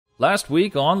Last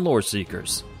week on Lore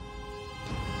Seekers.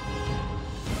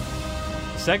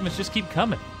 Segments just keep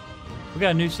coming. We got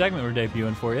a new segment we're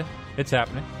debuting for you. It's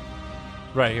happening.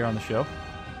 Right here on the show.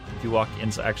 If you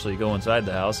actually go inside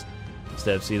the house,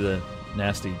 instead of see the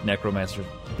nasty necromancer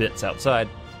bits outside,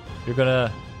 you're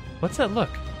gonna... What's that look?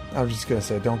 I was just going to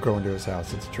say, don't go into his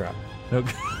house. It's a trap.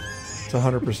 Okay. It's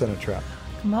 100% a trap.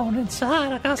 Come on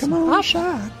inside. I got Come on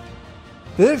inside.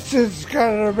 This is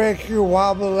going to make you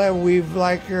wobble and weave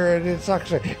like you're and it's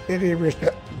actually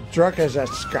drunk as a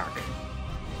skunk.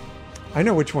 I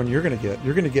know which one you're going to get.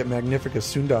 You're going to get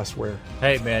Magnificus Sundas wear.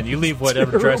 Hey, man, you leave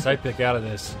whatever dress I pick out of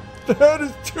this. That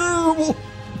is terrible.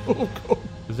 Oh, God.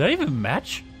 Does that even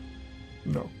match?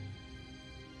 No.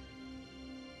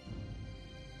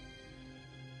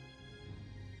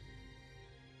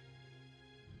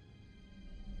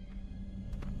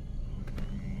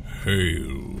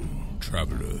 Hail,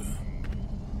 traveler.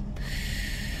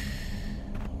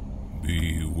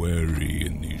 Be wary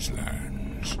in these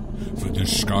lands, for the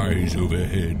skies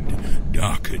overhead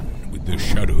darken with the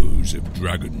shadows of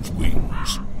dragons'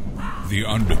 wings. The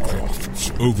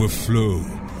undercrofts overflow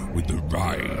with the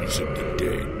rise of the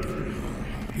dead.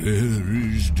 There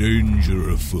is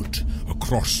danger afoot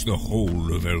across the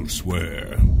whole of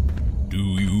Elsewhere. Do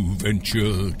you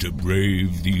venture to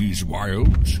brave these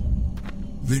wilds?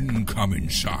 Then come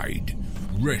inside,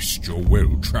 rest your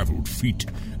well-traveled feet,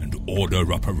 and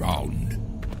order up around.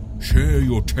 Share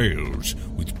your tales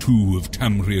with two of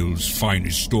Tamriel's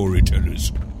finest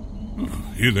storytellers.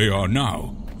 Here they are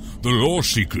now, the Lore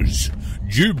Seekers,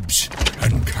 Jibs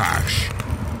and Cash.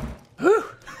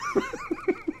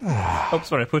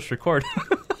 Oops, when I pushed record.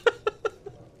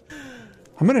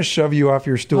 I'm going to shove you off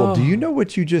your stool. Do you know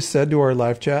what you just said to our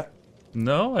live chat?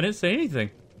 No, I didn't say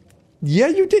anything. Yeah,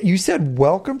 you did. You said,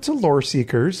 welcome to Lore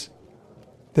Seekers.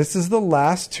 This is the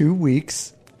last 2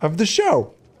 weeks of the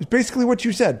show. It's basically what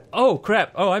you said. Oh,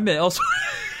 crap. Oh, I meant elsewhere.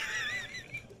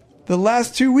 The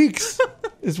last 2 weeks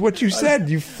is what you said.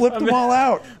 You flipped them all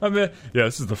out.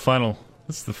 This is the final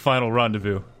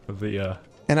rendezvous of the...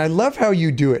 And I love how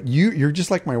you do it. You're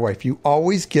just like my wife. You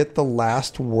always get the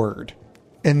last word,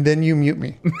 and then you mute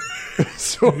me.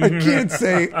 So I can't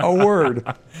say a word.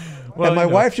 Well, and my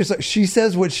wife she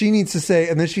says what she needs to say,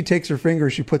 and then she takes her finger,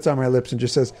 she puts on my lips, and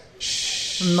just says,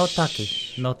 shh. No taki.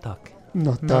 No taki.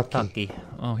 No taki. No taki.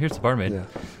 Oh, here's the barmaid. Yeah.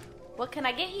 What can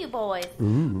I get you, boys?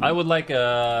 Ooh. I would like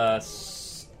a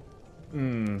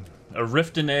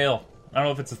Riften Ale. I don't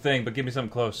know if it's a thing, but give me something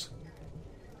close.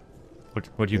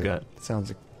 What do you got?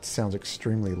 Sounds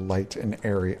extremely light and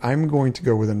airy. I'm going to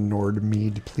go with a Nord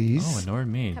Mead, please. Oh, a Nord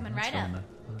Mead. Coming right up.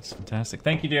 That's fantastic.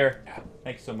 Thank you, dear.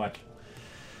 Thanks so much.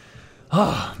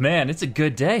 Oh, man, it's a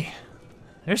good day.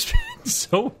 There's been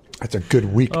so... That's a good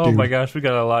week, dude. Oh, my gosh, we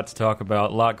got a lot to talk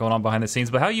about, a lot going on behind the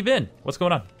scenes. But how you been? What's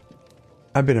going on?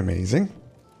 I've been amazing.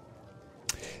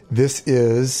 This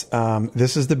is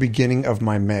the beginning of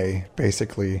my May,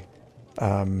 basically.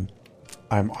 I'm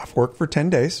off work for 10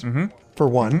 days, for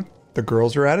one. Mm-hmm. The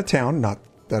girls are out of town. Not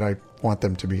that I want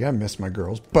them to be. I miss my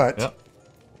girls. But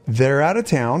they're out of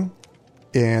town.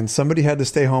 And somebody had to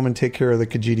stay home and take care of the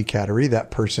Khajiit cattery.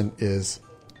 That person is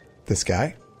this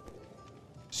guy.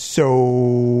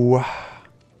 So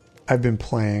I've been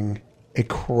playing a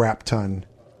crap ton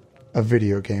of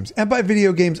video games. And by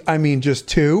video games, I mean just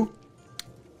 2.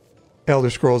 Elder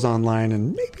Scrolls Online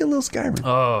and maybe a little Skyrim.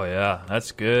 Oh, yeah.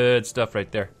 That's good stuff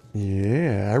right there.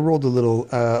 Yeah. I rolled a little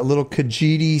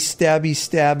Khajiit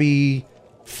stabby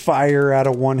fire out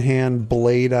of one hand,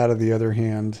 blade out of the other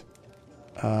hand.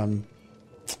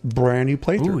 Brand new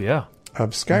playthrough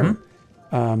of Skyrim.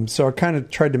 Mm-hmm. So I kind of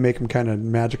tried to make him kind of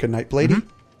Magic and Nightbladey,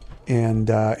 and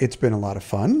it's been a lot of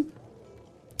fun.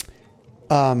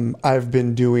 I've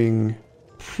been doing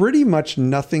pretty much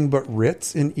nothing but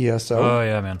writs in ESO. Oh,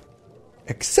 yeah, man.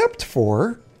 Except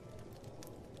for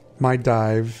my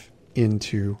dive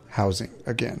into housing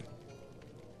again.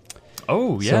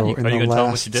 Oh, yeah. So Are you going to tell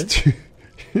them what you did?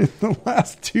 In the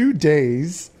last 2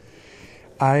 days,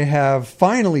 I have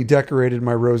finally decorated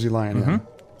my Rosie Lion Inn.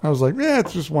 I was like,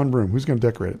 it's just one room. Who's going to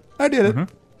decorate it? I did it.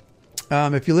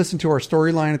 If you listen to our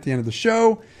storyline at the end of the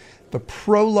show, the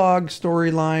prologue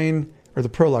storyline, or the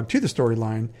prologue to the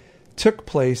storyline, took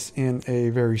place in a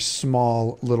very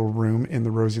small little room in the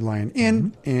Rosie Lion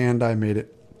Inn, and I made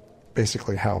it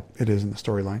basically how it is in the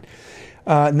storyline.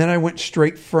 And then I went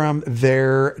straight from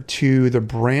there to the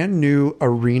brand new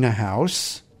Arena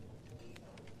House.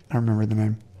 I don't remember the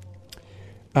name.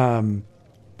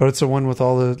 But it's the one with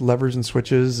all the levers and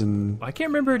switches, and I can't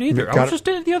remember it either. I was just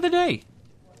in it the other day.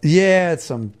 Yeah, it's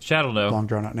some Shadow No. long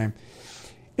drawn out name.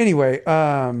 Anyway,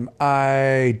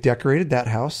 I decorated that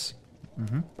house,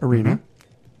 Arena.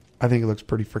 I think it looks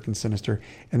pretty freaking sinister.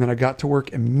 And then I got to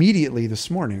work immediately this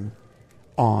morning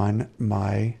on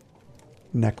my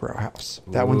Necro house.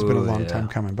 That one's been a long time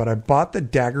coming. But I bought the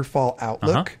Daggerfall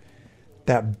Outlook,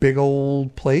 that big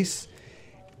old place,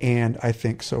 and I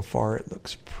think so far it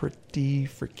looks pretty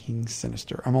freaking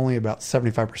sinister. I'm only about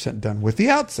 75% done with the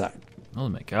outside. Oh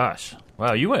my gosh.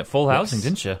 Wow, you went full housing,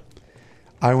 didn't you?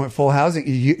 I went full housing.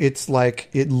 It's like,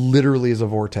 it literally is a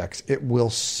vortex. It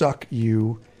will suck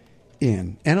you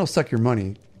in. And it'll suck your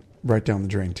money right down the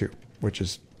drain too, which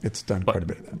is, it's done quite a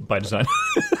bit of that. By design.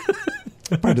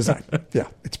 By design. Yeah,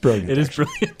 it's brilliant. It is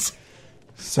brilliant.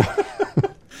 So,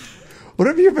 what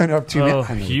have you been up to?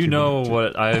 Oh, you know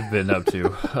what I've been up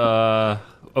to.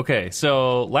 Okay,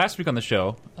 so last week on the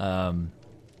show,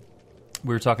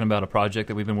 we were talking about a project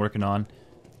that we've been working on.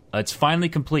 It's finally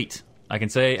complete. I can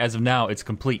say, as of now, it's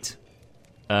complete.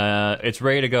 It's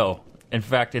ready to go. In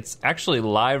fact, it's actually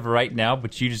live right now,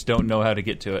 but you just don't know how to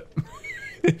get to it.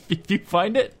 If you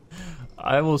find it,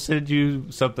 I will send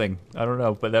you something. I don't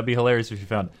know, but that'd be hilarious if you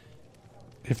found it.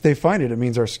 If they find it, it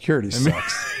means our security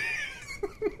sucks.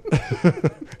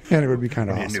 And it would be kind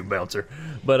of awesome. A new bouncer.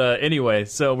 But anyway,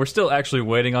 so we're still actually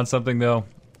waiting on something, though.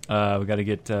 We got to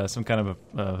get some kind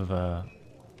of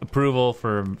approval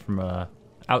from a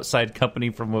outside company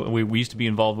from what we used to be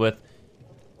involved with.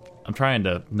 I'm trying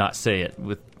to not say it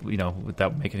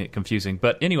without making it confusing.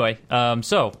 But anyway,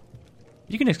 so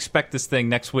you can expect this thing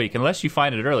next week, unless you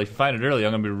find it early. If you find it early,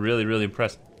 I'm going to be really, really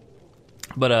impressed.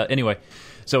 But anyway,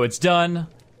 so it's done.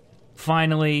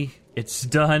 Finally, it's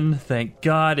done. Thank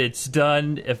God it's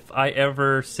done. If I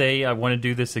ever say I want to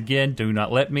do this again, do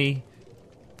not let me.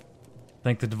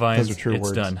 Thank the divines. Those are true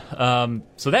words. Done.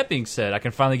 So that being said, I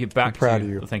can finally get back I'm proud of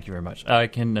you. Thank you very much. I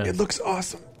can. It looks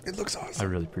awesome. It looks awesome. I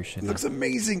really appreciate it. It looks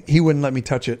amazing. He wouldn't let me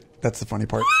touch it. That's the funny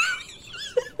part.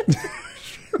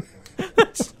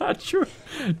 That's not true.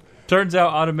 Turns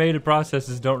out automated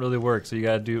processes don't really work, so you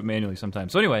got to do it manually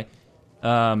sometimes. So anyway,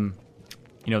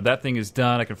 that thing is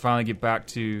done. I can finally get back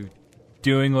to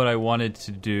doing what I wanted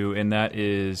to do, and that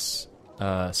is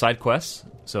side quests.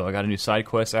 So I got a new side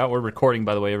quest out. We're recording,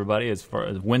 by the way, everybody, as far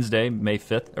as Wednesday, May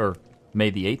 5th, or May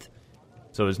the 8th.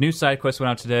 So his new side quest went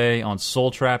out today on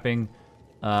soul trapping.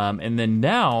 And then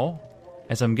now,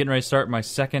 as I'm getting ready to start my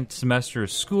second semester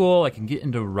of school, I can get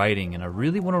into writing. And I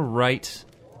really want to write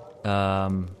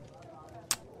a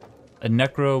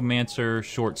necromancer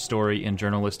short story in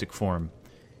journalistic form.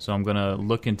 So I'm going to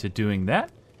look into doing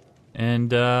that.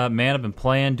 And, man, I've been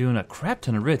playing, doing a crap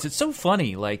ton of writs. It's so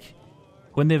funny, like,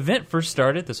 when the event first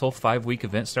started, this whole 5-week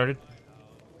event started,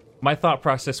 my thought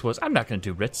process was, I'm not going to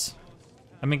do writs.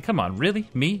 I mean, come on, really?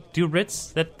 Me? Do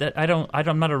writs?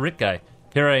 I'm not a writ guy.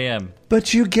 Here I am.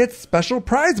 But you get special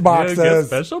prize boxes. Yeah, get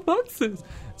special boxes.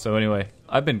 So anyway,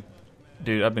 I've been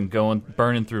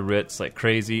burning through writs like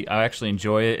crazy. I actually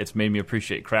enjoy it. It's made me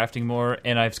appreciate crafting more.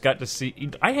 And I've got to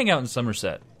see, I hang out in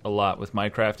Somerset a lot with my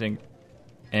crafting.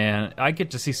 And I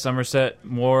get to see Somerset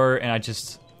more, and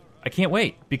I can't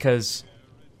wait, because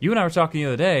you and I were talking the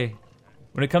other day,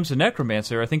 when it comes to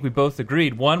Necromancer, I think we both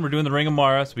agreed. One, we're doing the Ring of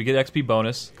Mara, so we get XP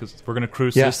bonus, because we're going to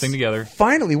cruise this thing together.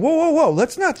 Finally. Whoa.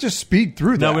 Let's not just speed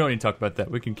through that. No, we don't need to talk about that.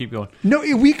 We can keep going. No,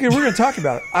 we're going to talk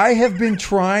about it. I have been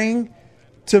trying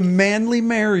to manly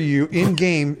marry you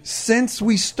in-game since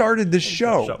we started the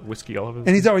show. Shot whiskey all over. And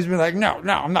he's always been like, no,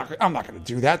 I'm not going to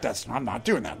do that. I'm not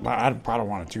doing that. I don't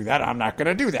want to do that. I'm not going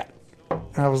to do that.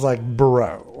 And I was like,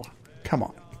 bro, come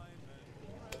on.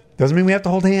 Doesn't mean we have to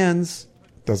hold hands.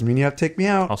 Doesn't mean you have to take me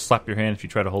out. I'll slap your hand if you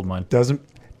try to hold mine. Doesn't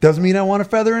mean I want a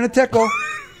feather and a tickle.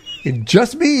 It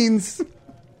just means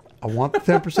I want the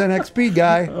 10% XP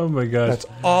guy. Oh my gosh. That's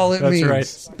all it means.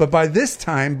 Right. But by this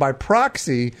time, by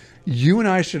proxy, you and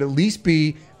I should at least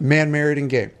be man married in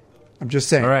game. I'm just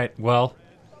saying. All right. Well,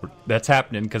 that's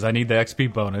happening because I need the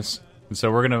XP bonus. And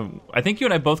so we're going to... I think you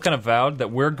and I both kind of vowed that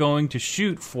we're going to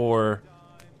shoot for...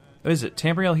 What is it?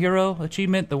 Tamriel Hero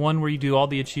achievement? The one where you do all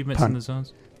the achievements in the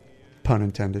zones? Pun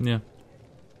intended. Yeah.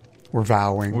 We're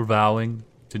vowing. We're vowing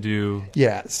to do...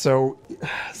 Yeah, so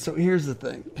here's the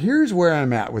thing. Here's where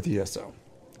I'm at with ESO.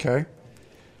 Okay?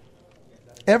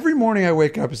 Every morning I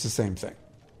wake up, it's the same thing.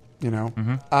 You know?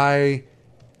 Mm-hmm. I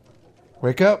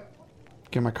wake up,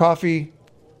 get my coffee,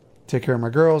 take care of my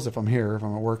girls. If I'm here, if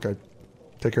I'm at work, I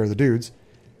take care of the dudes.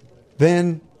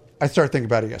 Then I start thinking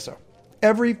about ESO.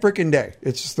 Every freaking day.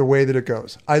 It's just the way that it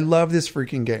goes. I love this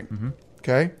freaking game. Mm-hmm.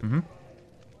 Okay? Mm-hmm.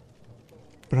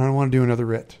 But I don't want to do another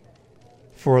writ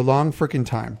for a long freaking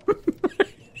time.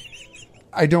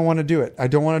 I don't want to do it. I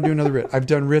don't want to do another writ. I've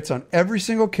done writs on every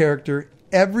single character,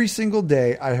 every single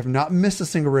day. I have not missed a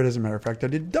single writ, as a matter of fact. I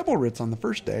did double writs on the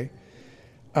first day.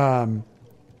 I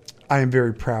I am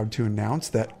very proud to announce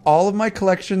that all of my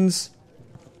collections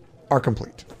are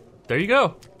complete. There you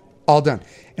go. All done.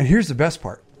 And here's the best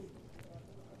part.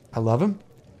 I love him,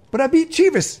 but I beat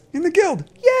Chivas in the guild.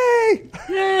 Yay!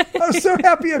 I was so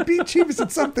happy I beat Chivas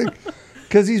at something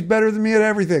because he's better than me at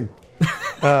everything.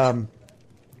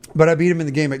 But I beat him in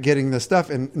the game at getting the stuff,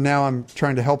 and now I'm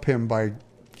trying to help him by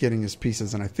getting his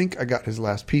pieces. And I think I got his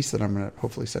last piece that I'm going to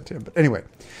hopefully send to him. But anyway,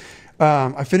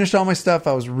 I finished all my stuff.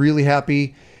 I was really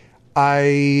happy. I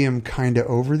am kind of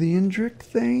over the Indrik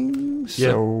thing.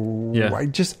 So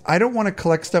I don't want to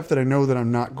collect stuff that I know that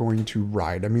I'm not going to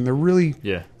ride. I mean,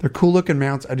 they're cool looking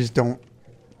mounts. I just don't,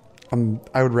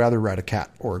 I would rather ride a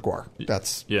cat or a guar.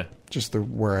 That's just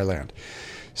where I land.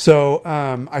 So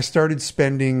I started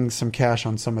spending some cash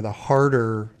on some of the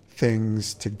harder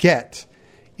things to get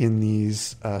in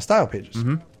these style pages.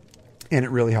 Mm-hmm. And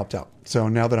it really helped out. So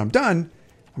now that I'm done,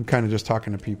 I'm kind of just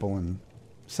talking to people and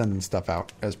sending stuff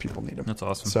out as people need them. That's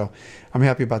awesome. So I'm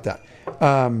happy about that.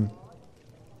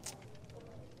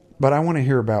 But I want to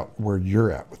hear about where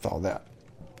you're at with all that.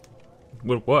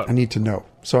 With what? I need to know.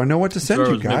 So I know what to send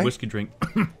you, guy. Whiskey drink.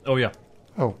 Oh, yeah.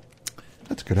 Oh,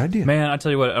 that's a good idea. Man, I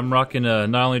tell you what, I'm rocking,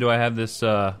 not only do I have this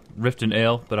Riften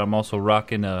Ale, but I'm also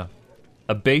rocking a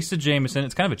base of Jameson.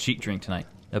 It's kind of a cheat drink tonight.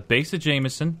 A base of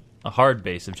Jameson, a hard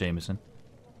base of Jameson,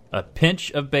 a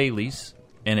pinch of Bailey's,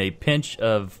 and a pinch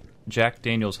of Jack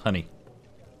Daniel's honey.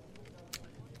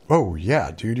 Oh,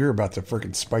 yeah, dude. You're about to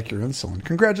freaking spike your insulin.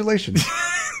 Congratulations.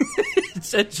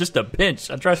 It's just a pinch.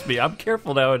 Trust me, I'm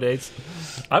careful nowadays.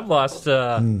 I've lost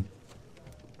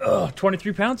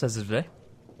 23 pounds as of today.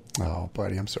 Oh,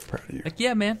 buddy, I'm so proud of you. Like,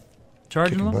 yeah, man.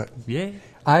 Charging Kicking along. butt. Yeah.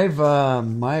 I've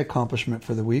my accomplishment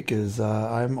for the week is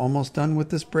I'm almost done with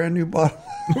this brand new bottle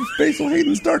of Basil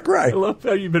Hayden's Dark Rye. I love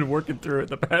how you've been working through it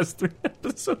the past 3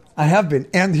 episodes. I have been.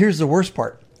 And here's the worst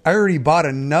part. I already bought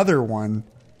another one,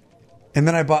 and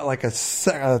then I bought like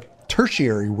a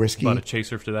tertiary whiskey. Bought a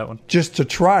chaser for that one. Just to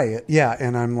try it. Yeah,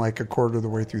 and I'm like a quarter of the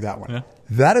way through that one. Yeah.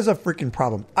 That is a freaking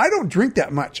problem. I don't drink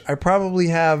that much. I probably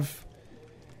have,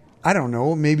 I don't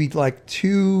know, maybe like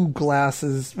 2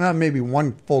 glasses, maybe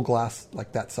 1 full glass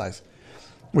like that size,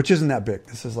 which isn't that big.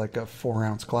 This is like a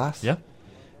 4-ounce glass. Yeah.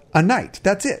 A night.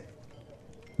 That's it.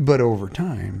 But over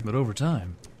time,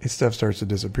 this stuff starts to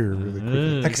disappear really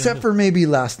quickly. Except for maybe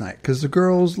last night, because the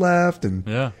girls left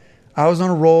and I was on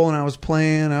a roll and I was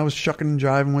playing. I was shucking and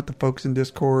jiving with the folks in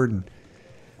Discord and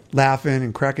laughing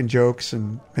and cracking jokes,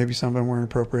 and maybe some of them were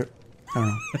inappropriate. I don't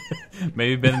know.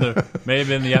 May have been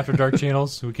the After Dark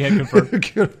channels. We can't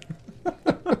confirm.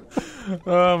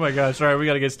 Oh my gosh. All right, we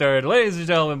got to get started. Ladies and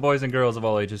gentlemen, boys and girls of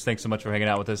all ages, thanks so much for hanging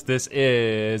out with us. This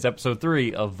is episode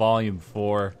 3 of volume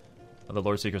 4 of the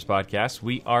Lore Seekers podcast.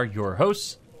 We are your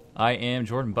hosts. I am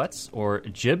Jordan Butts, or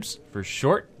Jibs for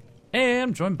short, and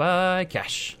I'm joined by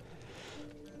Cash.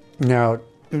 Now,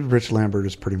 Rich Lambert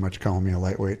is pretty much calling me a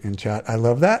lightweight in chat. I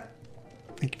love that.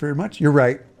 Thank you very much. You're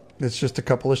right. It's just a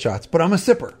couple of shots. But I'm a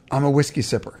sipper. I'm a whiskey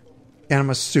sipper. And I'm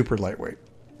a super lightweight.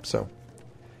 So,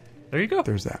 there you go.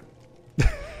 There's that.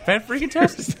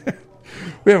 Fan-freaking-tastic.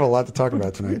 We have a lot to talk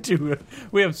about tonight.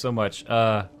 We have so much.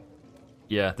 Yeah,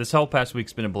 this whole past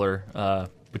week's been a blur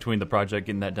between the project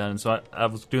getting that done. So I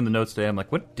was doing the notes today. I'm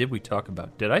like, what did we talk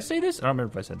about? Did I say this? I don't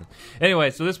remember if I said this.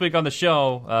 Anyway, so this week on the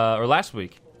show, or last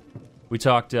week, we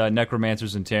talked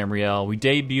Necromancers in Tamriel. We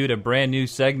debuted a brand new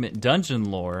segment,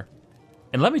 Dungeon Lore.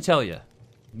 And let me tell you,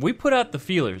 we put out the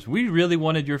feelers. We really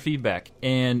wanted your feedback.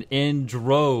 And in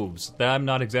droves, I'm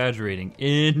not exaggerating,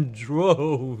 in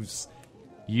droves,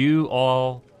 you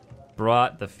all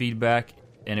brought the feedback,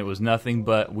 and it was nothing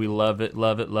but we love it,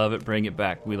 love it, love it, bring it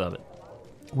back. We love it.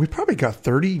 We probably got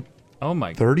 30, oh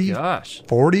my 30, gosh,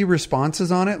 40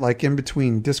 responses on it, like in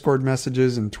between Discord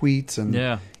messages and tweets and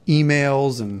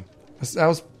emails, and that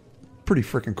was pretty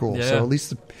freaking cool. Yeah. So at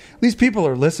least people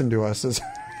are listening to us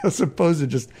as opposed to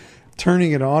just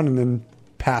turning it on and then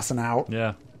passing out.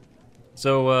 Yeah.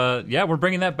 So, we're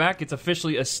bringing that back. It's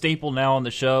officially a staple now on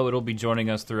the show. It'll be joining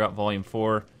us throughout Volume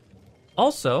 4.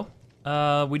 Also,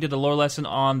 we did a lore lesson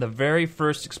on the very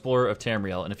first Explorer of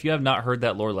Tamriel. And if you have not heard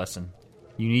that lore lesson,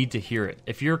 you need to hear it.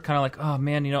 If you're kind of like, oh,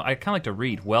 man, I kind of like to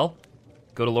read. Well,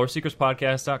 go to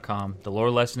loreseekerspodcast.com. The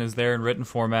lore lesson is there in written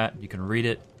format. You can read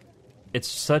it. It's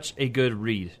such a good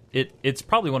read. It's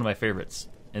probably one of my favorites.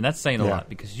 And that's saying a lot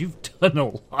because you've done a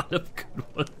lot of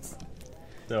good ones.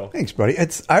 So. Thanks, buddy.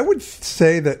 I would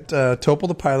say that Topol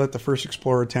the Pilot, the first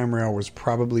Explorer of Tamriel, was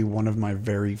probably one of my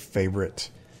very favorite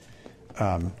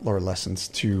lore lessons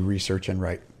to research and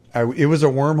write. It was a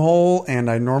wormhole, and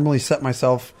I normally set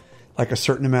myself like a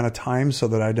certain amount of time so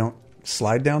that I don't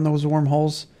slide down those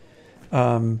wormholes.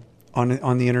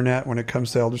 on the internet when it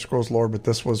comes to Elder Scrolls lore, but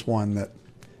this was one that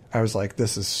I was like,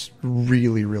 this is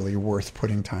really, really worth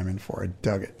putting time in for. I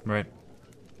dug it. Right.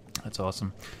 That's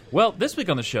awesome. Well, this week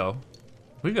on the show,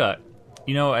 we've got,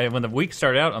 when the week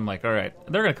started out, I'm like, all right,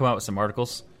 they're going to come out with some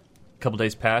articles. A couple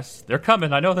days passed. They're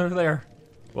coming. I know they're there.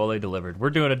 Well, they delivered. We're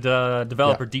doing a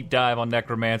developer deep dive on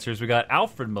Necromancers. We got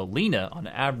Alfred Molina on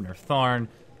Abner Tharn.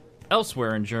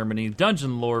 Elsewhere in Germany,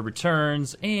 Dungeon Lore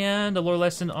returns, and a lore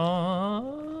lesson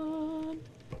on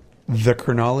the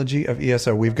chronology of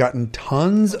ESO. We've gotten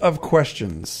tons of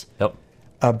questions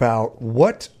about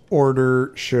what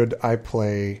order should I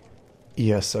play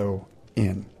ESO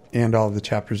in, and all the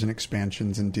chapters and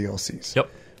expansions and DLCs.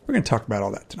 Yep. We're going to talk about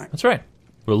all that tonight. That's right.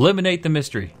 We'll eliminate the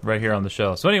mystery right here on the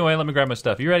show. So anyway, let me grab my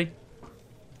stuff. You ready?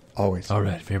 Always. All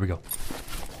right, here we go.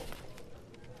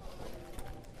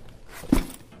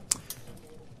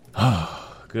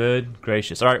 Good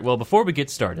gracious. All right, well, before we get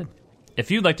started,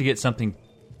 if you'd like to get something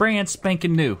brand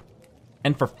spanking new,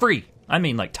 and for free, I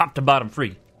mean like top to bottom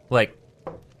free, like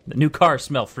the new cars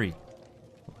smell free,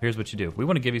 here's what you do. We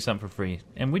want to give you something for free,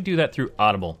 and we do that through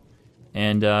Audible.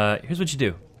 And here's what you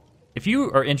do. If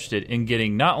you are interested in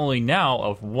getting not only now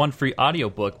of one free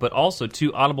audiobook, but also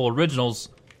 2 Audible originals,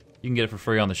 you can get it for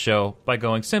free on the show by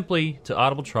going simply to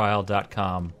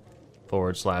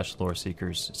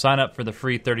audibletrial.com/loreseekers. Sign up for the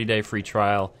free 30-day free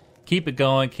trial. Keep it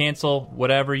going. Cancel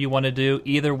whatever you want to do.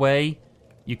 Either way,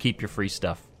 you keep your free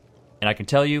stuff. And I can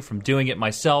tell you from doing it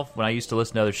myself, when I used to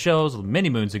listen to other shows many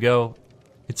moons ago,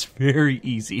 it's very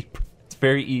easy. It's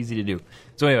very easy to do.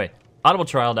 So anyway,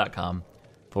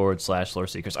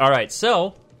 audibletrial.com/loreseekers. All right,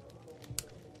 so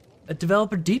a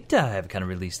developer deep dive kind of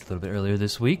released a little bit earlier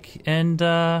this week. And,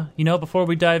 before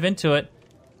we dive into it,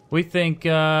 we think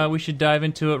we should dive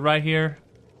into it right here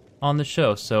on the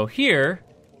show. So here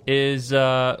is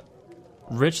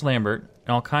Rich Lambert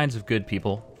and all kinds of good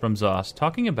people from ZOS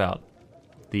talking about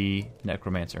the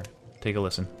Necromancer. Take a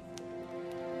listen.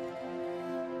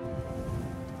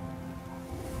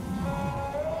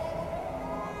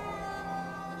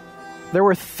 There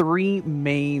were 3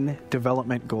 main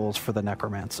development goals for the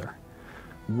Necromancer.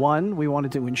 1, we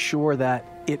wanted to ensure that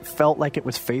it felt like it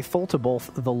was faithful to both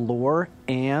the lore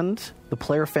and the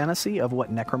player fantasy of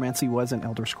what necromancy was in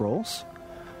Elder Scrolls.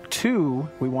 2,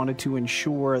 we wanted to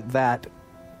ensure that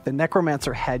the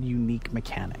Necromancer had unique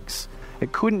mechanics.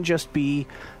 It couldn't just be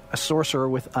a sorcerer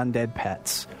with undead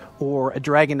pets or a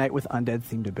dragon knight with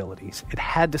undead-themed abilities. It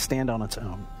had to stand on its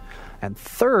own. And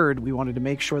 3rd, we wanted to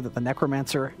make sure that the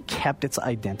Necromancer kept its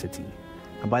identity.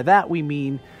 And by that we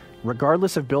mean,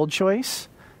 regardless of build choice,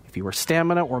 if you were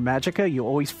stamina or magicka, you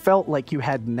always felt like you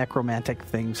had necromantic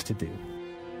things to do.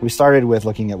 We started with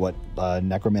looking at what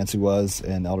necromancy was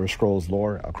in Elder Scrolls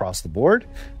lore across the board,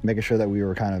 making sure that we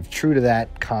were kind of true to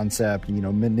that concept,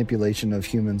 manipulation of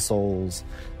human souls,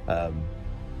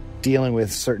 dealing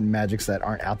with certain magics that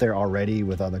aren't out there already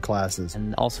with other classes.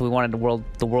 And also we wanted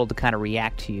the world to kind of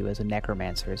react to you as a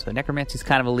necromancer. So necromancy is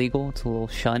kind of illegal. It's a little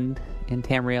shunned in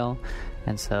Tamriel.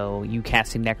 And so you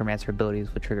casting necromancer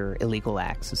abilities would trigger illegal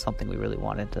acts is something we really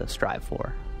wanted to strive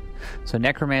for. So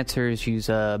necromancers use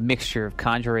a mixture of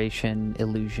conjuration,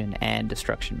 illusion, and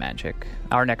destruction magic.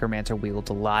 Our necromancer wields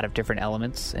a lot of different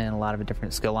elements and a lot of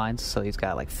different skill lines. So he's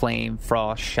got like flame,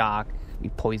 frost, shock,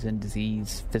 poison,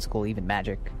 disease, physical, even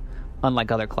magic.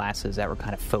 Unlike other classes that were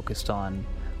kind of focused on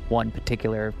one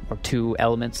particular or 2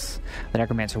 elements, the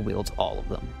necromancer wields all of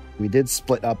them. We did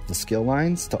split up the skill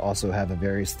lines to also have a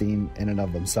various theme in and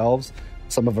of themselves.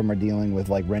 Some of them are dealing with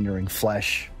like rendering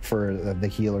flesh for the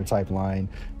healer type line.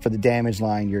 For the damage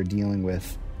line, you're dealing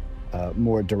with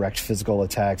more direct physical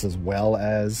attacks as well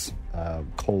as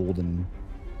cold and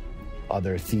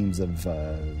other themes of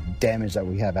damage that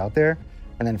we have out there.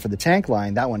 And then for the tank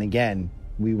line, that one again,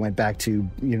 we went back to,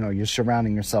 you're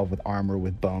surrounding yourself with armor,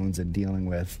 with bones, and dealing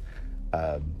with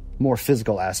more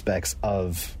physical aspects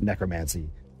of necromancy.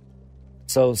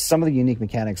 So some of the unique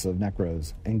mechanics of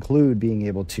Necros include being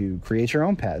able to create your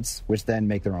own pets, which then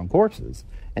make their own corpses.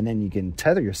 And then you can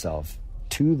tether yourself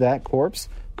to that corpse,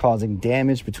 causing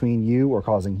damage between you or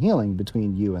causing healing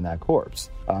between you and that corpse.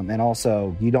 And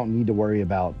also, you don't need to worry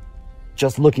about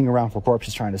just looking around for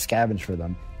corpses trying to scavenge for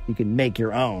them. You can make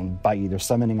your own by either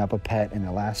summoning up a pet and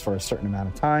it lasts for a certain amount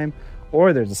of time,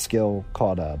 or there's a skill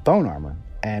called bone armor.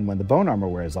 And when the bone armor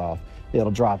wears off,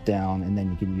 it'll drop down and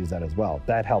then you can use that as well.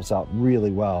 That helps out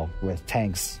really well with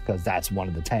tanks because that's one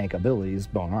of the tank abilities,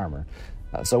 bone armor.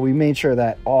 So we made sure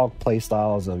that all play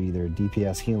styles of either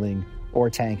DPS healing or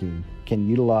tanking can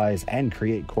utilize and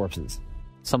create corpses.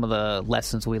 Some of the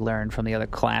lessons we learned from the other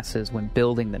classes when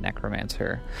building the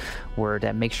Necromancer were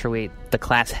to make sure the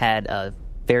class had a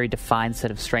very defined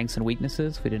set of strengths and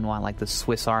weaknesses. We didn't want like the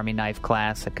Swiss Army knife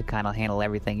class that could kind of handle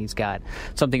everything. He's got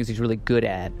some things he's really good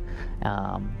at,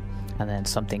 and then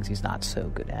some things he's not so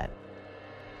good at.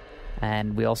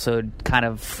 And we also kind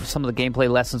of, some of the gameplay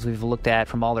lessons we've looked at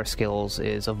from all their skills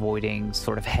is avoiding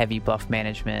sort of heavy buff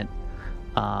management,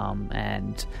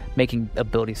 and making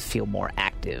abilities feel more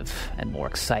active and more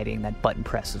exciting. That button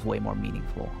press is way more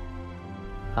meaningful.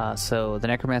 So the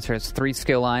Necromancer has 3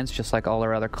 skill lines, just like all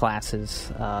our other classes.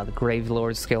 The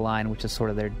Gravelord skill line, which is sort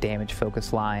of their damage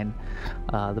focus line.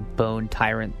 The Bone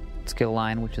Tyrant skill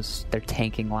line, which is their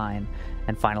tanking line.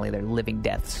 And finally, their Living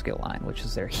Death skill line, which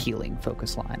is their healing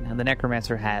focus line. And the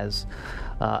Necromancer has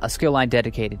a skill line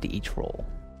dedicated to each role.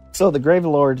 So the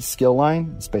Gravelord skill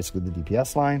line, it's basically the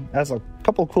DPS line, has a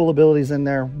couple cool abilities in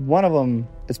there. One of them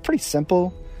is pretty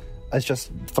simple. It's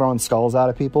just throwing skulls out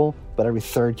at people, but every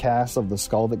third cast of the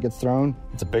skull that gets thrown,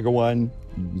 it's a bigger one.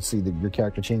 You see that your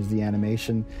character changes the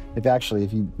animation.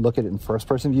 If you look at it in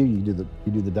first-person view, you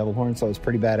do the devil horn, so it's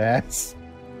pretty badass.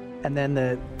 And then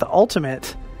the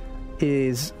ultimate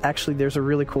is actually, there's a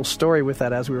really cool story with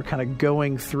that. As we were kind of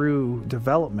going through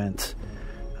development,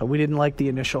 we didn't like the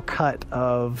initial cut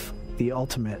of the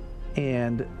ultimate,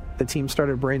 and the team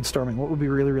started brainstorming what would be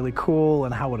really, really cool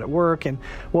and how would it work and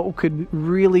what we could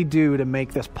really do to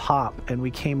make this pop. And we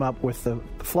came up with the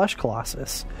Flesh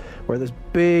Colossus, where this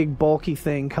big, bulky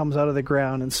thing comes out of the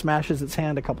ground and smashes its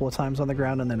hand a couple of times on the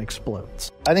ground and then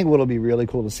explodes. I think what'll be really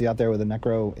cool to see out there with the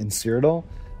Necro in Cyrodiil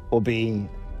will be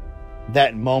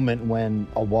that moment when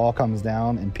a wall comes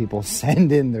down and people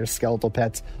send in their skeletal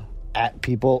pets at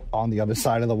people on the other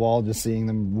side of the wall, just seeing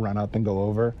them run up and go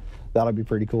over. That'll be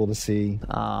pretty cool to see.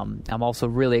 I'm also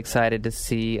really excited to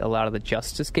see a lot of the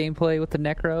Justice gameplay with the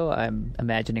Necro. I'm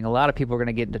imagining a lot of people are going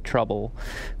to get into trouble,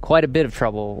 quite a bit of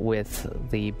trouble, with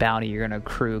the bounty you're going to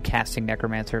accrue casting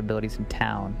Necromancer abilities in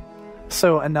town.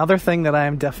 So another thing that I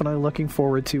am definitely looking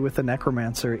forward to with the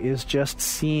Necromancer is just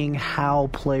seeing how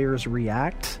players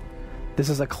react. This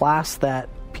is a class that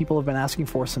people have been asking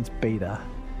for since beta.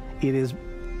 It is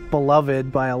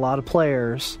beloved by a lot of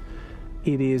players.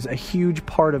 It is a huge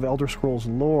part of Elder Scrolls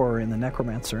lore in the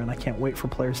Necromancer, and I can't wait for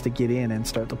players to get in and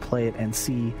start to play it and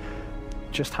see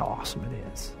just how awesome it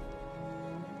is.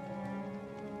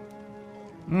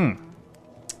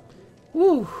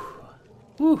 Woo.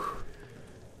 Woo.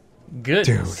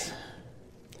 Goodness. Dude.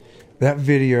 That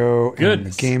video and the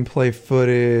Goodness. gameplay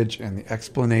footage and the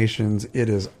explanations, it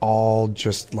is all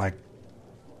just like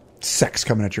sex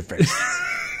coming at your face.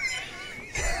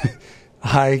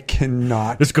 I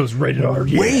cannot This goes rated R.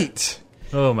 wait.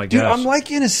 Oh my gosh. Dude, I'm like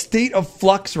in a state of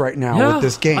flux right now with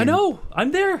this game. I know.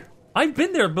 I'm there. I've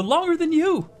been there, but longer than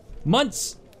you.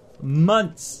 Months.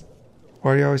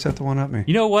 Why do you always have to one-up me?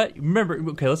 You know what? Remember,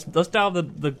 okay, let's dial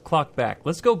the clock back.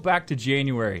 Let's go back to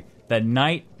January. That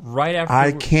night right after...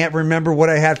 I can't remember what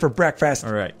I had for breakfast.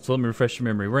 All right, so let me refresh your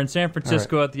memory. We're in San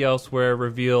Francisco at the Elsewhere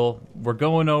reveal. We're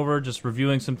going over, just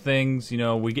reviewing some things. You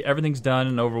know, we get everything's done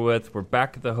and over with. We're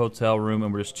back at the hotel room,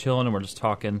 and we're just chilling, and we're just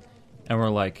talking. And we're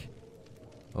like,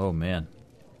 oh, man,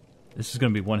 this is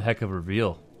going to be one heck of a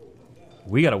reveal.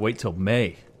 We got to wait till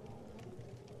May.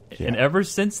 Yeah. And ever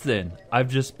since then, I've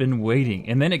just been waiting.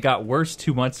 And then it got worse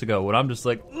 2 months ago when I'm just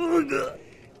like,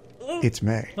 It's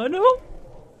May. I know.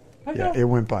 Yeah, it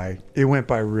went by. It went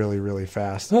by really, really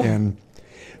fast.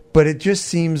 But it just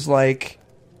seems like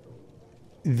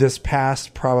this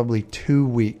past probably 2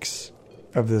 weeks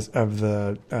of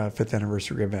the 5th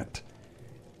anniversary event,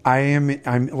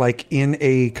 I'm like in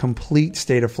a complete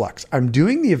state of flux. I'm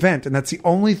doing the event, and that's the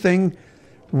only thing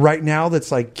right now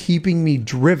that's like keeping me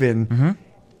driven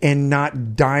and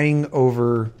not dying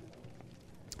over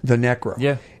the Necro.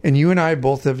 Yeah. And you and I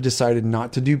both have decided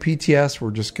not to do PTS. We're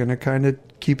just going to kind of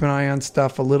keep an eye on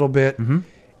stuff a little bit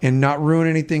and not ruin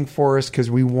anything for us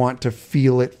because we want to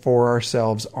feel it for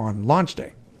ourselves on launch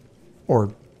day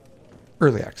or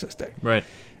early access day. Right.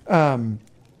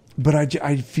 But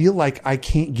I feel like I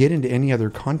can't get into any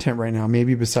other content right now,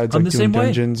 maybe besides like doing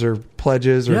dungeons or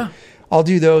pledges. Or I'll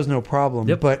do those, no problem.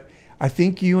 Yep. But I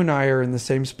think you and I are in the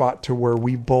same spot to where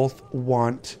we both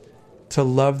want to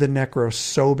love the Necro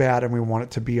so bad and we want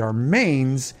it to be our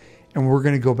mains, and we're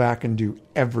going to go back and do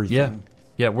everything.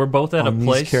 Yeah, we're both at a on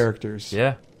place. These characters.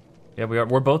 Yeah, we are.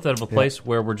 We're both at a place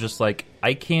where we're just like,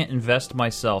 I can't invest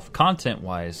myself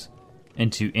content-wise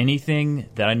into anything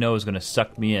that I know is going to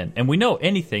suck me in. And we know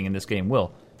anything in this game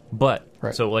will. But,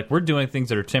 so like we're doing things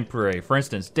that are temporary. For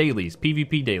instance, dailies,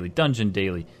 PvP daily, dungeon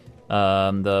daily,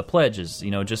 the pledges,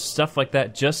 just stuff like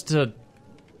that just to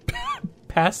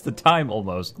pass the time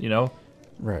almost,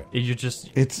 Right. You just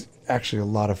It's actually a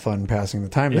lot of fun passing the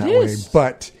time that is. way.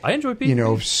 But I enjoy PvP. you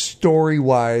know, story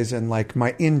wise and like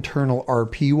my internal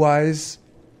RP wise,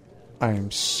 I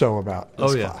am so about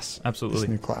this class. Absolutely. This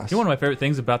new class. You know, one of my favorite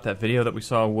things about that video that we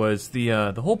saw was the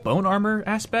whole bone armor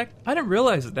aspect. I didn't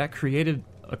realize that created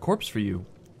a corpse for you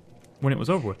when it was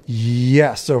over with.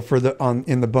 Yeah, so for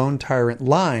in the Bone Tyrant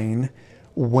line,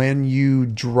 when you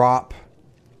drop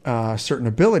certain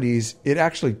abilities, it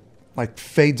actually like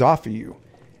fades off of you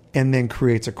and then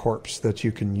creates a corpse that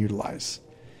you can utilize.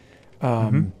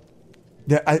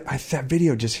 That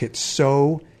video just hit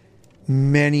so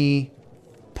many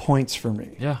points for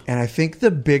me. Yeah. And I think the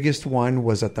biggest one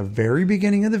was at the very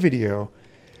beginning of the video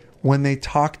when they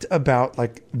talked about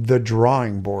like the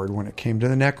drawing board when it came to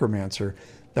the Necromancer.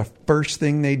 The first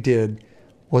thing they did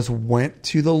was went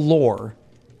to the lore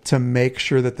to make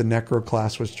sure that the Necro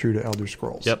class was true to Elder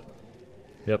Scrolls. Yep.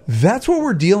 That's what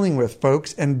we're dealing with,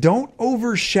 folks, and don't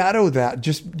overshadow that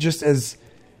just as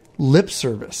lip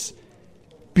service,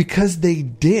 because they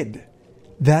did.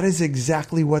 That is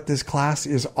exactly what this class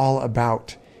is all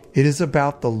about. It is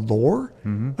about the lore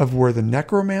of where the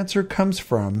Necromancer comes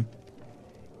from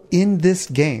in this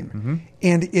game.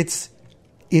 And it's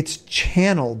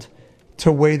channeled to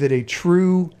a way that a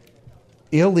true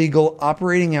illegal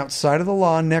operating outside of the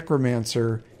law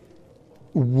Necromancer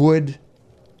would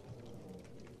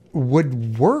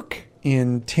work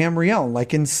in Tamriel,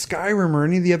 like in Skyrim or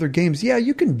any of the other games. Yeah,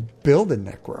 you can build a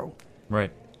Necro.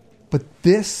 Right. But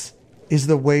this is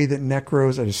the way that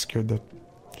Necros... I just scared the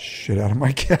shit out of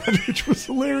my cat, which was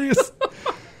hilarious.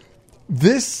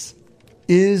 This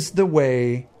is the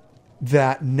way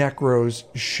that Necros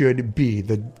should be.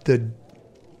 The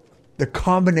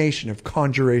combination of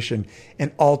conjuration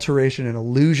and alteration and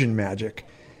illusion magic.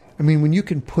 I mean, when you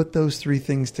can put those three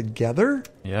things together...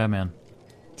 Yeah, man.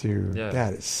 Dude,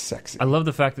 that is sexy. I love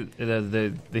the fact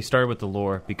that they started with the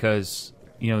lore because,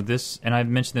 you know, this... And I've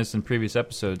mentioned this in previous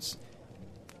episodes...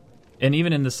 And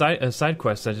even in the side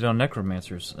quests I did on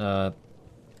Necromancers,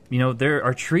 you know, they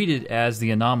are treated as the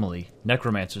anomaly.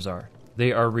 Necromancers are.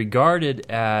 They are regarded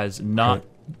as not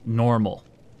normal.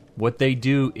 What they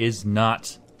do is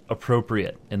not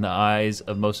appropriate in the eyes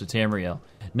of most of Tamriel.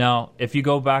 Now, if you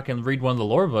go back and read one of the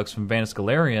lore books from Vanis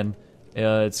Galarian,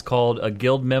 it's called A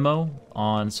Guild Memo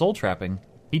on Soul Trapping.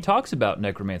 He talks about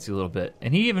necromancy a little bit,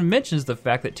 and he even mentions the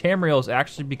fact that Tamriel is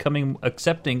actually becoming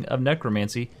accepting of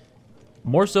necromancy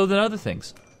more so than other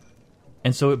things.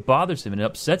 And so it bothers him and it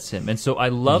upsets him. And so I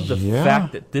love the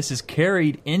fact that this is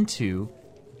carried into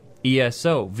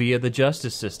ESO via the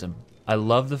justice system. I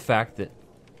love the fact that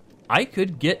I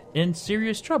could get in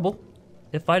serious trouble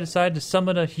if I decide to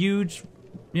summon a huge,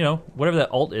 you know, whatever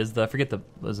that alt is. I forget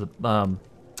Bone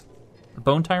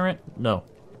Tyrant? No.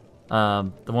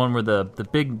 The one where the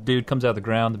big dude comes out of the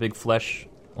ground, the big flesh,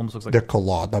 almost looks like...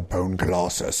 The Bone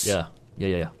Colossus. Yeah.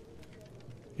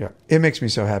 Yeah, it makes me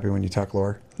so happy when you talk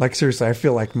lore. Like, seriously, I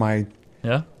feel like my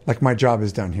job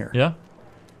is done here. Yeah?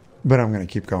 But I'm going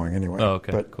to keep going anyway. Oh,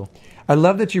 okay, but cool. I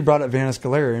love that you brought up Vanis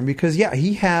Galarian because, yeah,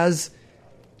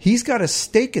 he's got a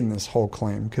stake in this whole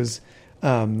claim because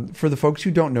for the folks who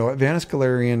don't know it, Vanis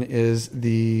Galarian is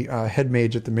the head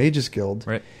mage at the Mages Guild.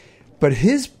 Right. But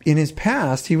in his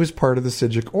past, he was part of the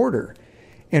Psijic Order.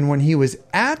 And when he was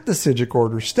at the Psijic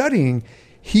Order studying,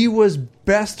 he was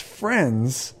best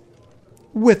friends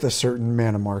with a certain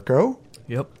Mannimarco.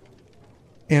 Yep.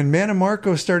 And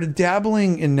Mannimarco started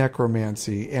dabbling in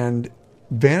necromancy, and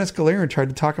Vanis Galarian tried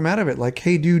to talk him out of it. Like,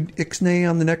 hey, dude, Ixnay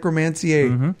on the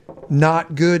necromancy,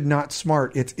 not good, not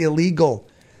smart. It's illegal.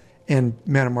 And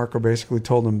Mannimarco basically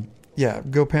told him, yeah,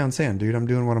 go pound sand, dude. I'm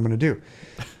doing what I'm going to do.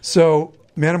 So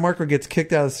Mannimarco gets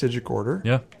kicked out of the Psijic Order.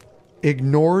 Yeah.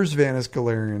 Ignores Vanis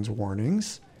Galarian's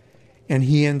warnings, and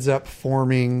he ends up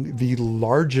forming the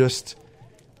largest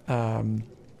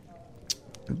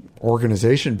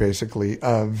organization, basically,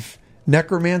 of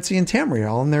necromancy in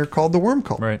Tamriel, and they're called the Worm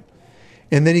Cult. Right.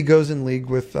 And then he goes in league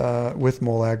with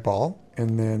Molag Bal,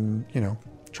 and then, you know,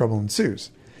 trouble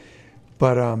ensues.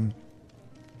 But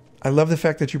I love the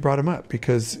fact that you brought him up,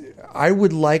 because I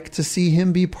would like to see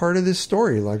him be part of this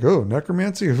story. Like, oh,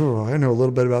 necromancy? Oh, I know a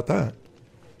little bit about that.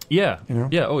 Yeah. You know?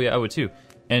 Yeah, oh yeah, I would too.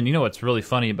 And you know what's really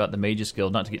funny about the Mages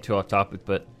Guild, not to get too off topic,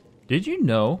 but did you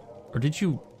know, or did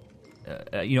you...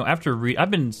 after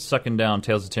I've been sucking down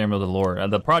Tales of Tamriel the lore.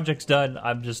 The project's done.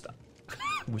 I'm just... I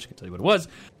wish I could tell you what it was,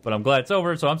 but I'm glad it's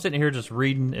over. So I'm sitting here just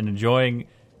reading and enjoying,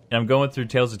 and I'm going through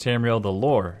Tales of Tamriel the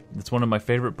lore. It's one of my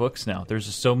favorite books now. There's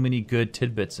just so many good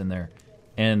tidbits in there.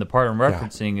 And the part I'm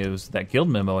referencing is that guild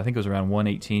memo. I think it was around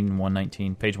 118,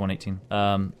 119, page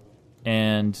 118.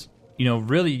 And,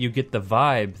 really you get the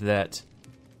vibe that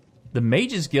the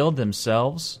Mages Guild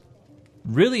themselves,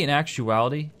 really in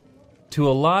actuality, to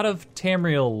a lot of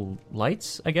Tamriel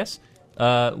lights, I guess,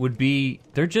 would be,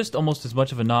 they're just almost as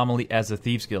much of an anomaly as the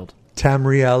Thieves Guild.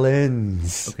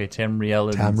 Tamrielans. Okay,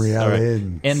 Tamrielans. Tamrielans. All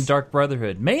right. And Dark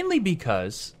Brotherhood. Mainly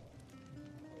because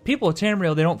people at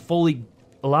Tamriel,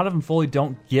 a lot of them fully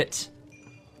don't get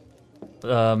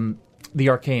the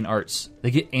arcane arts.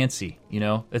 They get antsy, you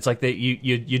know? It's like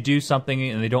you do something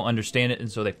and they don't understand it, and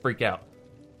so they freak out,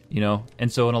 you know?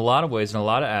 And so in a lot of ways, in a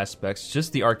lot of aspects,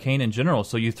 just the arcane in general.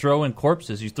 So you throw in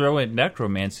corpses, you throw in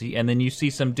necromancy, and then you see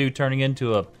some dude turning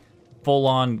into a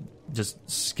full-on just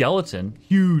skeleton,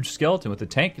 huge skeleton with a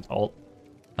tank alt.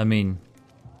 I mean,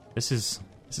 this is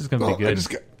going to be good.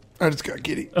 I just got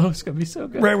giddy. Oh, it's going to be so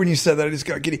good. Right when you said that, I just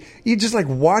got giddy. You just like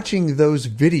watching those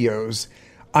videos,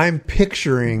 I'm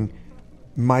picturing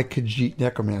my Khajiit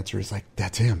Necromancer is like,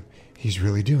 that's him. He's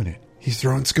really doing it. He's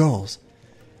throwing skulls.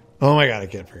 Oh my God, I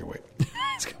can't freaking wait.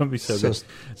 It's going to be so good.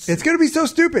 It's going to be so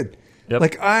stupid. Yep.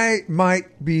 Like, I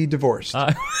might be divorced.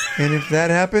 And if that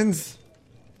happens,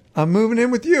 I'm moving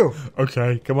in with you.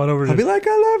 Okay, come on over. I'll be like,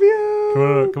 I love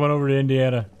you. Come on over to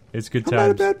Indiana. It's good times. I'm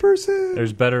not a bad person.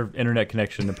 There's better internet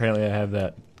connection. Apparently, I have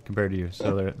that compared to you.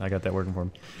 So I got that working for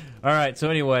me. All right. So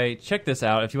anyway, check this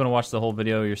out. If you want to watch the whole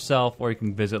video yourself, or you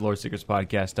can visit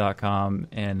LordSecretsPodcast.com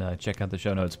and check out the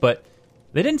show notes. But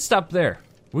they didn't stop there.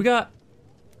 We got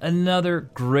another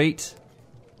great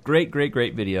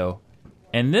video.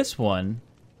 And this one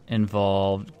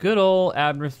involved good old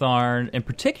Abner Tharn, and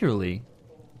particularly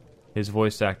his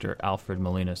voice actor, Alfred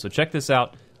Molina. So check this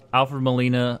out. Alfred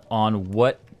Molina on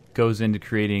what goes into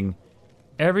creating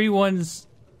everyone's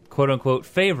quote-unquote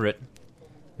favorite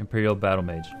Imperial Battle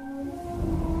Mage.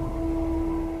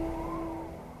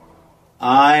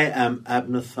 I am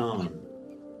Abner Tharn,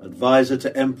 advisor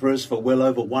to emperors for well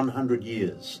over 100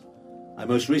 years. I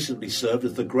most recently served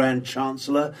as the Grand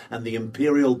Chancellor and the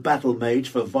Imperial Battle Mage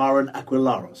for Varen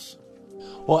Aquilaros.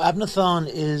 Well, Abner Tharn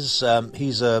is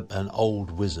he's an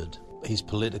old wizard. He's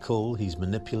political, he's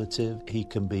manipulative, he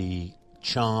can be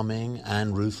charming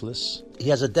and ruthless. He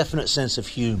has a definite sense of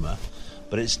humour,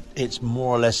 but it's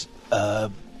more or less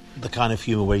the kind of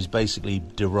humour where he's basically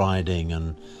deriding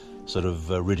and sort of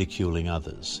ridiculing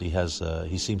others.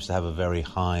 He seems to have a very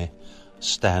high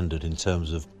standard in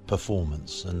terms of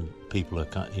performance, and people are,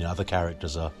 other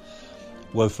characters are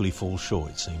woefully fall short,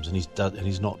 it seems, and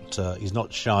he's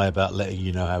not shy about letting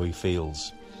you know how he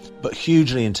feels. But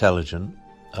hugely intelligent,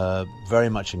 very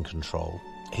much in control.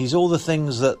 He's all the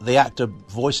things that the actor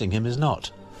voicing him is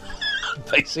not,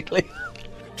 basically.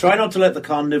 Try not to let the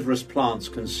carnivorous plants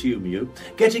consume you.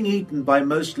 Getting eaten by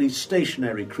mostly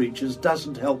stationary creatures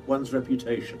doesn't help one's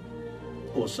reputation.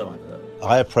 Or so I've heard.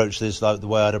 I approach this like the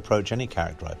way I'd approach any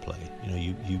character I play.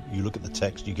 You look at the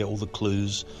text, you get all the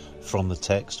clues from the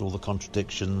text, all the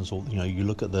contradictions, you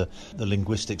look at the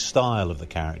linguistic style of the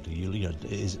character.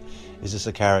 Is this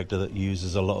a character that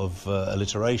uses a lot of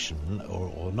alliteration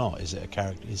or not? Is it a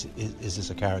character? Is this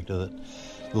a character that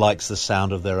likes the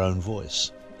sound of their own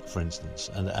voice, for instance?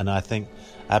 And I think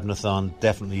Abner Tharn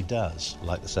definitely does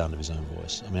like the sound of his own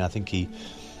voice. I mean, I think he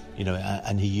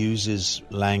uses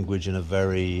language in a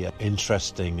very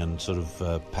interesting and sort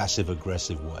of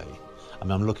passive-aggressive way. I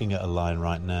mean, I'm looking at a line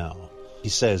right now. He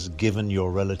says, "Given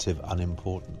your relative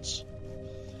unimportance."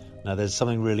 Now, there's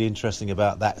something really interesting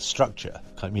about that structure.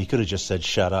 I mean, he could have just said,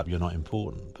 "Shut up, you're not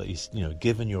important." But he's,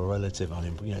 given your relative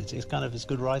unimportance. It's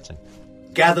good writing.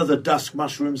 Gather the dusk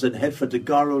mushrooms and head for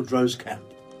Dagaro Dro's camp.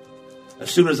 As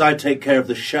soon as I take care of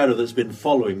the shadow that's been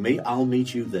following me, I'll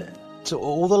meet you there. So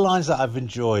all the lines that I've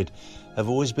enjoyed have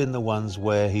always been the ones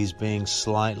where he's being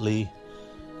slightly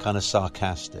kind of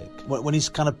sarcastic. When he's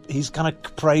kind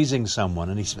of praising someone,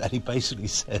 and he basically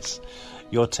says,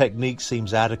 "Your technique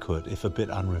seems adequate, if a bit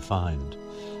unrefined."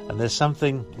 And there's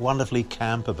something wonderfully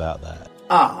camp about that.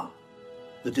 Ah,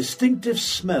 the distinctive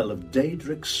smell of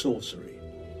Daedric sorcery.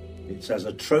 It's as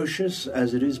atrocious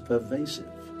as it is pervasive.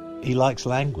 He likes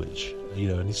language,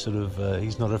 and he's sort of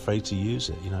he's not afraid to use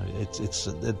it.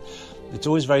 It's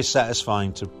always very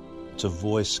satisfying to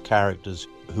voice characters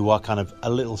who are kind of a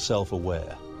little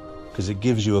self-aware, because it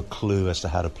gives you a clue as to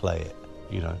how to play it.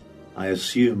 I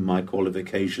assume my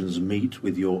qualifications meet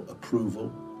with your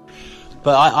approval.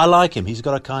 But I like him. He's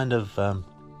got a kind of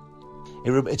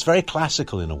it's very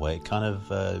classical in a way. Kind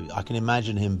of I can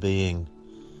imagine him being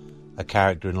a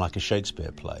character in like a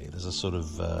Shakespeare play. There's a sort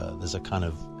of there's a kind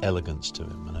of elegance to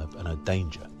him and a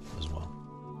danger as well.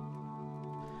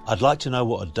 I'd like to know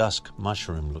what a dusk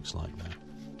mushroom looks like now.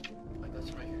 Like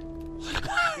that's right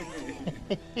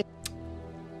here.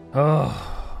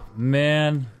 Oh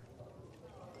man,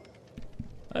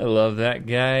 I love that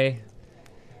guy.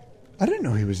 I didn't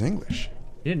know he was English.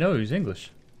 You didn't know he was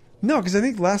English? No, because I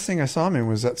think the last thing I saw him in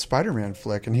was that Spider-Man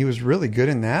flick, and he was really good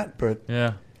in that. But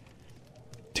yeah,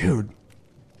 dude,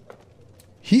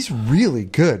 he's really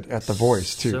good at the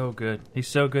voice too. So good. He's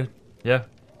so good. Yeah,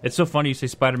 it's so funny you say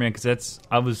Spider-Man because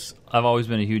I've always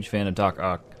been a huge fan of Doc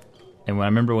Ock, and when I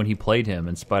remember when he played him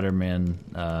in Spider-Man,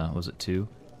 was it 2?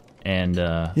 And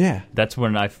yeah, that's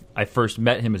when I first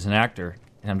met him as an actor,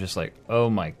 and I'm just like, oh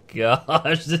my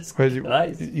gosh, this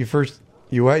guy's... You first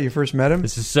met him?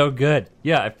 This is so good.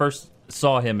 Yeah, I first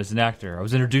saw him as an actor. I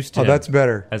was introduced to him. Oh, that's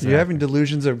better. As you having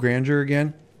delusions of grandeur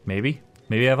again? Maybe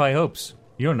I have high hopes.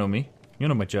 You don't know me. You don't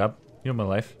know my job. You know my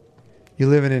life. You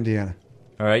live in Indiana.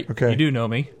 All right. Okay. You do know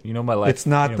me. You know my life. It's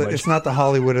not the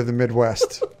Hollywood of the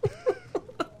Midwest.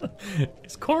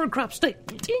 It's corn crop state.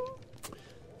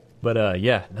 But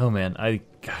yeah, no man. I'm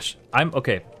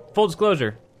okay. Full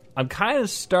disclosure, I'm kind of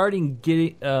starting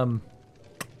to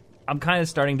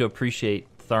appreciate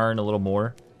Tharn a little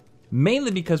more,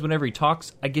 mainly because whenever he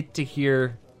talks, I get to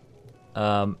hear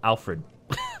Alfred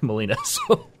Molina.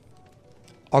 So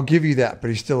I'll give you that, but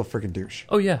he's still a freaking douche.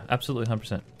 Oh yeah, absolutely,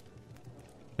 100%.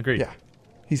 Agreed. Yeah,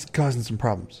 he's causing some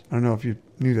problems. I don't know if you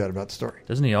knew that about the story.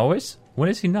 Doesn't he always? When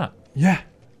is he not? Yeah.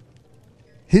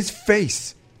 His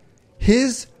face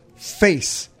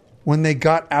when they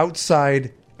got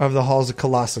outside of the halls of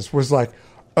Colossus was like,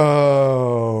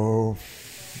 oh,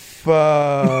 fudge.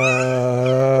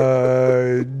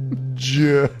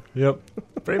 Yep.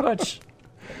 Pretty much.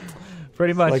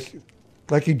 Pretty much.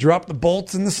 Like he dropped the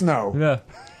bolts in the snow. Yeah.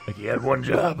 Like he had one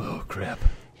job. Oh, crap.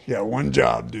 Yeah, one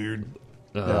job, dude.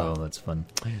 Oh, that's fun.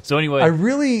 So anyway. I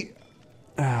really...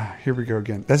 here we go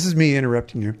again. This is me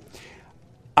interrupting you.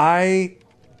 I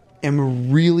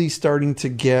am really starting to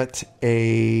get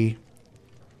a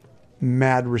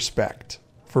mad respect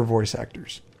for voice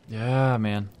actors. Yeah,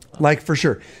 man. Like, for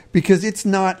sure. Because it's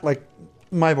not like...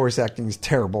 My voice acting is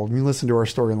terrible. When you listen to our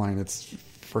storyline, it's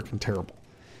freaking terrible.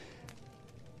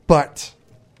 But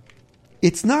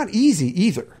it's not easy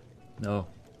either. No.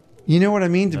 You know what I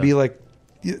mean? To be like,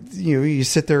 you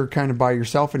sit there kind of by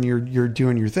yourself and you're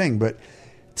doing your thing. But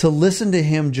to listen to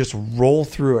him just roll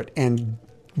through it and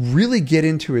really get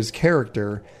into his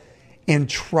character and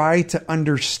try to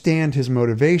understand his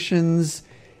motivations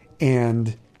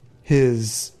and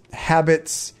his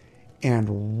habits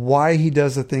and why he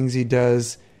does the things he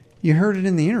does. You heard it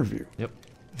in the interview. Yep.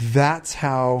 That's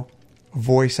how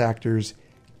voice actors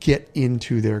get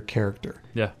into their character.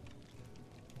 Yeah.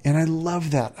 And I love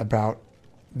that about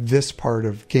this part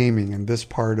of gaming and this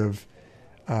part of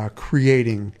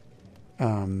creating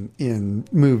in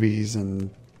movies and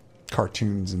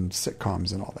cartoons and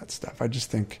sitcoms and all that stuff. I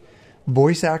just think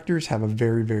voice actors have a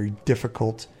very, very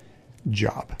difficult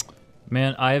job.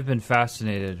 Man, I have been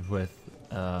fascinated with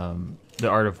the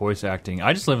art of voice acting.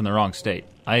 I just live in the wrong state.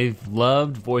 I've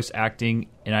loved voice acting,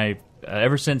 and I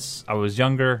ever since I was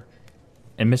younger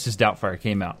and Mrs. Doubtfire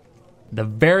came out. The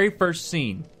very first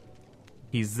scene,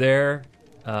 he's there,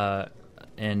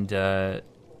 and oh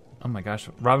my gosh,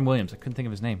 Robin Williams. I couldn't think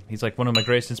of his name. He's like one of my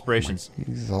greatest inspirations.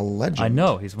 He's a legend. I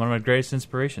know. He's one of my greatest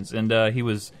inspirations. And he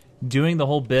was doing the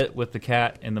whole bit with the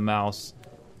cat and the mouse,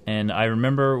 and I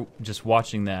remember just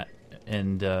watching that,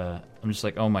 and I'm just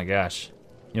like, oh my gosh.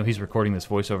 You know, he's recording this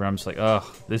voiceover. I'm just like, oh,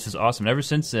 this is awesome. And ever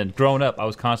since then, growing up, I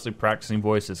was constantly practicing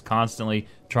voices, constantly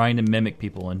trying to mimic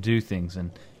people and do things.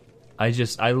 And I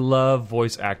love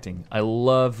voice acting. I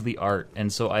love the art.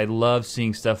 And so I love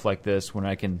seeing stuff like this when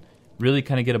I can really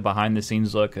kind of get a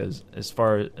behind-the-scenes look as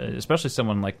far, especially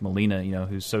someone like Molina, you know,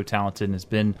 who's so talented and has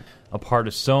been a part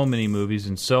of so many movies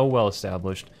and so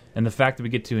well-established. And the fact that we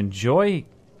get to enjoy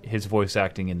his voice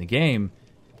acting in the game,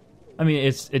 I mean,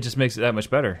 it just makes it that much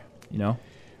better, you know?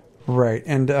 Right,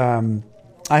 and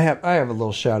I have a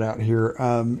little shout out here.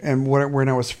 And when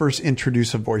I was first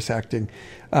introduced to voice acting,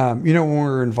 you know, when we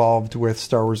were involved with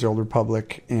Star Wars: The Old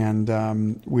Republic,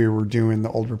 and we were doing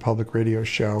the Old Republic radio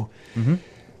show,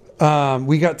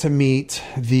 we got to meet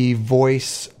the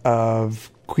voice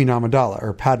of Queen Amidala,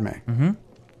 or Padme,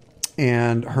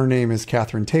 and her name is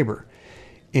Catherine Tabor,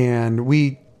 and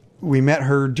we met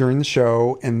her during the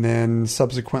show, and then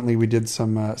subsequently we did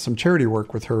some charity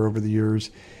work with her over the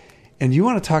years. And you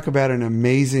want to talk about an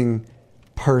amazing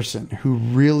person who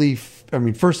really, I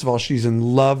mean, first of all, she's in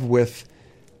love with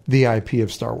the IP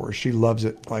of Star Wars. She loves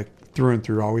it like through and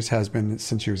through, always has been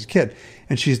since she was a kid.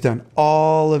 And she's done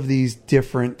all of these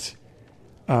different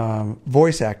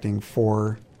voice acting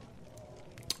for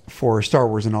Star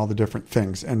Wars and all the different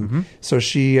things. And so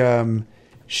she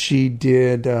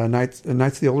did Knights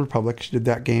of the Old Republic. She did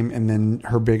that game. And then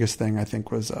her biggest thing, I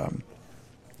think, was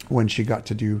when she got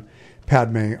to do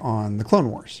Padme on the Clone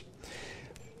Wars.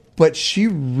 But she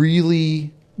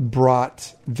really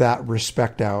brought that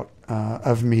respect out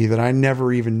of me that I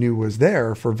never even knew was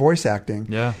there for voice acting.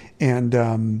 Yeah.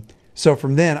 And so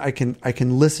from then I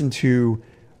can listen to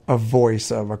a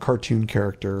voice of a cartoon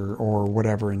character or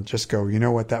whatever and just go, you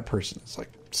know what, that person is like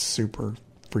super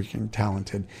freaking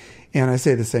talented. And I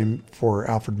say the same for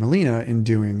Alfred Molina in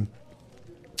doing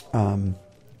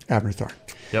Abner Thar.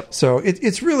 Yep. So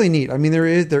it's really neat. I mean, there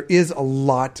is a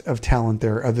lot of talent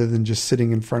there other than just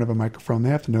sitting in front of a microphone. They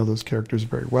have to know those characters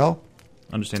very well.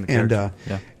 Understand the character.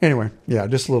 Anyway,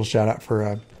 just a little shout out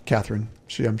for Catherine.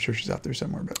 I'm sure she's out there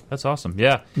somewhere. But that's awesome.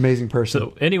 Yeah. Amazing person.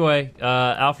 So anyway,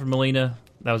 Alfred Molina,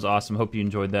 that was awesome. Hope you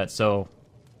enjoyed that. So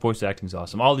voice acting is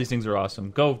awesome. All these things are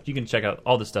awesome. You can check out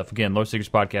all this stuff. Again,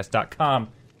 LoreSeekersPodcast.com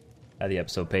at the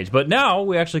episode page. But now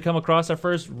we actually come across our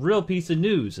first real piece of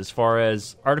news as far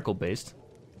as article-based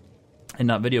and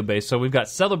not video-based. So we've got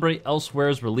Celebrate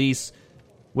Elsewhere's release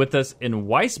with us in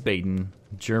Wiesbaden,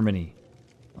 Germany.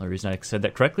 The only reason I said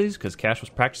that correctly is because Cash was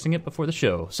practicing it before the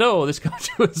show. So this comes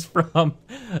to us from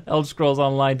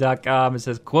ElderScrollsOnline.com. It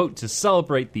says, quote, to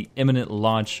celebrate the imminent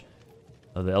launch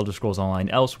of the Elder Scrolls Online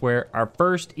Elsewhere, our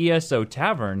first ESO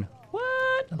Tavern,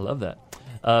 what? I love that,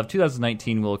 of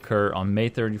 2019 will occur on May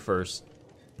 31st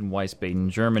in Wiesbaden,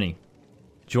 Germany.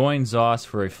 Join Zoss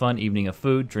for a fun evening of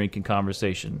food, drink, and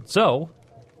conversation. So,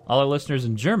 all our listeners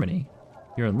in Germany,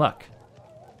 you're in luck.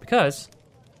 Because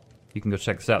you can go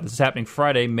check this out. This is happening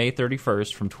Friday, May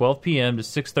 31st from 12 p.m. to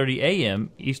 6:30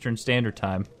 a.m. Eastern Standard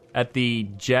Time at the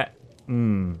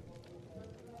why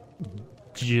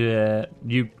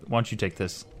don't you take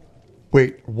this?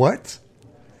 Wait, what?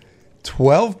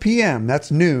 12 p.m.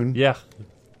 That's noon. Yeah.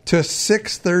 To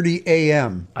 6:30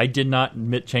 a.m. I did not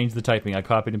change the typing. I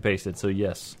copied and pasted, so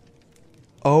yes.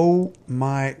 Oh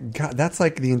my God. That's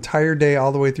like the entire day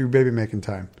all the way through baby making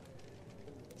time.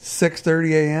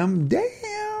 6:30 a.m.?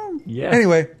 Damn. Yeah.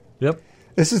 Anyway. Yep.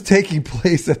 This is taking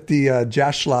place at the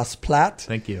Jaschloss-Platt.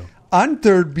 Thank you.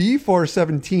 Under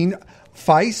B417,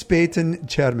 Wiesbaden,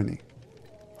 Germany.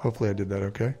 Hopefully I did that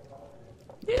okay.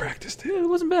 Yeah, practiced it. Yeah, it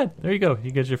wasn't bad. There you go.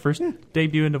 You get your first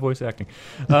debut into voice acting.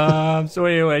 So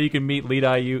anyway, you can meet lead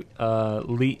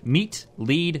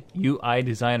UI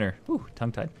designer,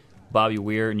 tongue-tied, Bobby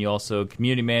Weir, and you also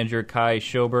community manager Kai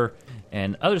Schober,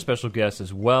 and other special guests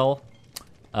as well.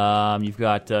 You've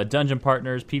got dungeon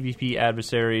partners, PvP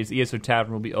adversaries. ESO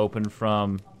Tavern will be open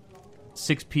from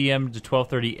 6 p.m. to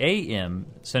 12:30 a.m.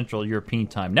 Central European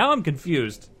Time. Now I'm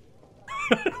confused.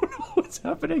 I don't know what's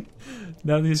happening.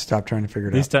 Now Stop trying to figure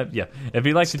it out. If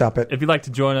you'd like if you'd like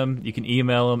to join them, you can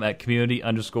email them at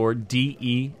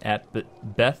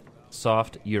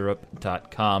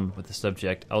community_de@bethsofteurope.com with the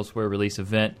subject Elsewhere Release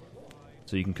Event,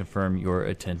 so you can confirm your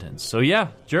attendance. So yeah,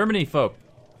 Germany folk,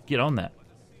 get on that.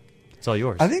 It's all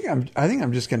yours. I think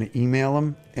I'm just going to email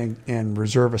them and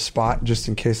reserve a spot just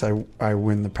in case I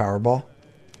win the Powerball.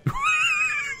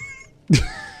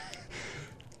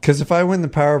 Because if I win the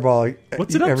Powerball,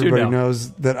 what's it up everybody to now?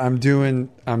 knows that I'm doing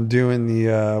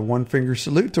the one finger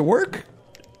salute to work.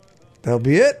 That'll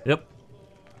be it. Yep.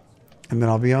 And then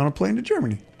I'll be on a plane to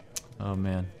Germany. Oh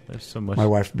man, there's so much. My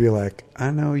wife would be like, "I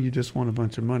know you just won a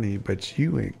bunch of money, but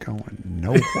you ain't going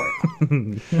nowhere.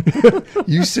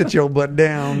 You sit your butt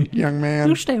down, young man.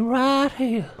 You stay right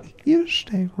here. You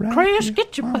stay right Chris, here.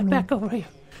 get your butt back over here."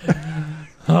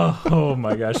 Oh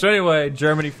my gosh. So anyway,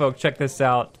 Germany folk, check this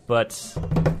out. But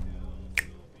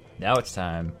now it's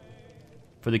time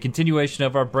for the continuation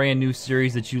of our brand new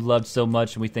series that you loved so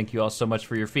much, and we thank you all so much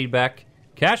for your feedback.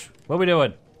 Cash, what are we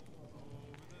doing?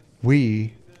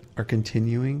 We are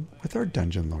continuing with our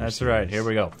Dungeon Lore That's series. right. Here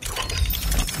we go.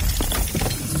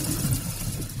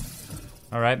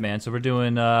 All right, man. So we're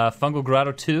doing Fungal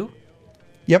Grotto 2.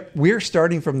 Yep, we're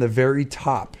starting from the very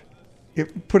top.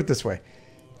 Put it this way.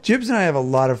 Jibs and I have a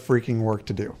lot of freaking work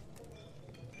to do.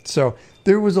 So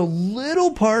there was a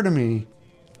little part of me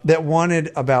that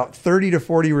wanted about 30 to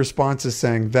 40 responses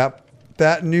saying that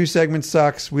new segment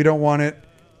sucks. We don't want it.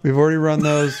 We've already run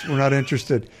those. We're not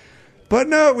interested. But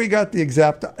no, we got the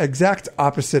exact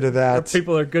opposite of that.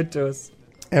 People are good to us.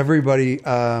 Everybody,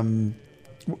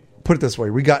 put it this way.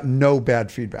 We got no bad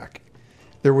feedback.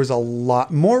 There was a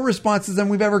lot more responses than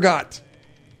we've ever got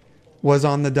was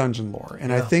on the dungeon lore.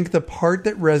 And I think the part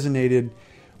that resonated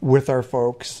with our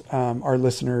folks, our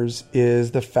listeners,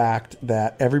 is the fact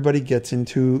that everybody gets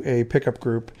into a pickup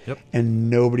group and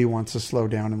nobody wants to slow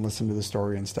down and listen to the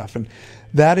story and stuff. And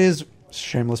that is,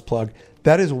 shameless plug,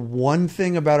 that is one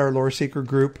thing about our Lore Seeker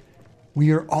group.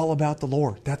 We are all about the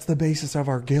lore. That's the basis of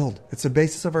our guild. It's the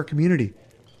basis of our community.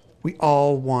 We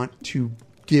all want to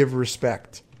give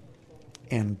respect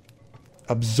and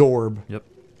absorb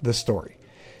the story.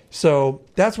 So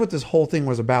that's what this whole thing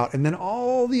was about. And then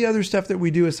all the other stuff that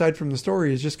we do aside from the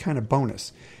story is just kind of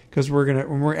bonus, because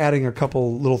we're adding a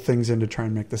couple little things in to try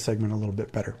and make the segment a little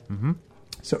bit better. Mm-hmm.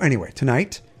 So anyway,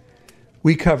 tonight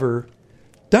we cover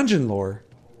Dungeon Lore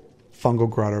Fungal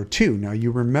Grotto 2. Now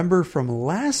you remember from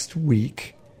last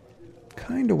week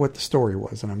kind of what the story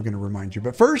was, and I'm going to remind you.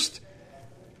 But first,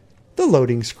 the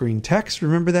loading screen text.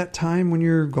 Remember that time when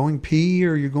you're going pee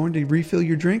or you're going to refill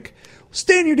your drink?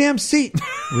 Stay in your damn seat.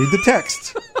 Read the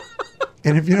text.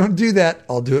 And if you don't do that,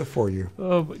 I'll do it for you.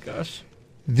 Oh my gosh.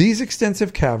 These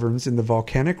extensive caverns in the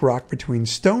volcanic rock between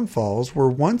stone falls were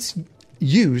once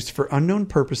used for unknown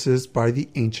purposes by the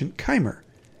ancient Chimer,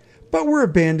 but were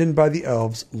abandoned by the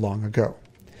elves long ago.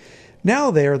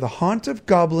 Now they are the haunt of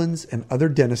goblins and other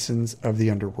denizens of the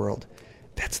underworld.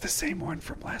 That's the same one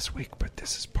from last week, but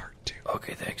this is part 2.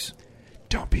 Okay, thanks.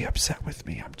 Don't be upset with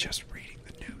me. I'm just reading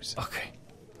the news.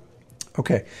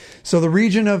 Okay. So the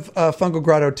region of Fungal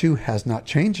Grotto 2 has not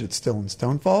changed. It's still in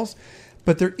Stone Falls.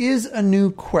 But there is a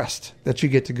new quest that you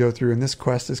get to go through, and this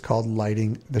quest is called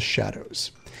Lighting the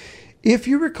Shadows. If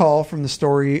you recall from the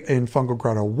story in Fungal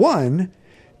Grotto 1,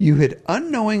 you had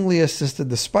unknowingly assisted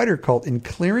the spider cult in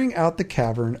clearing out the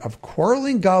cavern of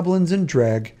quarreling goblins and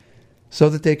dreg so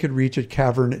that they could reach a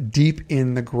cavern deep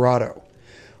in the grotto.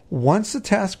 Once the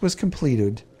task was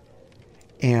completed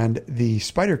and the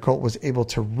spider cult was able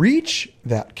to reach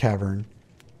that cavern,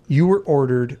 you were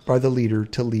ordered by the leader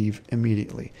to leave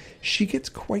immediately. She gets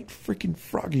quite freaking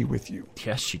froggy with you.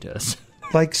 Yes, she does.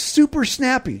 Like super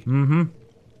snappy. Mm-hmm.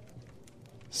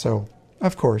 So,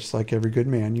 of course, like every good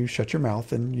man, you shut your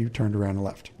mouth and you turned around and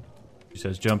left. She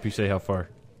says jump, you say how far.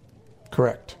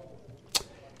 Correct.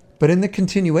 But in the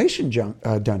continuation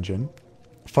dungeon,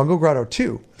 Fungal Grotto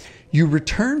 2, you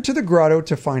return to the grotto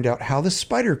to find out how the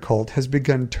spider cult has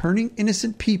begun turning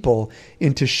innocent people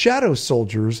into shadow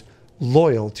soldiers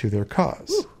loyal to their cause.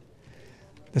 Ooh.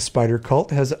 The spider cult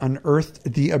has unearthed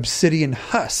the Obsidian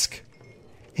Husk,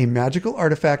 a magical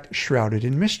artifact shrouded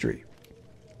in mystery.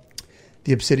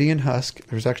 The Obsidian Husk,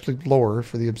 there's actually lore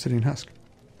for the Obsidian Husk.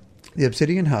 The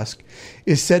Obsidian Husk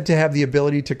is said to have the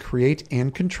ability to create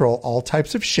and control all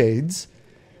types of shades,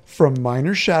 from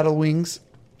minor shadowlings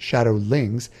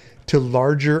to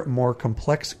larger, more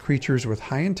complex creatures with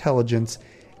high intelligence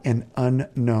and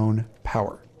unknown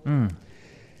power.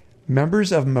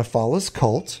 Members of Mephalah's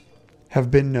cult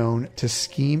have been known to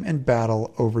scheme and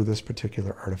battle over this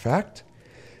particular artifact.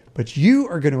 But you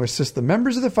are going to assist the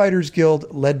members of the Fighters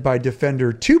Guild, led by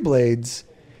Defender Two Blades,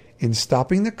 in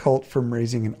stopping the cult from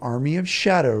raising an army of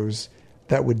shadows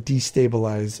that would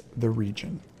destabilize the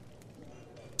region.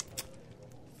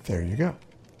 There you go.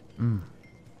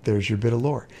 There's your bit of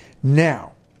lore.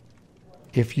 Now,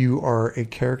 if you are a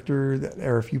character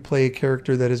or if you play a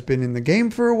character that has been in the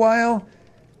game for a while,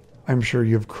 I'm sure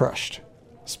you've crushed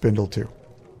Spindle 2.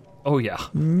 Oh, yeah.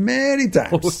 Many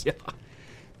times. Oh, yeah.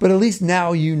 But at least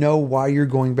now you know why you're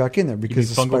going back in there, because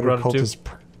the spider cult is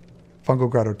Fungal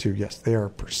Grotto 2. Yes, they are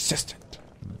persistent.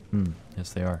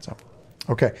 Yes, they are. So,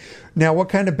 okay. Now, what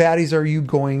kind of baddies are you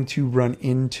going to run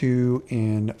into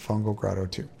in Fungal Grotto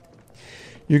 2?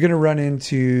 You're going to run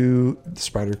into the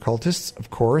spider cultists, of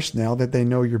course. Now that they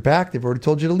know you're back, they've already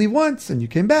told you to leave once, and you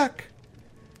came back.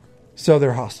 So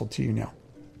they're hostile to you now.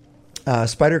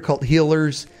 Spider cult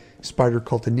healers, spider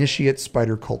cult initiates,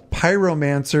 spider cult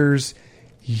pyromancers.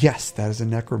 Yes, that is a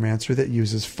necromancer that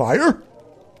uses fire.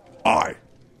 I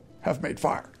have made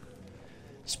fire.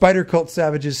 Spider cult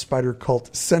savages, spider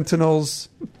cult sentinels.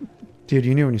 Dude,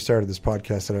 you knew when you started this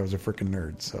podcast that I was a freaking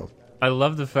nerd, so... I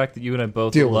love the fact that you and I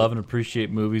both love and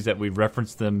appreciate movies that we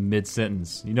reference them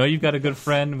mid-sentence. You know you've got a good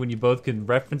friend when you both can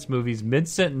reference movies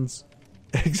mid-sentence.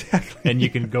 Exactly. And you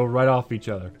can go right off each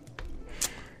other.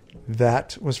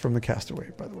 That was from The Castaway,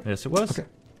 by the way. Yes, it was. Okay.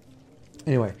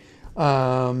 Anyway,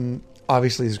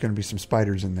 obviously there's going to be some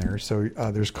spiders in there. So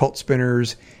there's cult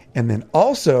spinners, and then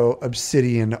also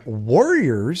obsidian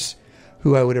warriors,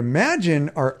 who I would imagine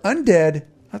are undead.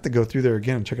 I'll have to go through there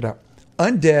again and check it out.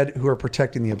 Undead who are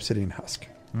protecting the Obsidian Husk.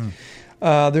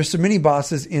 There's some mini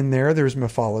bosses in there. There's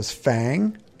Mephalah's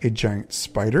Fang, a giant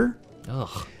spider.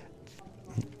 Ugh.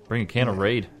 Bring a can of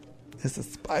Raid. It's a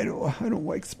spider. I don't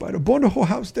like spider. Burn the whole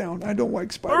house down. I don't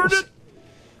like spiders.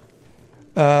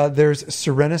 There's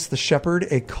Serenus the Shepherd,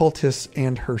 a cultist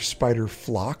and her spider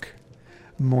flock.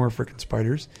 More freaking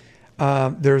spiders.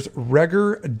 There's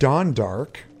Regger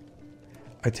Dawndark.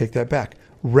 I take that back.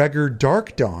 Regger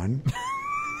Dark Dawn.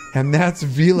 And that's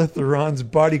Vila Theron's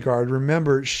bodyguard.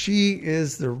 Remember, she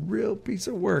is the real piece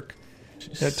of work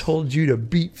that told you to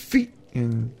beat feet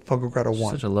in Fungal Grotto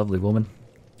 1. Such a lovely woman.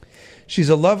 She's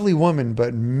a lovely woman,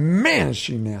 but man, is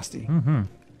she nasty.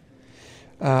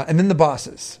 And then the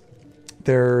bosses.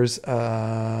 There's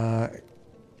Gameen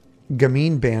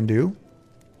Bandu.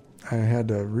 I had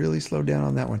to really slow down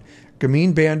on that one.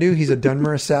 Gameen Bandu, he's a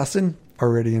Dunmer assassin.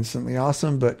 Already instantly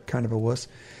awesome, but kind of a wuss.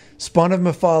 Spawn of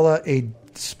Mephala, a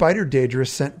spider Daedra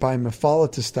sent by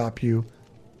Mephala to stop you.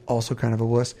 Also kind of a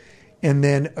wuss. And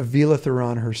then Avila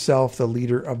Theron herself, the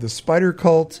leader of the spider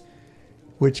cult,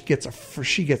 which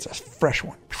she gets a fresh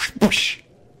one.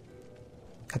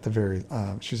 At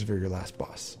the she's the very last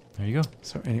boss. There you go.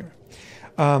 So anyway,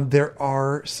 there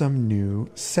are some new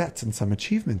sets and some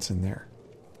achievements in there.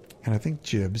 And I think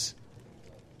Jibs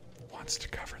wants to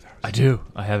cover those. I do.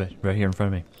 I have it right here in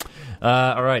front of me.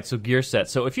 All right, so gear set.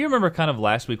 So if you remember kind of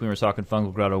last week when we were talking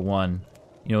Fungal Grotto 1,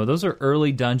 those are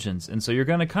early dungeons, and so you're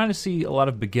going to kind of see a lot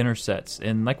of beginner sets.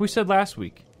 And like we said last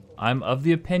week, I'm of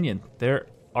the opinion there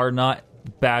are not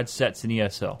bad sets in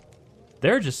ESO.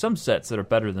 There are just some sets that are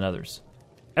better than others.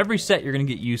 Every set you're going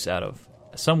to get use out of,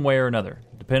 some way or another,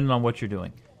 depending on what you're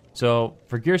doing. So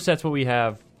for gear sets, what we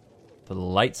have for the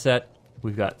light set,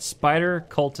 we've got Spider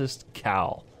Cultist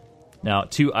Cowl. Now,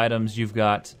 2 items, you've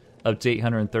got up to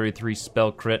 833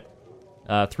 spell crit,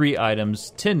 3 items,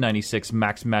 1096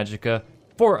 max magicka,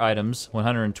 4 items,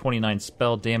 129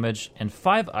 spell damage, and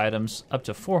 5 items, up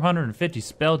to 450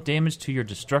 spell damage to your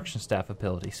destruction staff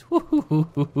abilities.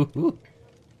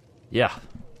 Yeah,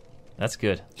 that's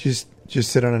good. Just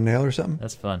sit on a nail or something?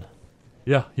 That's fun.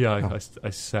 Yeah,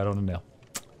 I sat on a nail.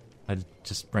 I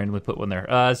just randomly put one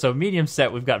there. So medium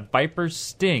set, we've got Viper's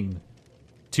Sting.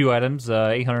 2 items,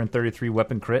 833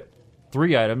 weapon crit.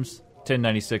 3 items,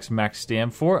 1096 max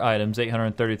stam. 4 items,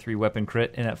 833 weapon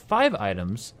crit. And at 5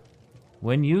 items,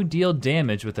 when you deal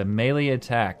damage with a melee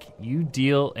attack, you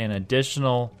deal an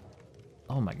additional,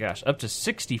 up to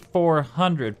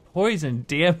 6,400 poison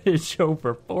damage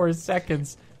over 4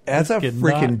 seconds. That's a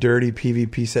freaking dirty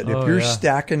PvP set. If you're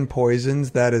stacking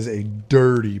poisons, that is a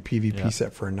dirty PvP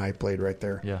set for a Nightblade right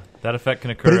there. Yeah, that effect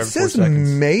can occur but every 4 seconds. It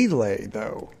says melee,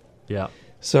 though. Yeah.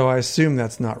 So I assume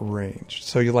that's not ranged.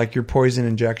 So your poison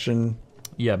injection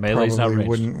melee's not ranged.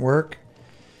 Wouldn't work.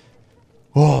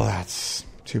 Oh, that's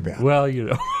too bad. Well,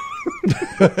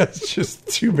 That's just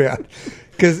too bad.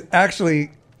 Because actually,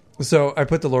 so I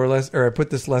put the lore I put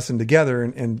this lesson together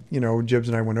and Jibs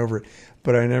and I went over it,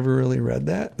 but I never really read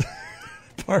that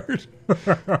part.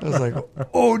 I was like,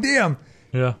 oh, damn.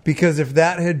 Yeah. Because if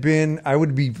that had been, I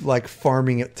would be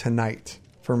farming it tonight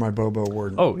for my Bobo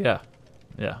Warden. Oh, yeah.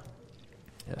 Yeah.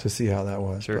 To see how that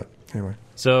was. Sure. But anyway.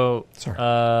 So,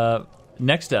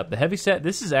 next up, the heavy set.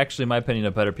 This is actually, in my opinion,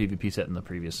 a better PvP set than the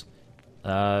previous.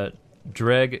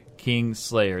 Dreg King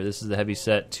Slayer. This is the heavy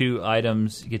set. 2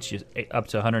 items gets you up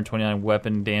to 129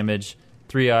 weapon damage.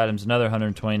 3 items, another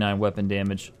 129 weapon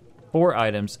damage. 4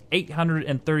 items,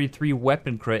 833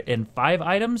 weapon crit. And 5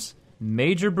 items,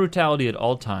 major brutality at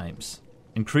all times,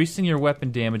 increasing your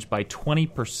weapon damage by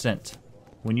 20%.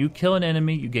 When you kill an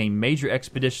enemy, you gain major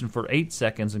expedition for 8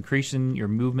 seconds, increasing your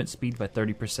movement speed by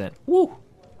 30%. Woo!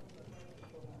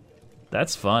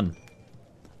 That's fun.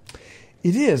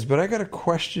 It is, but I got a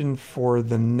question for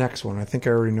the next one. I think I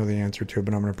already know the answer to it,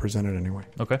 but I'm going to present it anyway.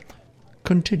 Okay.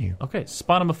 Continue. Okay,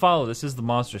 Spawn of Mephala. This is the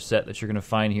monster set that you're going to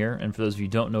find here. And for those of you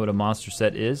who don't know what a monster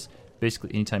set is,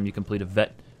 basically anytime you complete a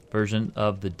vet version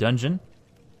of the dungeon,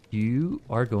 you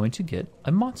are going to get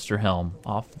a monster helm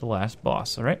off the last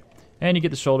boss, all right? And you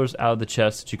get the shoulders out of the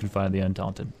chest that you can find in the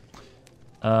Undaunted.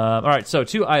 All right, so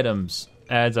 2 items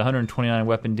adds 129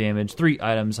 weapon damage. 3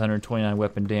 items, 129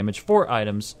 weapon damage. 4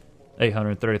 items,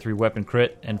 833 weapon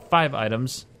crit. And 5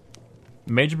 items,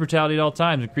 major brutality at all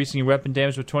times, increasing your weapon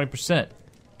damage with 20%.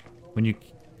 When you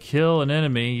kill an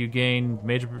enemy, you gain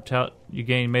major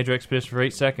expedition for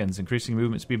 8 seconds, increasing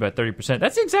movement speed by 30%.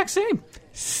 That's the exact same.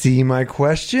 See my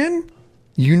question?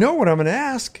 You know what I'm going to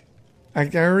ask. I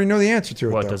already know the answer to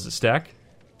it. What, though. Does it stack?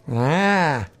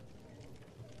 There's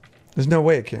no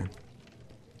way it can.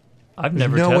 I've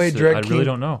never tested it. I really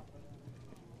don't know.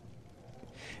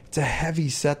 It's a heavy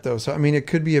set, though. So, I mean, it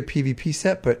could be a PvP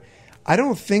set, but I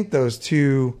don't think those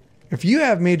two... If you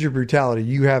have major brutality,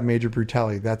 you have major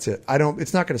brutality. That's it.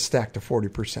 It's not going to stack to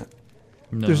 40%.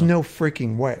 No. There's no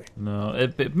freaking way. No.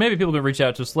 Maybe people can reach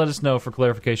out to us. Let us know for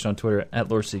clarification on Twitter at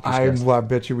LoreSeekers. I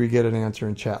bet you we get an answer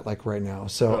in chat like right now.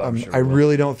 So sure I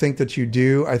really don't think that you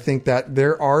do. I think that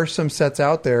there are some sets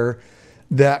out there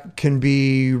that can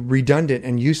be redundant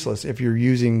and useless if you're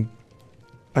using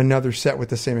another set with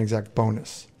the same exact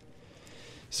bonus.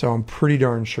 So I'm pretty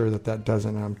darn sure that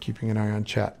doesn't. I'm keeping an eye on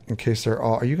chat in case they're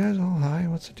all... Are you guys all high?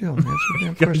 What's the deal? Answer the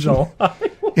damn question.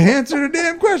 Answer the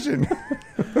damn question.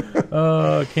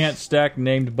 Can't stack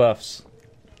named buffs.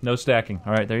 No stacking.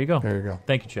 All right, there you go. There you go.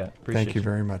 Thank you, chat. Appreciate Thank you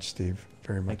very much, Steve.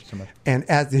 very much. Thank you so much. And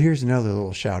here's another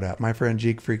little shout out. My friend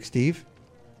Geek Freak Steve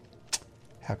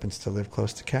happens to live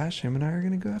close to Cash. Him and I are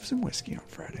going to go have some whiskey on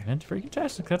Friday. And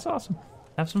fantastic. That's awesome.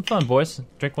 Have some fun, boys.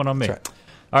 Drink one on me. That's right.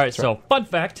 All right, so fun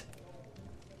fact.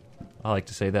 I like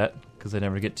to say that because I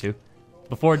never get to.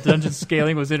 Before dungeon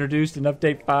scaling was introduced in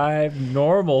Update 5,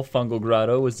 normal Fungal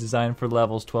Grotto was designed for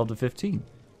levels 12 to 15.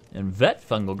 And Vet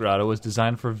Fungal Grotto was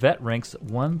designed for vet ranks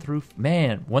 1 through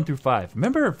 5.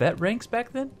 Remember vet ranks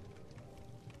back then?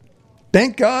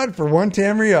 Thank God for one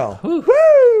Tamriel.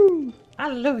 Woo!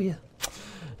 Hallelujah.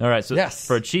 All right, so yes.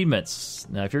 For achievements.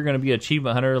 Now, if you're going to be an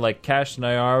achievement hunter like Cash and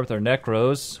I are with our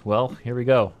Necros, well, here we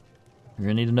go. You're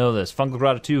going to need to know this. Fungal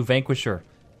Grotto 2, Vanquisher.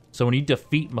 So when you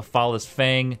defeat Mephal's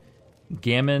Fang,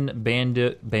 Gammon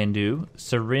Bandu,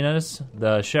 Serenus,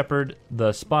 the Shepherd,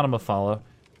 the Spawn of Mephala,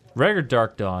 Rhaegar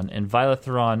Dark Dawn, and Violet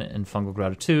Theron in Fungal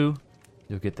Grotto 2,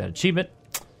 you'll get that achievement.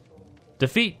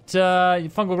 Defeat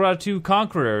Fungal Grotto 2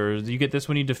 Conqueror. You get this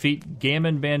when you defeat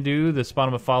Gammon Bandu, the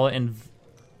Spawn of Mephala, and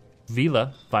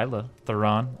Vila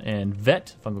Theron, and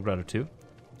Vet Fungal Grotto 2.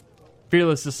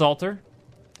 Fearless Assaulter.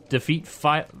 Defeat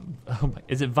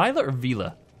is it Vila or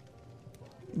Vila?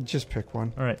 Just pick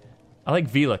one. All right. I like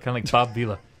Vila, kind of like Bob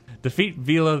Vila. Defeat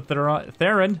Vila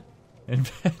Theron and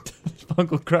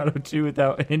Fungal Grotto 2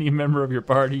 without any member of your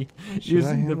party. Should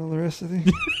I handle the rest of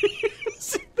these?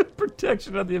 Using the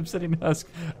protection of the Obsidian Husk.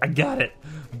 I got it.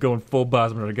 I'm going full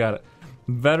Bosman. I got it.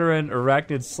 Veteran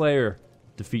Arachnid Slayer.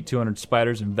 Defeat 200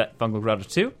 spiders in Vet Fungal Grotto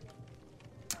 2.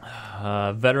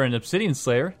 Veteran Obsidian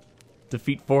Slayer.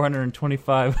 Defeat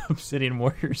 425 Obsidian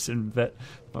Warriors in Vet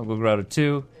Fungal Grotto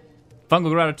 2.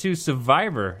 Fungal Grotto 2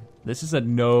 Survivor. This is a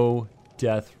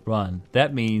no-death run.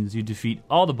 That means you defeat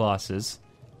all the bosses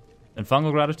in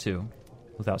Fungal Grotto 2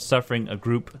 without suffering a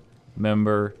group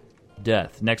member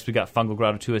death. Next, we got Fungal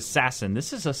Grotto 2 Assassin.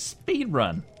 This is a speed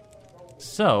run.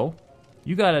 So,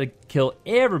 you gotta kill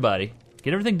everybody,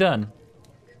 get everything done.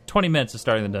 20 minutes of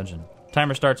starting the dungeon.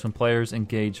 Timer starts when players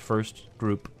engage first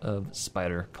group of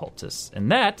spider cultists.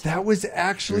 And that was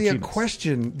actually a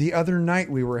question the other night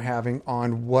we were having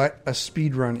on what a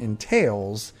speedrun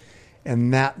entails.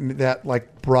 And that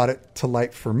like brought it to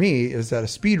light for me, is that a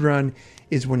speedrun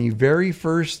is when you very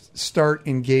first start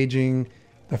engaging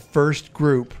the first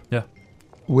group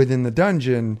within the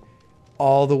dungeon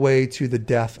all the way to the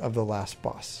death of the last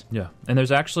boss. Yeah. And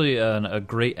there's actually a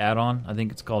great add-on. I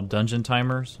think it's called Dungeon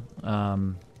Timers.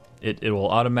 It will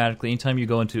automatically, anytime you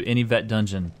go into any vet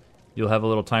dungeon, you'll have a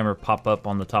little timer pop up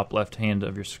on the top left hand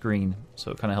of your screen. So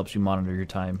it kind of helps you monitor your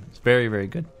time. It's very, very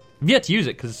good. I've yet to use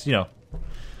it because,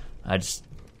 I just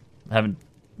haven't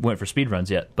went for speed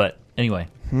runs yet. But anyway.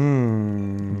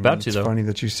 About to, it's though. Funny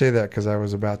that you say that because I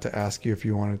was about to ask you if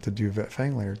you wanted to do Vet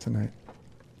Fanglayer tonight.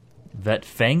 Vet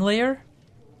Fanglayer?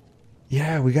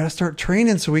 Yeah, we got to start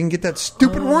training so we can get that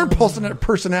stupid worm pulse in that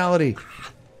personality.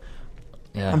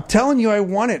 Yeah. I'm telling you, I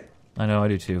want it. I know, I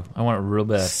do too. I want it real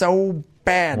bad. So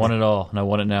bad. I want it all, and I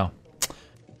want it now.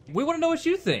 We want to know what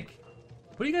you think.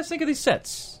 What do you guys think of these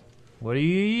sets? What do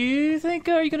you think?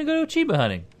 Are you going to go to achievement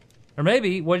hunting? Or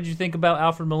maybe, what did you think about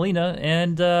Alfred Molina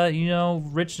and,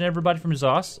 Rich and everybody from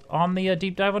ZOS on the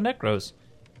deep dive on Necros?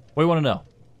 What do you want to know?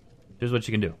 Here's what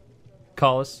you can do.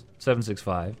 Call us,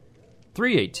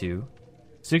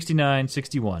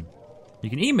 765-382-6961. You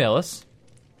can email us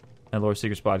at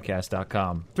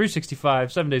LoreSeekersPodcast.com.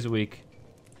 365, 7 days a week.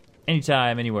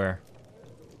 Anytime, anywhere.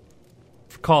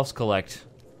 For calls collect.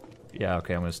 Yeah,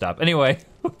 okay, I'm going to stop. Anyway.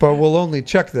 But we'll only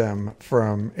check them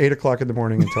from 8 o'clock in the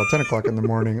morning until 10 o'clock in the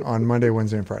morning on Monday,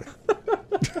 Wednesday, and Friday.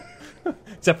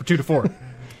 Except for 2 to 4.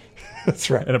 That's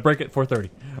right. And a break at 4:30.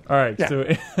 All right. Yeah. So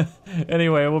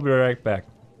anyway, we'll be right back.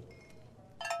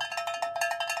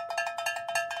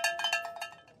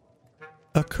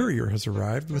 A courier has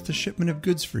arrived with a shipment of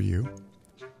goods for you.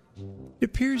 It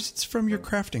appears it's from your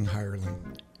crafting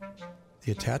hireling.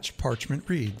 The attached parchment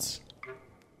reads,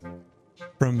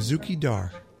 from Zuki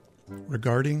Dar,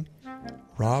 regarding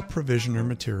raw provisioner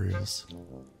materials.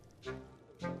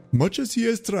 Much as he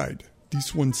has tried,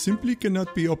 this one simply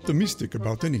cannot be optimistic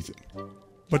about anything.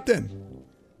 But then,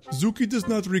 Zuki does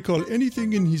not recall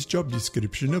anything in his job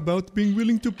description about being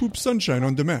willing to poop sunshine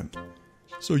on demand.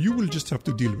 So you will just have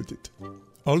to deal with it.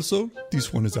 Also,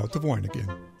 this one is out of wine again.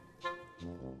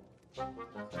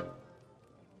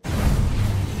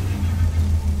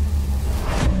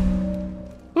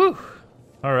 Whew.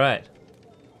 All right.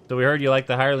 So we heard you like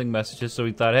the hireling messages, so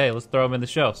we thought, hey, let's throw them in the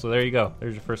show. So there you go.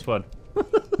 There's your first one.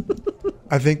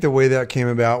 I think the way that came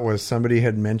about was somebody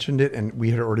had mentioned it, and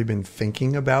we had already been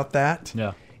thinking about that.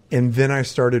 Yeah. And then I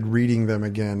started reading them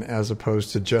again, as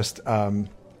opposed to just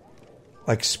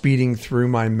like speeding through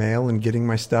my mail and getting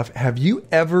my stuff. Have you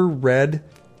ever read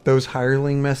those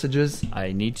hireling messages?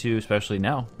 I need to, especially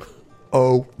now.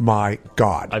 Oh my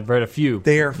God. I've read a few.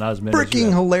 They are not as many as you freaking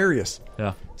have. hilarious.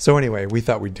 Yeah. So anyway, we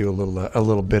thought we'd do a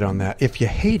little bit on that. If you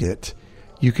hate it,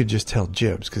 you could just tell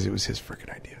Jibs because it was his freaking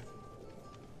idea.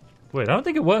 Wait, I don't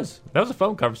think it was. That was a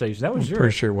phone conversation. That was yours.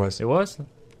 Pretty sure it was. It was?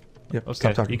 Yep. Okay.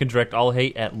 Stop talking. You can direct all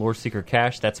hate at Lore Seeker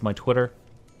Cash. That's my Twitter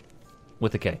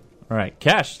with a K. All right.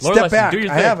 Cash. Lore Step Lesson, back. do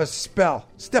your I thing. have a spell.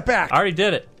 Step back. I already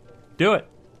did it. Do it.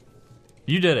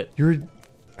 You did it.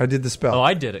 I did the spell. Oh,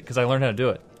 I did it because I learned how to do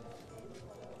it.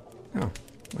 Oh,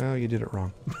 well, you did it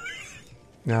wrong.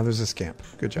 Now there's a scamp.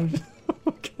 Good job.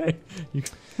 Okay.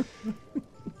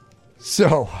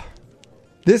 So,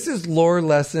 this is Lore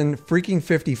Lesson freaking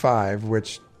 55,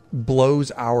 which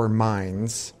blows our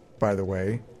minds, by the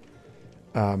way.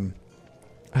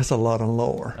 That's a lot of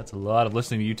lore. That's a lot of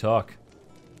listening to you talk.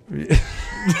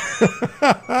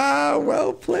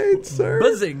 Well played, sir.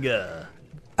 Bazinga.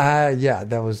 Yeah,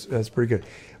 that's pretty good.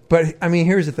 But, I mean,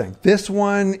 here's the thing. This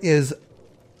one is,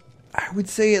 I would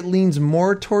say it leans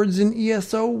more towards an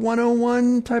ESO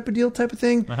 101 type of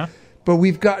thing. Uh-huh. But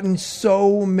we've gotten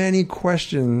so many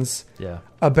questions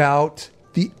about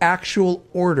the actual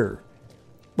order.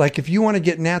 Like, if you want to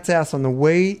get Nat's ass on the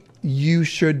way you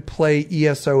should play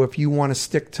ESO if you want to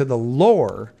stick to the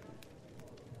lore,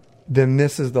 then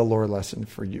this is the lore lesson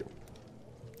for you.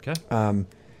 Okay.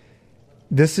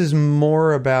 This is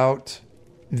more about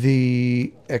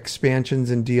the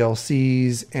expansions and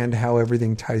DLCs and how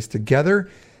everything ties together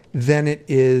than it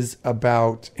is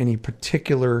about any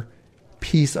particular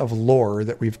piece of lore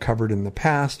that we've covered in the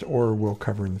past or will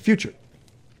cover in the future.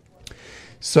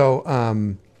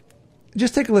 So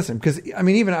just take a listen, because I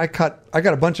mean, even I got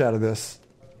a bunch out of this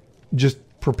just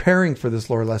preparing for this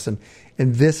lore lesson,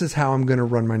 and this is how I'm going to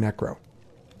run my Necro.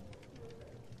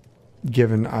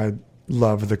 Given I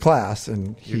love the class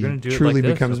and he truly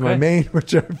becomes my main,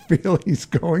 which I feel he's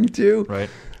going to. Right.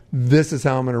 This is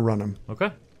how I'm going to run him.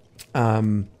 Okay.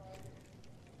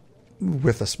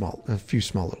 With a few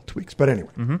small little tweaks, but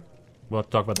anyway. Mm-hmm. We'll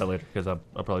talk about that later because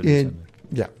I'll probably do the same.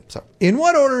 Yeah. So, in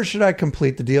what order should I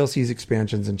complete the DLCs,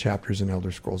 expansions, and chapters in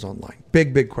Elder Scrolls Online?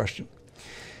 Big question.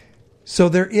 So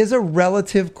there is a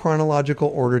relative chronological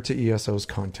order to ESO's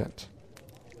content.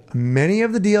 Many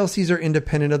of the DLCs are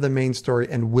independent of the main story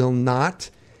and will not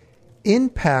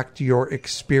impact your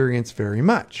experience very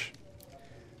much.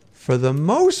 For the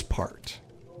most part,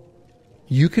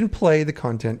 you can play the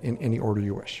content in any order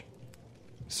you wish.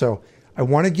 So I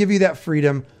want to give you that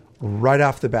freedom right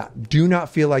off the bat. Do not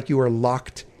feel like you are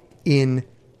locked in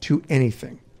to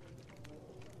anything.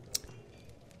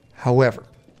 However,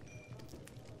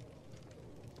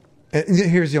 and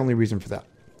here's the only reason for that.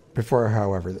 Before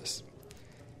however this.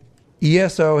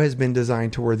 ESO has been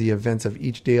designed to where the events of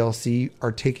each DLC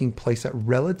are taking place at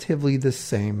relatively the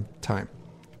same time.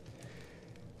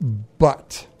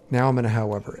 But, now I'm going to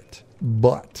however it.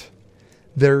 But,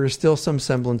 there is still some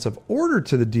semblance of order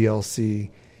to the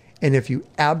DLC, and if you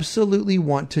absolutely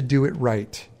want to do it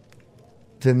right,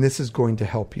 then this is going to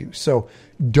help you. So,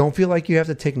 don't feel like you have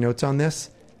to take notes on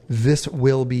this. This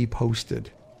will be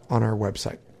posted on our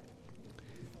website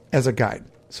as a guide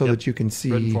so that you can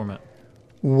see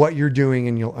what you're doing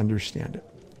and you'll understand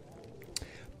it.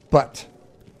 But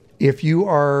if you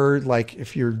are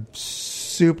if you're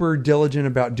super diligent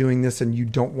about doing this and you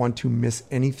don't want to miss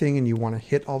anything and you want to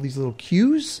hit all these little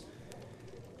cues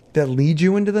that lead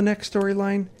you into the next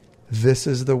storyline, this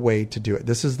is the way to do it.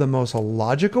 This is the most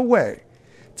logical way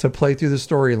to play through the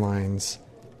storylines.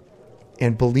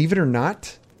 And believe it or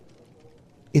not,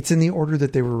 it's in the order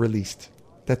that they were released.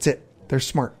 That's it. They're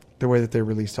smart the way that they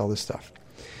released all this stuff.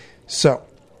 So,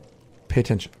 pay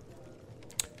attention.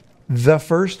 The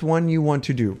first one you want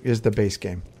to do is the base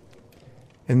game.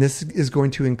 And this is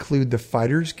going to include the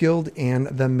Fighters Guild and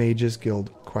the Mages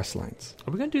Guild quest lines.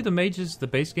 Are we going to do the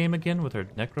base game again with our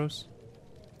Necros?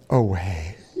 Oh,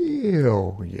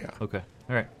 hell yeah. Okay.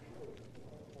 All right.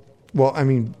 Well, I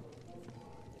mean,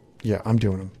 yeah, I'm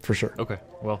doing them for sure. Okay.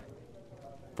 Well,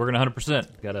 if we're going to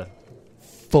 100%. Got a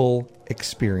full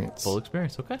experience. Full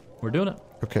experience. Okay. We're doing it.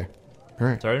 Okay. All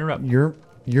right. Sorry to interrupt.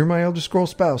 You're my Elder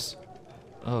Scrolls spouse.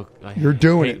 Oh, you're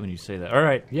doing it when you say that. All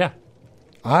right. Yeah.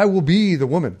 I will be the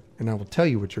woman, and I will tell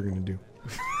you what you're going to do.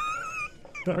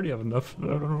 I already have enough.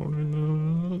 Well,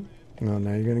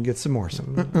 now you're going to get some more.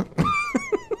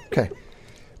 Okay.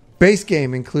 Base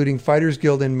game, including Fighters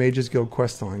Guild and Mages Guild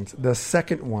quest lines. The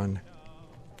second one,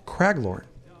 Craglorn.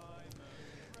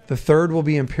 The third will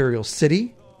be Imperial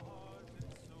City.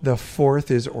 The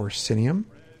fourth is Orsinium.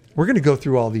 We're going to go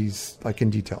through all these in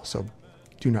detail, so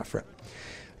do not fret.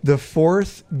 The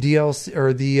fourth DLC,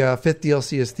 or the fifth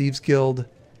DLC is Thieves Guild.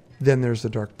 Then there's the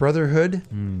Dark Brotherhood,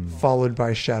 followed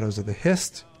by Shadows of the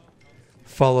Hist,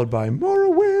 followed by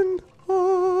Morrowind,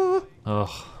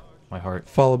 Ugh, my heart.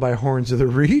 followed by Horns of the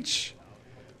Reach,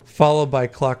 followed by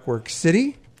Clockwork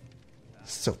City,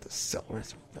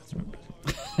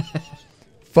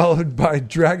 followed by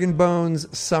Dragon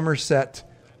Bones, Somerset,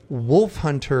 Wolf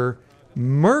Hunter,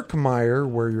 Murkmire,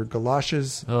 where your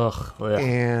galoshes,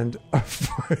 and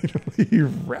finally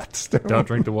Ratstone. Don't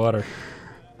drink the water.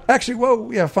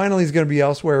 Actually, finally is going to be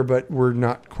elsewhere, but we're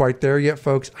not quite there yet,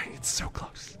 folks. It's so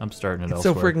close. I'm starting it It's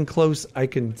elsewhere. so freaking close, I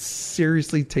can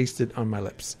seriously taste it on my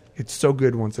lips. It's so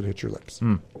good once it hits your lips.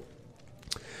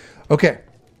 Okay.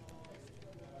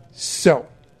 So,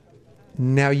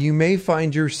 now you may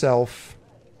find yourself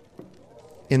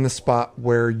in the spot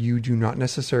where you do not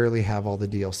necessarily have all the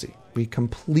DLC. We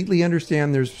completely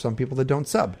understand there's some people that don't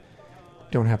sub.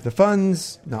 Don't have the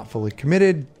funds, not fully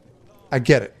committed. I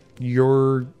get it.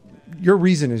 Your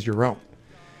reason is your own.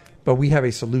 But we have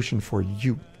a solution for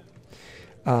you.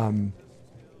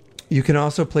 You can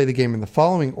also play the game in the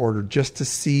following order just to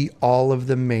see all of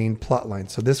the main plot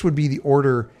lines. So this would be the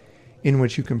order in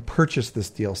which you can purchase this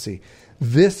DLC.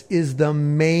 This is the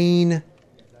main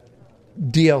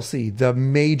DLC, the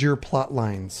major plot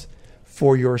lines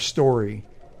for your story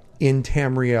in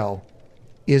Tamriel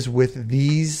is with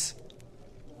these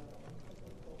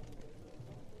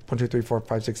 1, 2, 3, 4,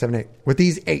 5, 6, 7, 8. With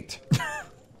these 8.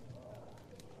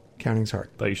 Counting's hard.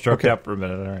 Thought you stroked out for a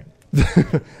minute. All right.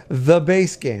 The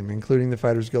base game, including the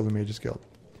Fighters Guild and Mages Guild.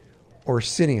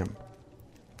 Orsinium.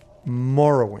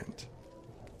 Morrowind.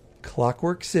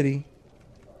 Clockwork City.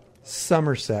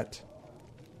 Somerset.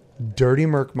 Dirty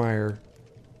Murkmire.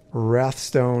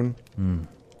 Wrathstone.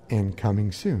 And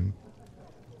coming soon,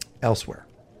 Elsewhere.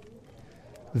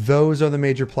 Those are the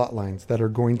major plot lines that are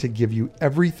going to give you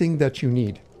everything that you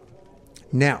need.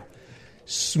 Now,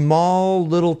 small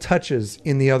little touches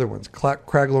in the other ones.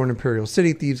 Craglorn Imperial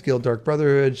City, Thieves Guild, Dark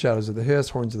Brotherhood, Shadows of the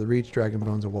Hist, Horns of the Reach, Dragon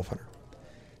Bones, and Wolf Hunter.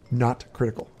 Not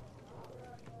critical.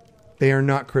 They are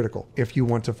not critical if you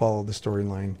want to follow the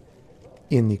storyline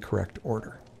in the correct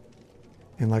order.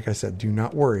 And like I said, do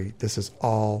not worry. This is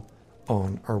all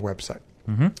on our website.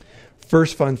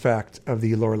 First fun fact of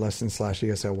the lore lesson /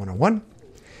 ESO 101.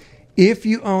 If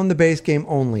you own the base game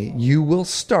only, you will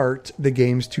start the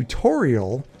game's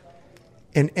tutorial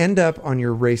and end up on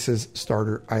your race's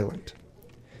starter island.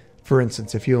 For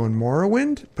instance, if you own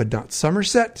Morrowind, but not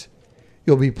Somerset,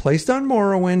 you'll be placed on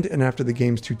Morrowind, and after the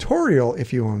game's tutorial,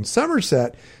 if you own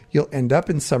Somerset, you'll end up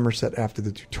in Somerset after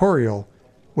the tutorial,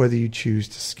 whether you choose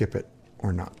to skip it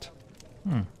or not.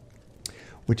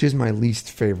 Which is my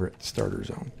least favorite starter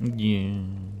zone.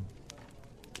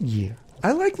 Yeah.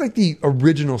 I like the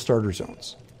original starter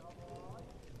zones.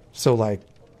 So like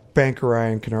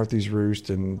Bankerai and Canarthy's Roost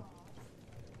and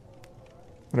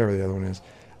whatever the other one is.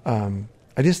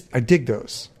 I dig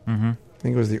those. I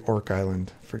think it was the Orc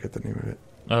Island. Forget the name of it.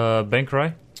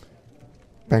 Bankerai?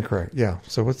 Bankerai, yeah.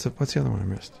 So what's the other one I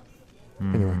missed?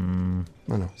 Anyway, I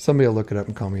don't know. Somebody will look it up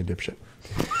and call me a dipshit.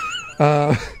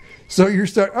 So you're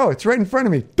it's right in front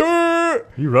of me.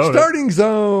 You wrote Starting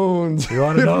zones. You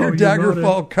want to know? If you're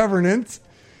Daggerfall Covenant,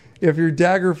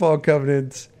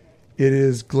 it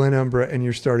is Glen Umbra and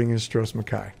you're starting as Stros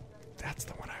Mackay. That's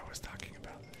the one I was talking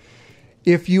about.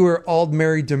 If you are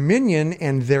Aldmeri Dominion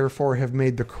and therefore have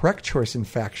made the correct choice in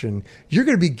faction, you're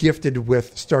going to be gifted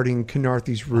with starting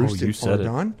Canarthy's Roost in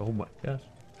Ordon. Oh my gosh.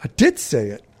 I did say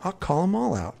it. I'll call them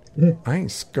all out. I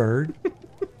ain't scared.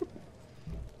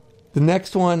 The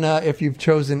next one, if you've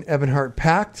chosen Ebonheart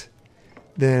Pact,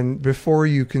 then before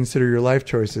you consider your life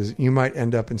choices, you might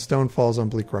end up in Stone Falls on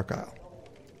Bleak Rock Isle.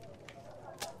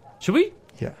 Should we?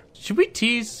 Yeah. Should we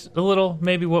tease a little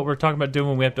maybe what we're talking about doing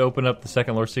when we have to open up the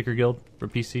second Lore Seeker Guild for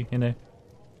PC? I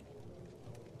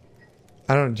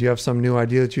don't know. Do you have some new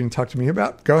idea that you can talk to me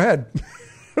about? Go ahead.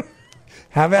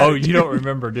 Have at it. Oh, you don't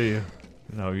remember, do you?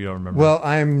 No, you don't remember. Well,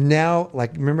 I'm now,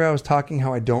 remember I was talking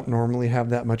how I don't normally have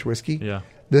that much whiskey? Yeah.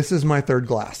 This is my third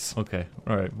glass. Okay.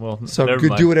 All right. Well, so never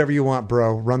mind. Do whatever you want,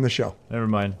 bro. Run the show. Never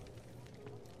mind.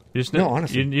 You just no,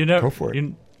 honestly. You never, go for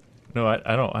it. No,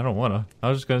 I don't want to. I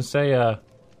was just going to say,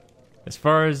 as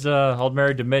far as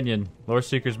Aldmeri Dominion, Lore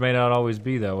Seekers may not always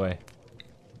be that way.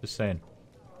 Just saying.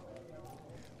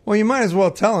 Well, you might as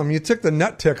well tell them. You took the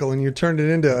nut tickle and you turned it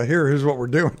into, here's what we're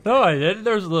doing. No, I did.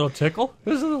 There was a little tickle.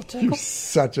 There's a little tickle. You're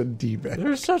such a D-bag.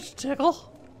 There's such a tickle.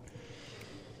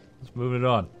 Let's move it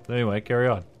on. Anyway, carry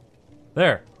on.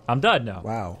 There. I'm done now.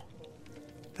 Wow.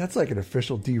 That's like an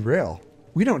official derail.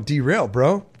 We don't derail,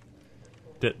 bro.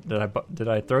 Did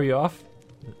I throw you off?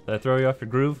 Did I throw you off your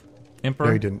groove, Emperor?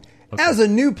 No, you didn't. As a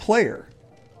new player,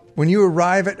 when you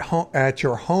arrive at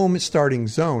your home starting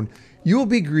zone, you will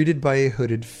be greeted by a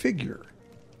hooded figure.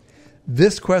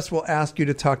 This quest will ask you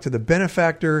to talk to the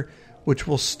benefactor, which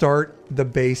will start the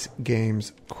base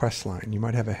game's quest line. You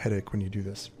might have a headache when you do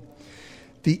this.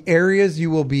 The areas you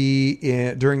will be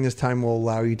in during this time will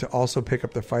allow you to also pick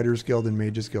up the Fighters Guild and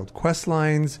Mages Guild quest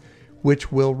lines,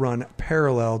 which will run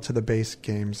parallel to the base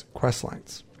game's quest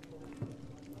lines.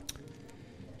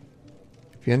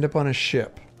 If you end up on a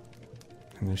ship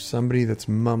and there's somebody that's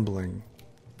mumbling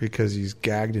because he's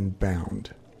gagged and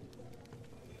bound,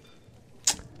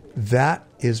 that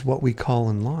is what we call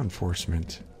in law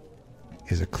enforcement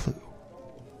is a clue.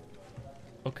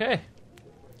 Okay.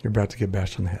 You're about to get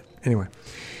bashed on the head. Anyway,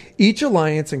 each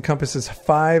alliance encompasses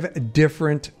 5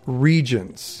 different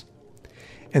regions,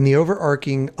 and the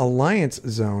overarching alliance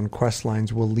zone quest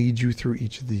lines will lead you through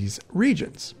each of these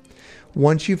regions.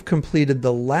 Once you've completed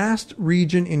the last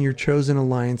region in your chosen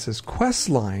alliance's quest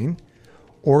line,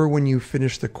 or when you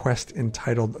finish the quest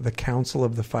entitled The Council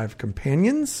of the Five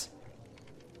Companions,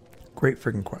 great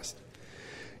friggin' quest,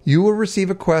 you will receive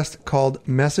a quest called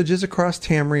Messages Across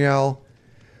Tamriel,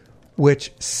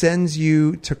 which sends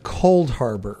you to Cold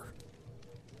Harbor,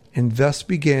 and thus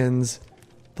begins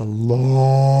the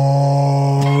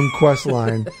long quest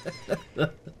line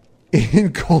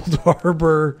in Cold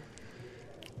Harbor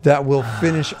that will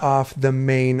finish off the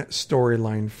main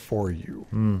storyline for you.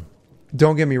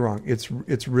 Don't get me wrong,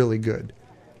 it's really good.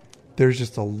 There's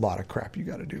just a lot of crap you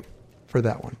got to do for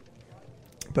that one.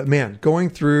 But man, going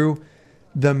through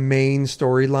the main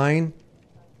storyline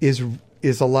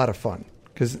is a lot of fun.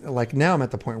 Because like now I'm at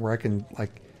the point where I can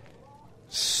like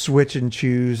switch and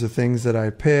choose the things that I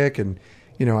pick, and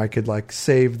you know I could like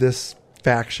save this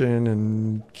faction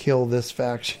and kill this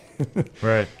faction.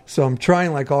 Right. So I'm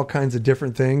trying like all kinds of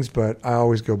different things, but I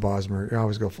always go Bosmer. I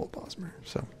always go full Bosmer.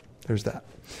 So there's that.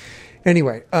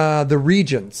 Anyway, the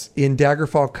regions in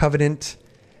Daggerfall Covenant,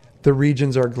 the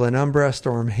regions are Glenumbra,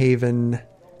 Stormhaven,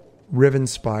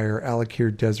 Rivenspire,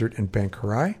 Alakir Desert, and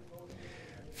Bankarai.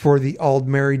 For the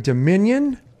Aldmeri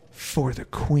Dominion, for the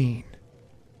Queen.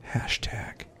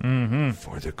 Hashtag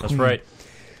for the Queen. That's right.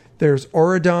 There's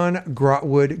Oradon,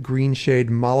 Grotwood, Greenshade,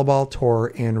 Malabal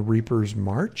Tor, and Reaper's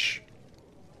March.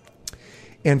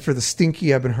 And for the Stinky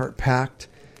Ebonheart Pact,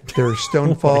 there are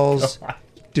Stonefalls,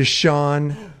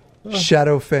 Deshaun,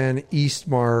 Shadowfen,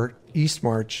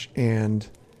 Eastmarch, and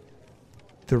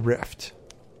the Rift.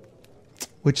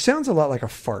 Which sounds a lot like a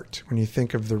fart when you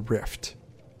think of the Rift.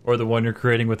 Or the one you're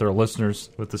creating with our listeners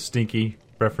with the stinky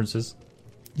references.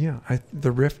 Yeah,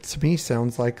 the Rift to me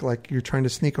sounds like you're trying to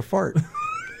sneak a fart.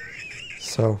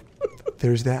 So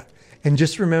there's that. And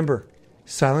just remember,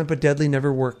 silent but deadly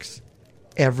never works.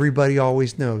 Everybody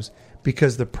always knows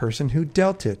because the person who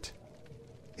dealt it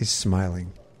is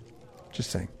smiling. Just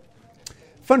saying.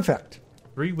 Fun fact.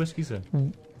 3 whiskeys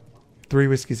in. 3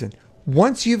 whiskeys in.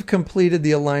 Once you've completed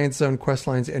the Alliance Zone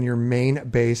questlines and your main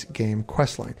base game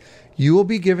questline, you will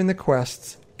be given the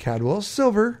quests Cadwell's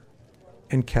Silver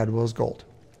and Cadwell's Gold.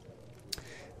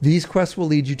 These quests will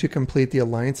lead you to complete the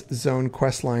Alliance Zone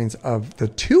questlines of the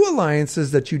 2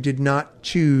 alliances that you did not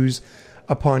choose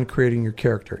upon creating your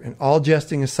character. And all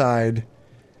jesting aside,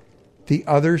 the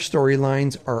other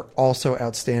storylines are also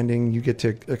outstanding. You get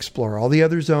to explore all the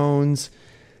other zones,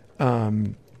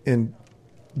 and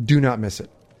do not miss it.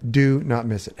 Do not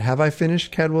miss it. Have I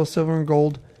finished Cadwell Silver and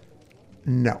Gold?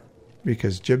 No.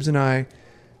 Because Jibbs and I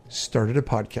started a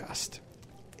podcast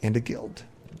and a guild.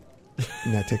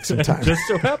 And that takes some time. Just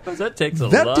so happens that takes a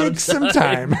lot of time. That takes some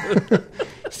time.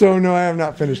 So no, I have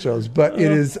not finished those. But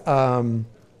it is, I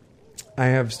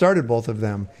have started both of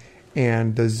them.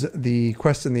 And the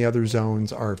quests in the other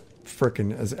zones are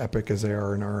frickin' as epic as they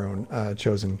are in our own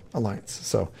chosen alliance.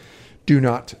 So do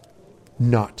not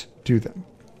do them.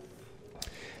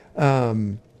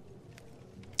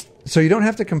 So you don't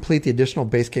have to complete the additional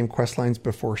base game quest lines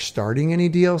before starting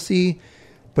any DLC,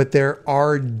 but there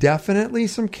are definitely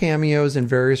some cameos and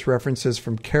various references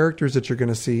from characters that you're going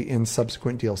to see in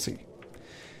subsequent DLC.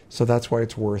 So that's why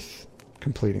it's worth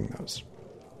completing those.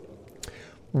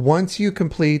 Once you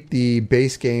complete the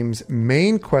base game's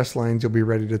main quest lines, you'll be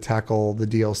ready to tackle the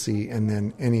DLC and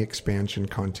then any expansion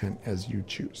content as you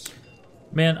choose.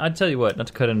 Man, I'd tell you what, not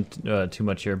to cut in too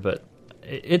much here, but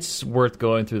it's worth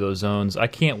going through those zones. I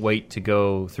can't wait to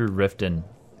go through Riften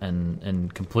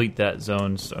and complete that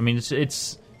zone. I mean,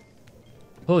 it's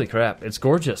holy crap! It's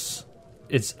gorgeous.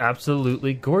 It's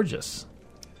absolutely gorgeous.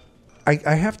 I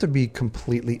have to be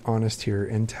completely honest here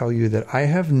and tell you that I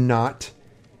have not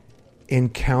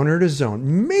encountered a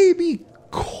zone, maybe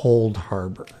Cold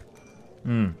Harbor.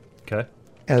 Okay.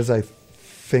 As I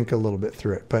think a little bit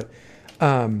through it. But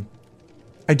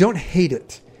I don't hate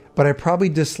it, but I probably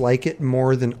dislike it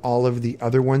more than all of the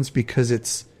other ones because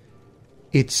it's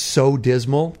so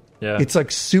dismal. Yeah. It's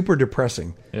like super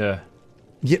depressing. Yeah.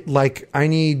 Like I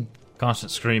need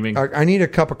constant screaming. I need a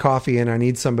cup of coffee and I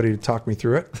need somebody to talk me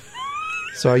through it.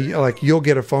 So you'll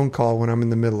get a phone call when I'm in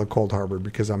the middle of Cold Harbor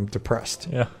because I'm depressed.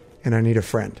 Yeah. And I need a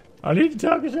friend. I need to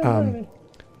talk to somebody.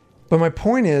 But my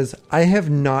point is, I have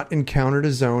not encountered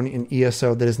a zone in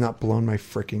ESO that has not blown my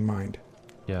freaking mind.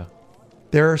 Yeah.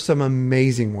 There are some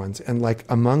amazing ones. And like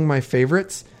among my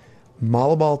favorites,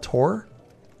 Malabal Tor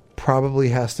probably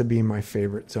has to be my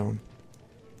favorite zone.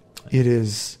 It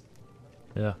is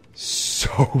so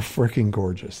freaking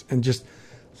gorgeous and just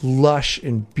lush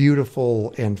and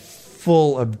beautiful and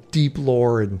full of deep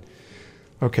lore. And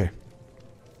okay.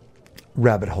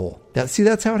 Rabbit hole. That's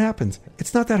how it happens.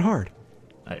 It's not that hard.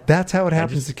 That's how it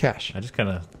happens to Cash. I just kind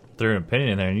of threw an opinion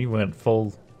in there, and you went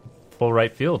full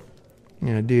right field.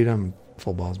 Yeah, dude, I'm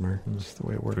full Bosmer. That's the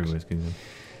way it works. Three whiskies.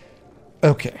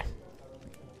 Okay.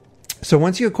 So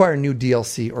once you acquire new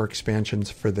DLC or expansions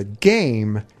for the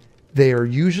game, they are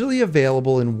usually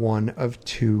available in one of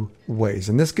two ways.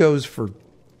 And this goes for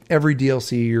every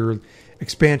DLC or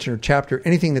expansion or chapter,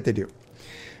 anything that they do.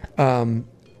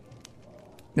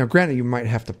 Now, granted, you might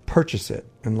have to purchase it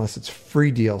unless it's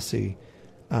free DLC.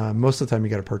 Most of the time, you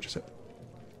got to purchase it.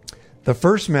 The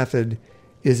first method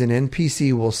is an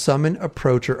NPC will summon,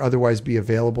 approach, or otherwise be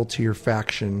available to your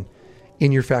faction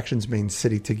in your faction's main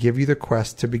city to give you the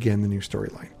quest to begin the new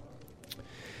storyline.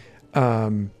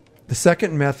 The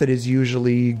second method is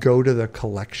usually go to the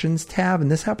collections tab, and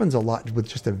this happens a lot with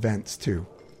just events too.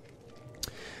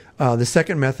 The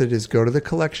second method is go to the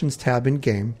collections tab in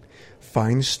game,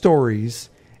 find stories,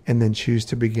 and then choose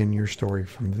to begin your story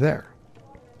from there.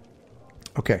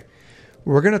 Okay,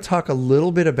 we're going to talk a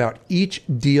little bit about each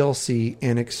DLC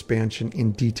and expansion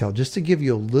in detail, just to give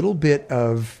you a little bit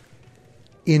of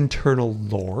internal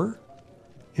lore,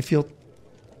 if you'll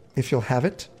have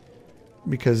it,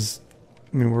 because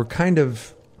I mean we're kind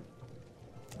of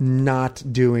not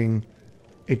doing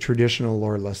a traditional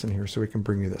lore lesson here, so we can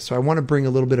bring you this. So I want to bring a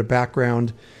little bit of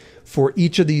background for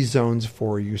each of these zones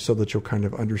for you so that you'll kind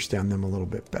of understand them a little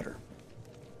bit better.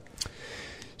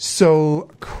 So,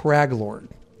 Craglorn.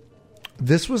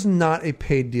 This was not a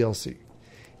paid DLC.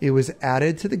 It was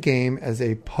added to the game as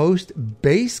a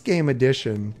post-base game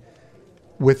edition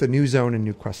with a new zone and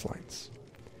new quest lines.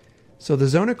 So the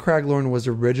zone of Craglorn was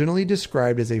originally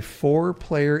described as a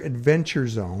 4-player adventure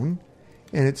zone,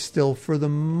 and it's still, for the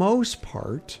most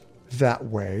part, that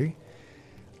way.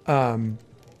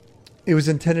 It was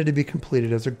intended to be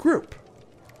completed as a group,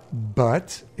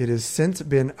 but it has since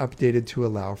been updated to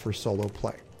allow for solo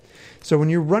play. So when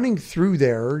you're running through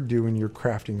there, doing your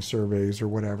crafting surveys or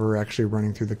whatever, actually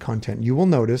running through the content, you will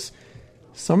notice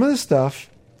some of the stuff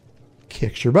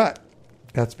kicks your butt.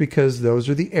 That's because those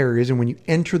are the areas, and when you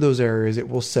enter those areas, it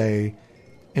will say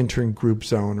entering group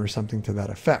zone or something to that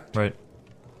effect. Right.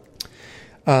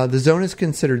 The zone is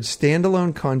considered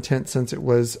standalone content since it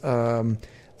was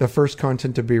the first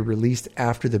content to be released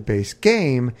after the base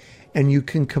game, and you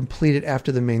can complete it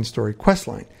after the main story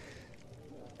questline.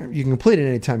 You can complete it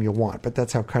anytime you want, but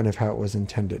that's how it was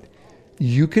intended.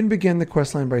 You can begin the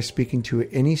questline by speaking to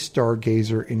any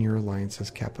stargazer in your alliance's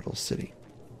capital city.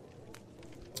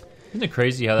 Isn't it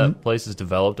crazy how that place has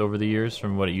developed over the years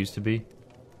from what it used to be?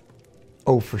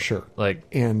 Oh, for sure.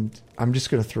 And I'm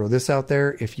just going to throw this out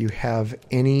there. If you have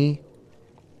any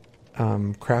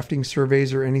crafting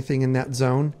surveys or anything in that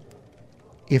zone,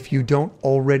 if you don't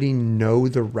already know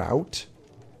the route,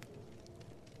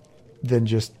 then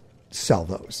just sell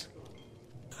those.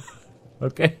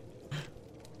 Okay.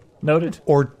 Noted.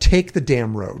 Or take the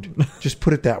damn road. Just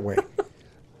put it that way.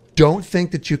 Don't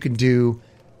think that you can do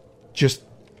just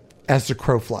as the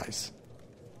crow flies.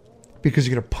 Because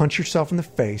you're going to punch yourself in the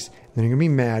face, and then you're going to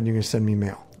be mad, and you're going to send me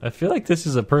mail. I feel like this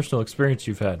is a personal experience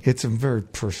you've had. It's a very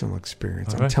personal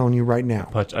experience. Okay. I'm telling you right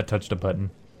now. I touched a button.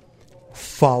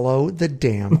 Follow the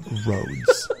damn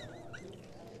roads.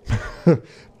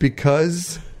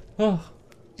 Because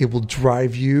it will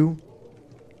drive you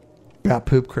bat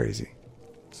poop crazy.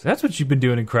 So that's what you've been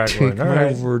doing in Craglorn. Take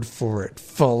my word for it.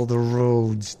 Follow the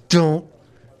roads. Don't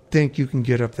think you can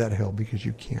get up that hill, because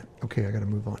you can't. Okay, I got to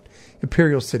move on.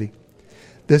 Imperial City.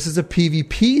 This is a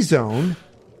PvP zone.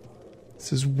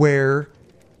 This is where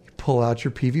you pull out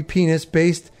your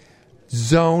PvP-ness-based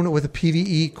zone with a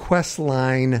PvE quest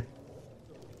line.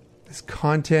 This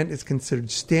content is considered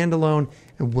standalone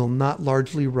and will not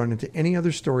largely run into any other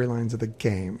storylines of the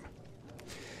game.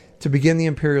 To begin the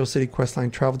Imperial City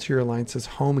questline, travel to your alliance's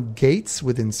home gates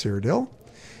within Cyrodiil.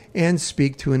 and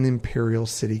speak to an Imperial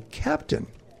City captain.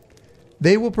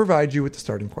 They will provide you with the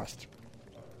starting quest.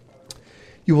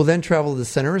 You will then travel to the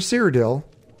center of Cyrodiil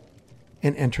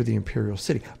and enter the Imperial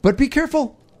City. But be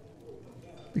careful,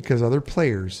 because other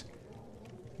players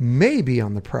may be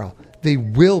on the prowl. They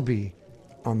will be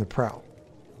on the prowl.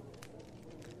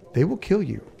 They will kill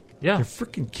you. Yeah. They're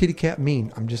freaking kitty cat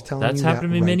mean. I'm just telling you That's that happened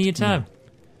to me right many a time. now.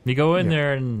 You go in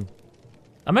there and...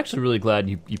 I'm actually really glad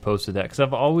you posted that, because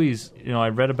I've always, I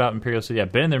read about Imperial City.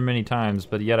 I've been there many times,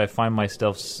 but yet I find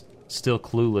myself still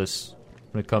clueless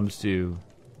when it comes to,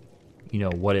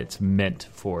 what it's meant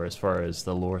for as far as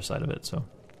the lore side of it. So,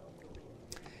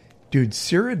 dude,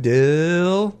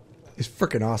 Cyrodiil is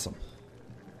freaking awesome.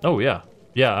 Oh, yeah.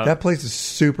 Yeah. That place is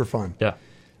super fun. Yeah.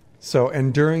 So,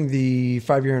 and during the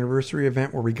 5-year anniversary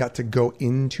event where we got to go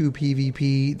into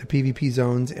PvP, the PvP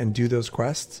zones, and do those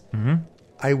quests,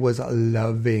 I was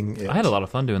loving it. I had a lot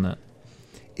of fun doing that.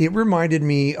 It reminded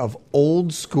me of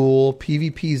old school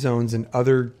PvP zones and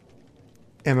other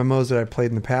MMOs that I played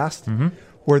in the past,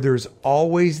 where there's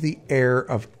always the air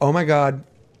of, oh my God,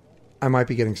 I might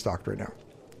be getting stalked right now.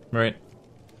 Right.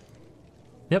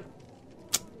 Yep.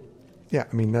 Yeah,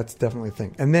 I mean, that's definitely a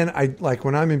thing. And then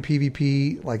when I'm in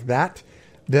PvP like that,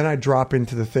 then I drop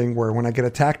into the thing where when I get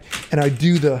attacked and I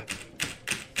do the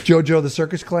JoJo the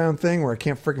Circus Clown thing where I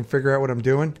can't freaking figure out what I'm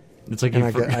doing. It's like and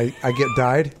I get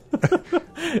died.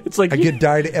 It's like I get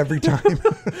died every time.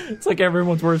 It's like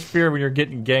everyone's worst fear when you're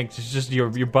getting ganked. It's just your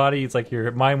body. It's like your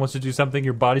mind wants to do something,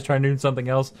 your body's trying to do something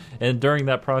else, and during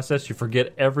that process, you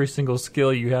forget every single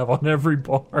skill you have on every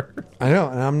bar. I know,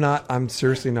 and I'm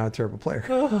seriously not a terrible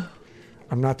player.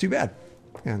 I'm not too bad.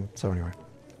 And so anyway,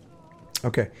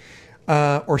 okay,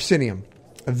 Orsinium.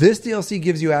 This DLC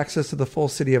gives you access to the full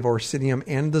city of Orsinium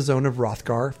and the zone of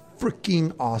Hrothgar.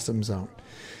 Freaking awesome zone.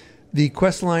 The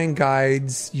questline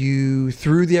guides you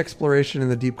through the exploration and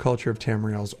the deep culture of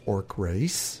Tamriel's orc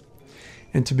race.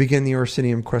 And to begin the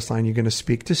Orsinium questline, you're going to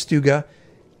speak to Stuga.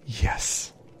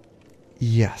 Yes.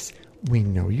 We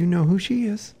know you know who she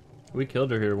is. We killed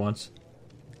her here once.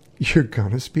 You're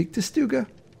going to speak to Stuga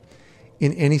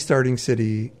in any starting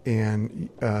city, and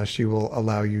she will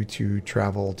allow you to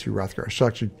travel to Hrothgar. She'll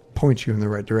actually point you in the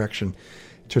right direction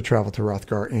to travel to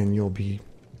Hrothgar, and you'll be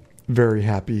very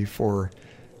happy for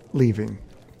leaving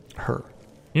her.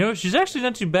 She's actually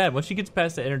not too bad. Once she gets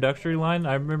past the introductory line,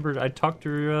 I remember I talked to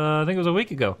her, I think it was a week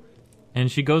ago,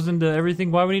 and she goes into everything,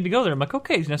 why we need to go there. I'm like,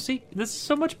 okay, now see, this is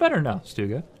so much better now,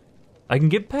 Stuga. I can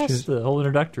get past the whole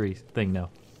introductory thing now.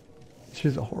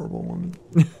 She's a horrible woman.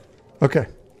 Okay.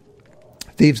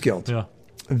 Thieves Guild. Yeah.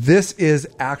 This is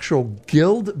actual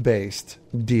guild-based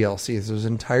DLC. There's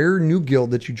an entire new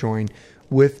guild that you join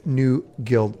with new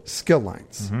guild skill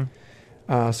lines.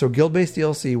 So guild-based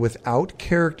DLC without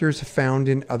characters found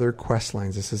in other quest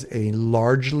lines. This is a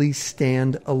largely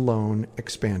stand-alone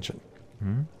expansion.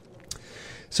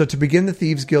 So to begin the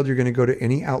Thieves Guild, you're going to go to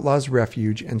any Outlaw's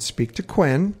Refuge and speak to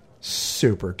Quen,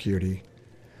 super cutie,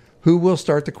 who will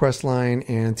start the quest line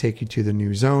and take you to the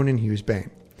new zone in Hughes Bane.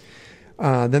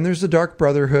 Then there's the Dark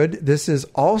Brotherhood. This is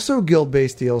also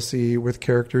guild-based DLC with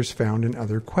characters found in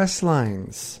other quest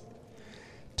lines.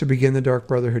 To begin the Dark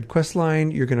Brotherhood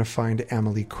questline, you're going to find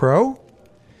Amelie Crow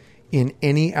in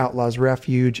any Outlaw's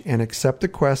Refuge and accept the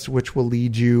quest, which will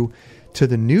lead you to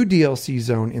the new DLC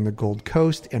zone in the Gold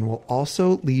Coast and will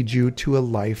also lead you to a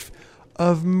life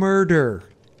of murder.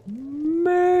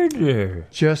 Murder.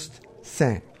 Just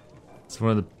saying. It's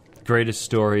one of the greatest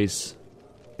stories.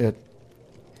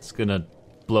 It's going to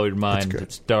blow your mind.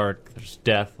 It's dark. There's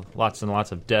death. Lots and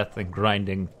lots of death and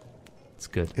grinding. It's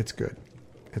good. It's good.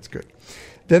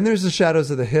 Then there's the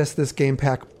Shadows of the Hiss. This game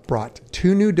pack brought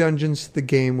 2 new dungeons to the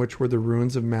game, which were the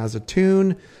Ruins of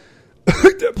Mazatoon,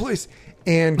 that place,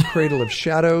 and Cradle of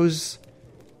Shadows.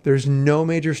 There's no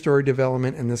major story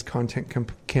development, and this content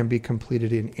can be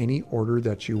completed in any order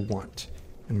that you want.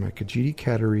 And my Khajiit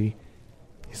Cattery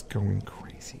is going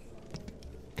crazy.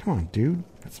 Come on, dude.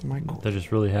 That's my goal. They're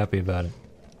just really happy about it.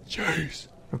 Jeez.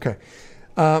 Okay.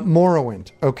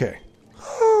 Morrowind. Okay.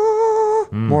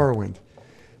 Morrowind.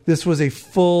 This was a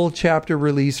full chapter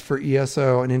release for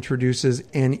ESO and introduces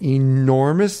an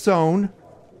enormous zone,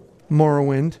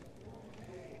 Morrowind,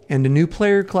 and a new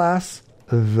player class,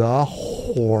 the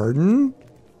Horden,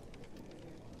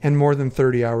 and more than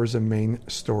 30 hours of main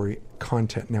story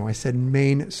content. Now, I said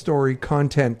main story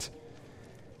content.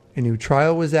 A new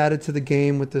trial was added to the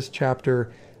game with this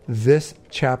chapter. This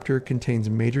chapter contains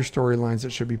major storylines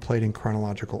that should be played in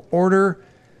chronological order,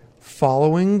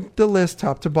 following the list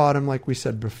top to bottom, like we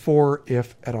said before,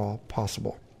 if at all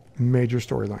possible. Major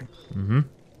storyline.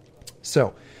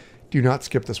 So, do not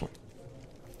skip this one.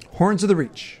 Horns of the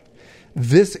Reach.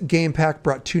 This game pack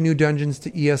brought 2 new dungeons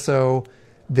to ESO.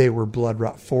 They were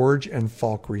Bloodrot Forge and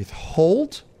Falkreath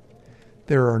Hold.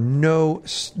 There are no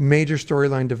major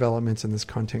storyline developments, and this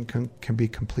content can be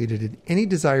completed in any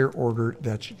desired order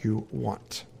that you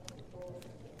want.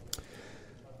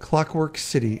 Clockwork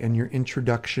City and your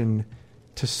introduction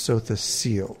to Sotha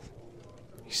Seal.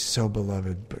 He's so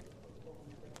beloved, but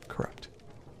corrupt.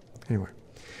 Anyway.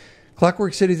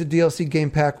 Clockwork City is a DLC game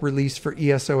pack released for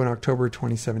ESO in October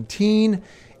 2017.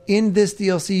 In this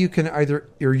DLC, you can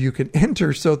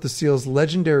enter Sotha Seal's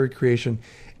legendary creation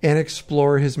and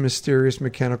explore his mysterious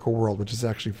mechanical world, which is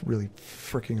actually really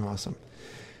freaking awesome.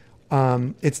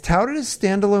 It's touted as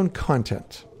standalone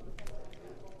content,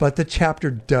 but the chapter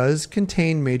does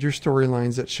contain major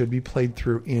storylines that should be played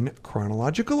through in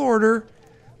chronological order,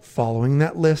 following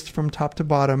that list from top to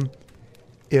bottom,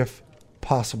 if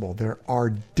possible. There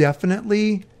are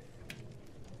definitely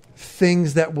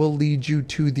things that will lead you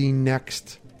to the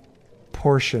next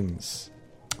portions.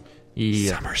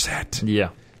 Yeah. Somerset. Yeah.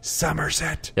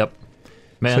 Somerset. Yep.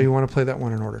 Man. So you want to play that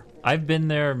one in order? I've been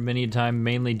there many times,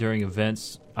 mainly during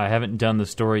events. I haven't done the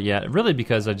story yet, really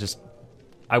because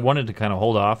I wanted to kind of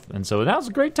hold off, and so now's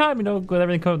a great time, with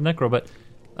everything coming with Necro. But,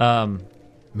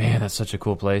 man, that's such a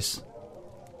cool place.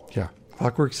 Yeah.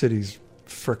 Clockwork City's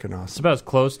freaking awesome. It's about as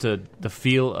close to the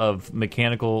feel of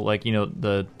mechanical,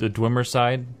 the Dwemer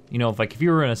side. If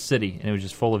you were in a city and it was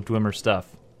just full of Dwemer stuff,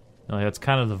 that's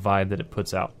kind of the vibe that it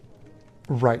puts out.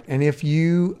 Right. And if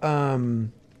you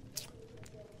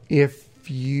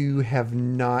have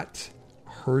not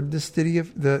heard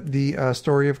the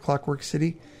story of Clockwork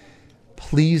City,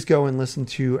 please go and listen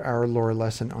to our lore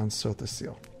lesson on Sotha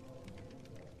Seal.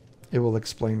 It will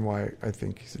explain why I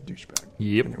think he's a douchebag.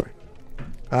 Yep. Anyway.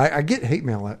 I get hate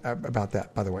mail about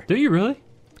that, by the way. Do you really?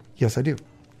 Yes, I do.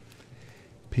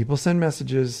 People send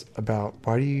messages about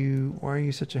why are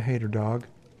you such a hater, dog,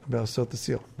 about Sotha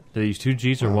Seal. Do they use 2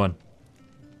 G's or 1?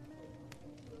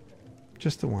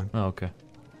 Just the 1. Oh, okay.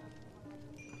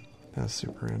 That's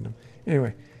super random.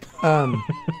 Anyway, I'm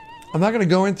not going to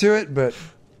go into it, but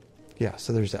yeah,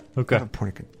 so there's that. Okay. I have a point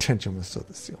of contention with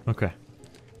Sotha Seal. Okay.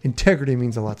 Integrity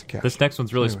means a lot to Cash. This next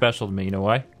one's really special to me. You know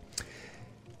why?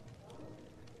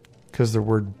 Because the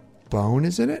word bone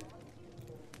is in it?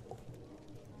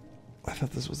 I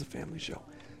thought this was a family show.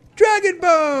 Dragon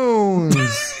Bones!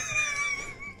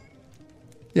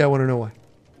 Yeah, I want to know why.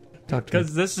 Talk to me.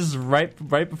 Because this is right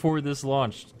before this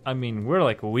launched. I mean, we're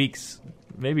like weeks,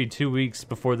 maybe 2 weeks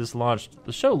before this launched.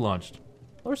 The show launched.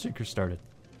 Lore Seekers started.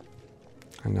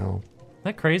 I know. Isn't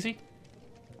that crazy?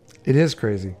 It is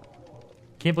crazy.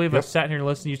 Can't believe I've sat here and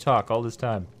listened to you talk all this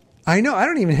time. I know. I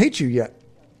don't even hate you yet.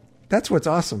 That's what's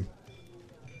awesome.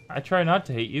 I try not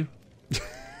to hate you.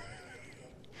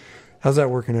 How's that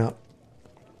working out?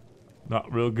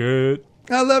 Not real good.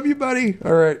 I love you, buddy.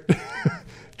 All right.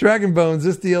 Dragon Bones,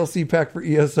 this DLC pack for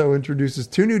ESO introduces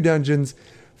 2 new dungeons,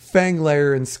 Fang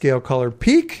Lair and Scalecaller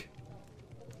Peak,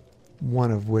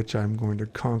 one of which I'm going to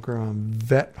conquer on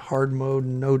Vet Hard Mode,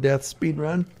 No Death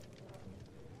Speedrun.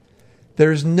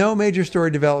 There's no major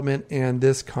story development, and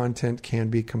this content can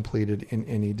be completed in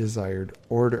any desired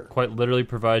order. Quite literally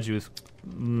provides you with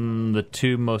the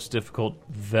 2 most difficult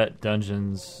vet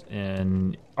dungeons,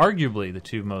 and arguably the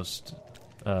 2 most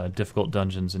difficult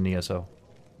dungeons in ESO.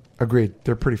 Agreed.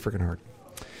 They're pretty freaking hard.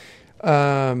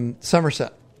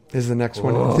 Somerset is the next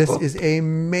one. This is a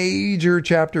major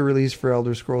chapter release for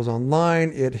Elder Scrolls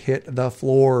Online. It hit the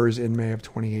floors in May of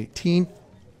 2018.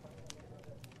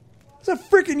 It's a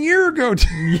freaking year ago.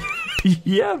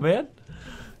 Yeah, man.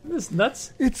 It's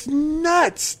nuts. It's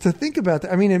nuts to think about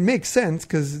that. I mean, it makes sense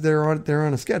because they're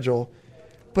on a schedule,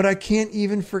 but I can't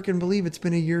even freaking believe it's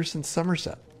been a year since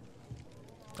Somerset.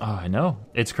 Oh, I know.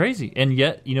 It's crazy. And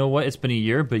yet, you know what? It's been a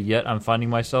year, but yet I'm finding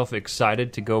myself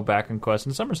excited to go back and quest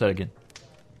in Somerset again.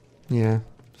 Yeah,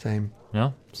 same.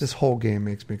 No? This whole game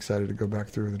makes me excited to go back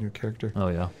through with a new character. Oh,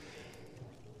 yeah.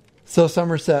 So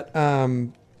Somerset,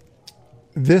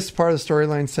 this part of the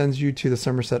storyline sends you to the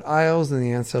Somerset Isles and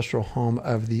the ancestral home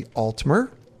of the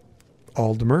Altmer.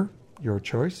 Aldmer, your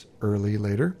choice. Early,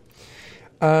 later.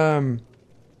 Anyway,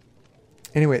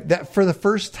 that for the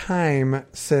first time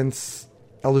since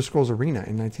Elder Scrolls Arena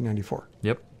in 1994.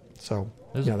 Yep. So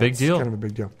it was a big deal. Kind of a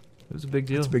big deal. It was a big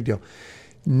deal. It's a big deal.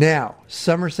 Now,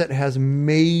 Somerset has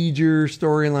major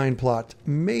storyline plot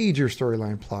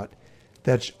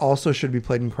that also should be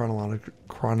played in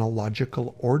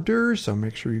chronological order. So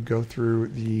make sure you go through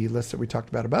the list that we talked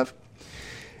about above.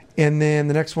 And then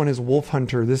the next one is Wolf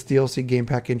Hunter. This DLC game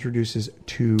pack introduces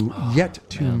two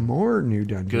more new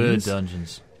dungeons. Good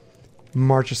dungeons.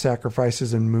 March of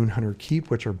Sacrifices and Moon Hunter Keep,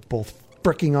 which are both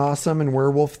freaking awesome and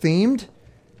werewolf themed.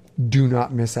 Do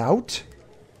not miss out.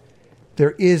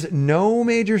 There is no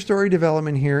major story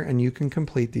development here, and you can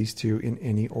complete these two in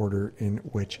any order in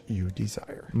which you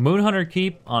desire. Moonhunter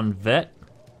Keep on Vet.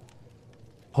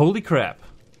 Holy crap.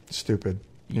 Stupid.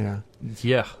 Yeah.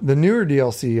 Yeah. The newer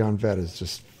DLC on Vet is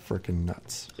just freaking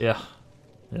nuts. Yeah.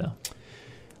 Yeah.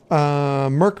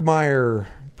 Murkmire,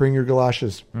 Bring Your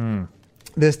Galoshes.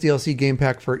 This DLC game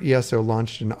pack for ESO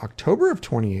launched in October of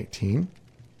 2018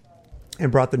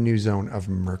 and brought the new zone of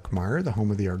Murkmire, the home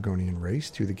of the Argonian race,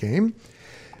 to the game.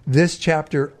 This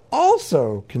chapter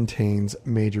also contains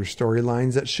major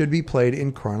storylines that should be played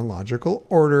in chronological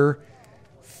order.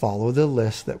 Follow the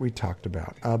list that we talked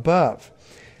about above.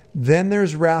 Then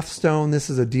there's Wrathstone. This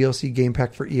is a DLC game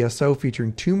pack for ESO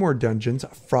featuring 2 more dungeons,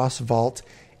 Frost Vault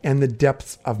and the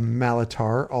Depths of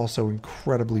Malatar, also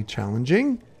incredibly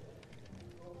challenging.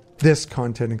 This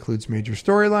content includes major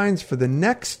storylines for the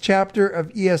next chapter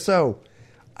of ESO.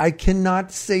 I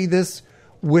cannot say this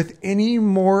with any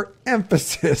more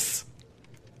emphasis.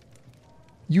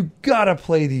 You gotta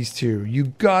play these two. You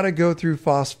gotta go through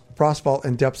Frostvault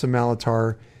and Depths of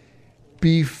Malatar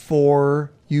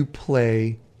before you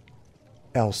play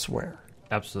elsewhere.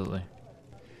 Absolutely.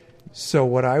 So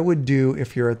what I would do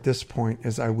if you're at this point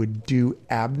is I would do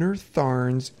Abner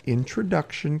Tharn's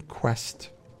introduction quest.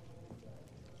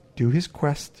 Do his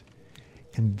quest,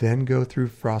 and then go through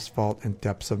Frostvault and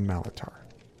Depths of Malatar.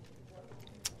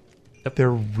 Yep.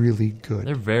 They're really good.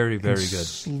 They're very, very good.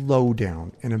 Slow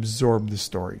down and absorb the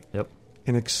story. Yep.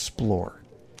 And explore.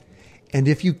 And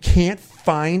if you can't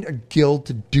find a guild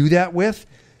to do that with,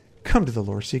 come to the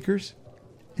Lore Seekers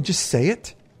and just say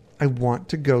it. I want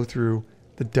to go through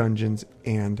the dungeons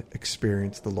and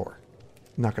experience the lore.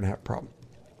 I'm not going to have a problem.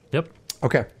 Yep.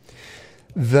 Okay.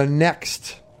 The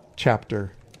next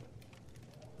chapter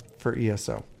for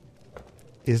ESO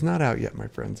is not out yet, my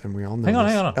friends, and we all know Hang on,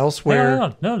 this. hang on. Elsewhere. Hang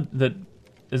on. No,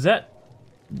 is that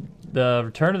the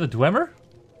Return of the Dwemer?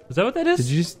 Is that what that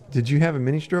is? Did you have a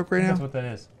mini stroke right now? That's what that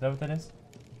is. Is that what that is?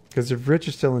 Because if Rich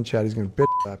is still in chat, he's going to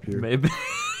bitch up you. Maybe.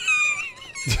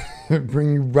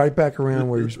 Bring you right back around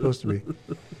where you're supposed to be.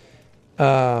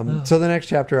 So the next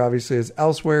chapter, obviously, is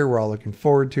Elsewhere. We're all looking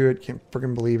forward to it. Can't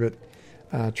freaking believe it.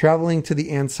 Traveling to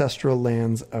the ancestral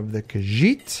lands of the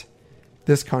Khajiit.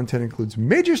 This content includes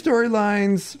major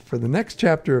storylines for the next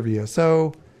chapter of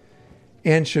ESO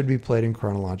and should be played in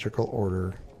chronological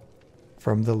order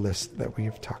from the list that we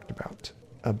have talked about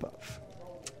above.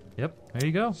 Yep, there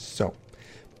you go. So,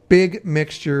 big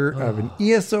mixture of an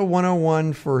ESO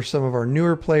 101 for some of our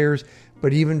newer players,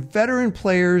 but even veteran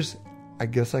players. I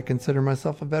guess I consider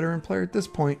myself a veteran player at this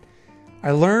point.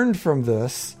 I learned from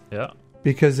this. Yeah.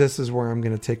 Because this is where I'm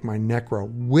going to take my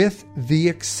Necro, with the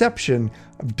exception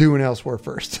of doing Elsewhere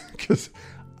first. Because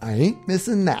I ain't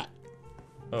missing that.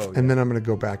 Oh, yeah. And then I'm going to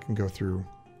go back and go through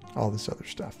all this other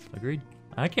stuff. Agreed.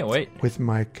 I can't wait. With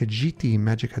my Khajiit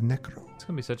Magica Necro. It's going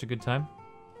to be such a good time.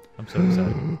 I'm so excited.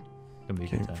 It's going to be a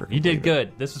good time. You did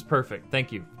good. This was perfect.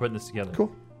 Thank you for putting this together.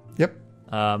 Cool. Yep.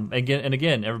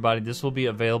 Again, everybody, this will be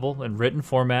available in written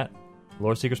format,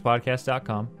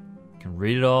 loreseekerspodcast.com. You can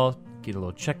read it all, get a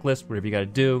little checklist, whatever you got to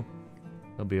do.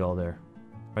 It'll be all there.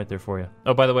 Right there for you.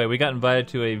 Oh, by the way, we got invited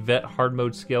to a Vet Hard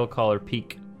Mode Scale Caller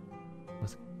Peak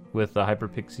with Hyper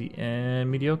Pixie and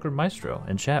Mediocre Maestro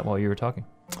in chat while you were talking.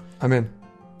 I'm in.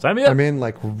 Sign me up. I'm in,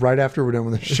 like, right after we're done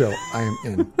with the show. I am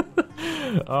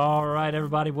in. All right,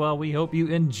 everybody. Well, we hope you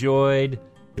enjoyed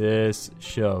this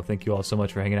show. Thank you all so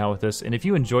much for hanging out with us. And if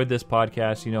you enjoyed this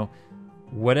podcast, you know,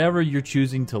 whatever you're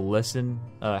choosing to listen,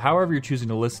 however you're choosing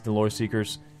to listen to Lore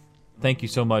Seekers, thank you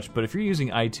so much. But if you're using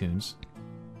iTunes,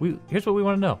 here's what we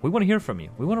want to know. We want to hear from you.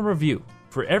 We want a review.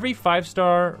 For every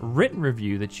 5-star written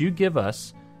review that you give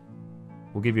us,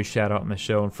 we'll give you a shout out on the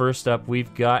show. And first up,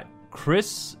 we've got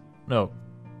Chris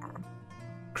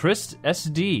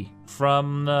SD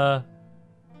from I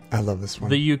love this one.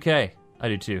 The UK. I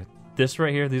do too. This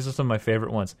right here, these are some of my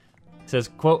favorite ones. It says,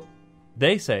 quote,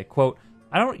 they say, quote,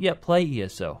 I don't yet play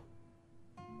ESO.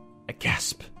 I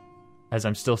gasp, as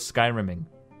I'm still Skyrimming.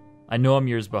 I know I'm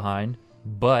years behind,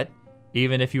 but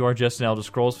even if you are just an Elder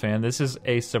Scrolls fan, this is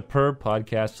a superb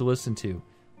podcast to listen to.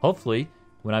 Hopefully,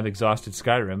 when I've exhausted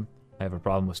Skyrim, I have a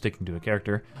problem with sticking to a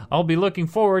character, I'll be looking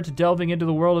forward to delving into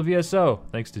the world of ESO,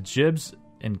 thanks to Jibs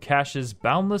and Cash's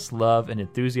boundless love and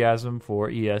enthusiasm for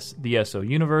the ESO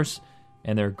universe,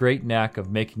 and their great knack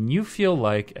of making you feel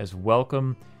like as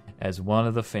welcome as one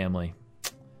of the family.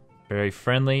 Very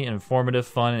friendly, informative,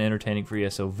 fun, and entertaining for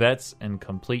ESO vets and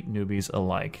complete newbies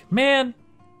alike. Man!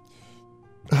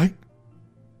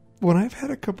 When I've had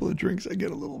a couple of drinks, I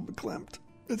get a little verklempt.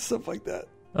 It's stuff like that.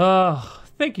 Oh,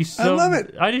 thank you so much. I love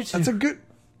it. I do too.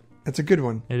 That's a good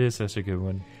one. It is such a good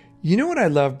one. You know what I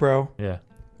love, bro? Yeah.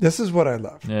 This is what I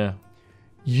love. Yeah.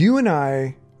 You and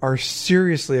I are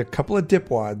seriously a couple of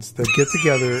dipwads that get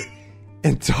together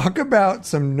and talk about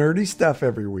some nerdy stuff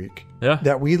every week. Yeah.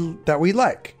 That we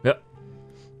like. Yep.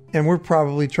 And we're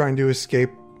probably trying to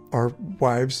escape our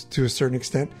wives to a certain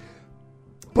extent.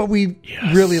 But we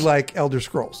really like Elder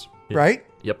Scrolls, right?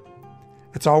 Yep.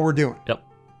 That's all we're doing. Yep.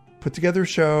 Put together a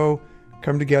show,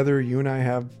 come together. You and I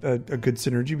have a good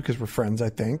synergy because we're friends, I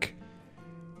think.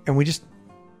 And we just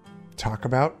talk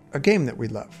about a game that we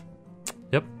love.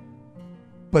 Yep.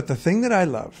 But the thing that I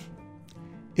love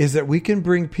is that we can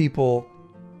bring people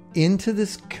into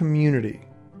this community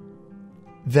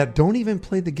that don't even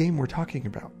play the game we're talking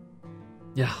about.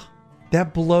 Yeah.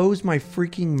 That blows my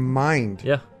freaking mind.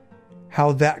 Yeah.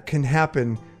 How that can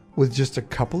happen with just a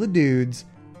couple of dudes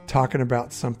talking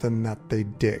about something that they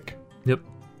dig. Yep.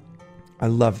 I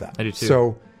love that. I do too.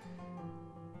 So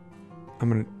I'm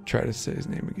going to try to say his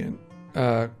name again.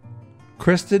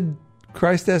 Christ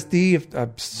SD.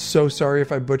 I'm so sorry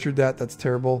if I butchered that. That's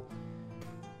terrible.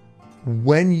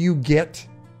 When you get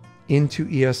into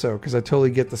ESO, because I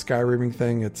totally get the Skyriming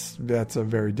thing. That's a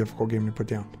very difficult game to put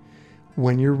down.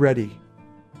 When you're ready,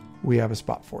 we have a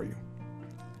spot for you.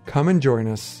 Come and join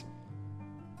us.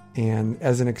 And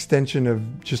as an extension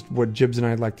of just what Jibbs and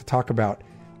I like to talk about,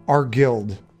 our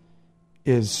guild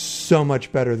is so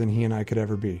much better than he and I could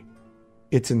ever be.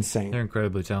 It's insane. They're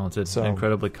incredibly talented. So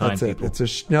incredibly kind that's it. people.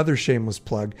 It's another shameless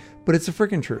plug, but it's the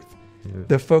freaking truth. Yeah.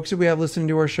 The folks that we have listening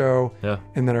to our show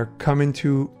and that are coming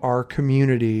to our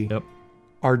community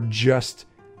are just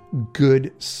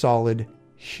good, solid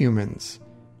humans.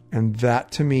 And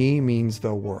that to me means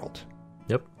the world.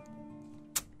 Yep.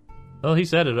 Well, he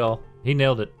said it all. He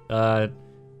nailed it. I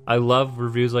love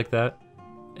reviews like that.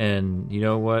 And you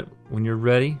know what? When you're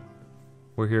ready,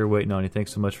 we're here waiting on you.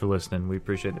 Thanks so much for listening. We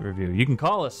appreciate the review. You can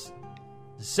call us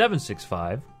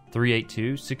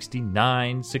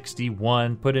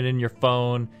 765-382-6961. Put it in your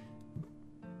phone.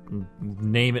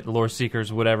 Name it Lore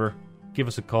Seekers, whatever. Give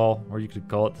us a call. Or you could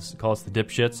call us the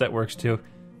Dipshits. That works too.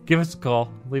 Give us a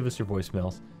call. Leave us your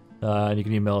voicemails. And you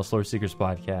can email us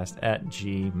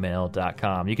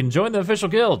loreseekerspodcast@gmail.com. You can join the official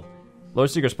guild.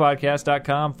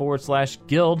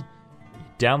 loreseekerspodcast.com/guild.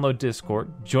 Download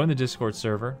Discord. Join the Discord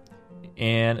server.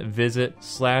 And visit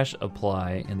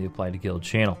 /apply in the Apply to Guild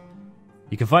channel.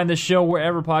 You can find this show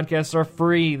wherever podcasts are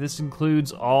free. This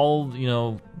includes all,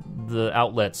 the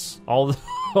outlets, all the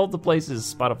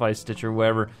places, Spotify, Stitcher,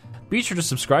 wherever. Be sure to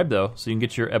subscribe, though, so you can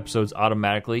get your episodes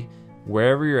automatically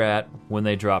wherever you're at when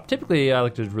they drop. Typically, I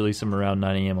like to release them around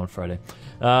 9 a.m. on Friday.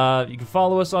 You can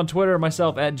follow us on Twitter,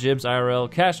 myself at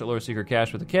JibbsIRL, Cash at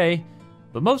LoreSeekerCash with a K.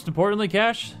 But most importantly,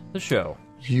 Cash, the show.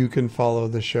 You can follow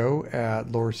the show at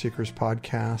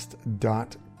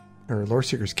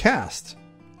LoreSeekersCast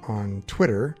on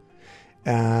Twitter,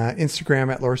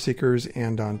 Instagram at LoreSeekers,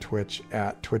 and on Twitch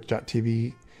at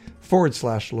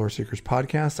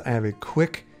twitch.tv/LoreSeekersPodcast. I have a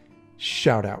quick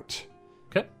shout out.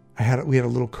 Okay. We had a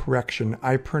little correction.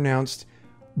 I pronounced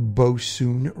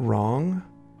Bosun wrong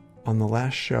on the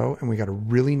last show, and we got a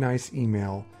really nice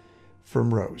email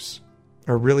from Rose,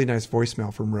 or a really nice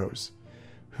voicemail from Rose,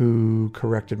 who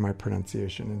corrected my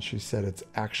pronunciation, and she said it's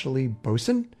actually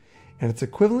bosun, and it's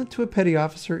equivalent to a petty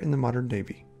officer in the modern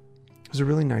Navy. It was a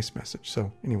really nice message.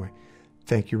 So anyway,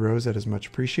 thank you, Rose. That is much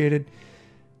appreciated.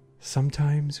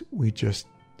 Sometimes we just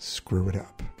screw it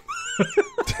up.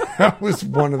 That was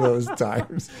one of those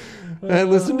times. I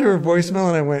listened to her voicemail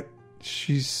and I went,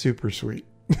 she's super sweet.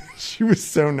 She was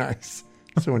so nice.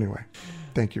 So anyway,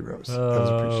 thank you, Rose. That was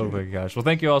appreciated. Oh my gosh. Well,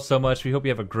 thank you all so much. We hope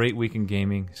you have a great week in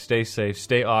gaming. Stay safe,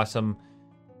 stay awesome.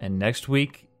 And next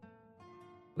week,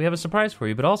 we have a surprise for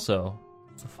you, but also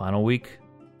it's the final week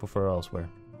before Elsewhere.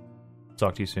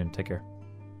 Talk to you soon. Take care.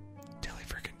 Dilly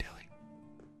frickin' dilly.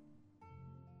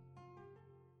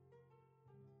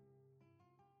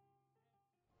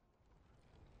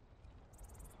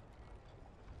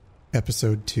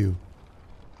 Episode 2.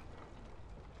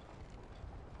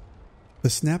 The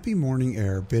snappy morning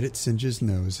air bit at Singe's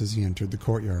nose as he entered the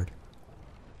courtyard.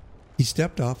 He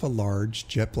stepped off a large,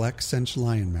 jet-black cinch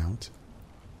lion mount,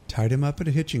 tied him up at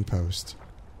a hitching post,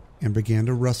 and began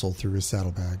to rustle through his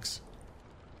saddlebags.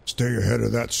 "Stay ahead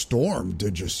of that storm,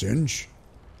 did you, Singe?"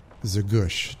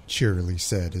 Zagush cheerily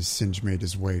said as Singe made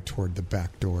his way toward the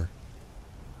back door.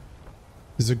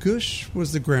 Zagush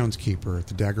was the groundskeeper at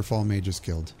the Daggerfall Mages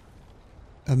Guild.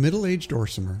 A middle-aged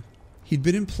Orsimer, he'd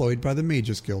been employed by the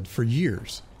Mages Guild for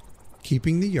years,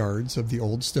 keeping the yards of the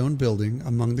old stone building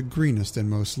among the greenest and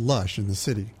most lush in the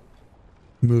city.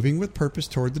 Moving with purpose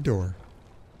toward the door,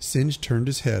 Singe turned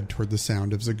his head toward the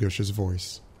sound of Zagush's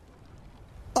voice.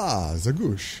 "Ah,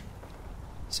 Zagush.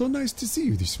 So nice to see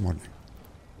you this morning.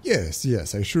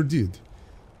 Yes, I sure did.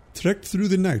 Trekked through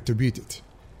the night to beat it.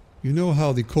 You know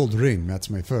how the cold rain mats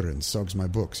my fur and sogs my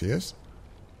books, yes?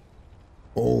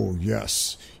 Oh,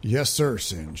 yes. Yes, sir,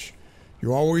 Singe.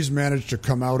 You always manage to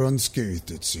come out unscathed,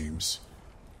 it seems.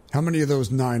 How many of those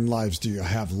 9 lives do you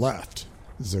have left?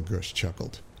 Zagush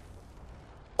chuckled.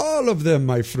 All of them,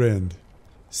 my friend,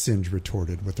 Singe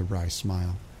retorted with a wry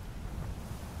smile.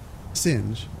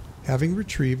 Singe, having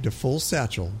retrieved a full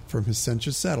satchel from his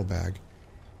Sench's saddlebag,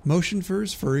 motioned for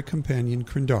his furry companion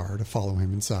Krindar to follow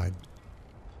him inside.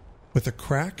 With a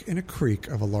crack and a creak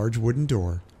of a large wooden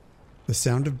door, the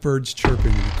sound of birds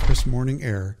chirping in the crisp morning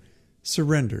air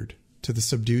surrendered to the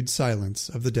subdued silence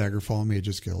of the Daggerfall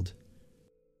Mages Guild.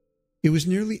 It was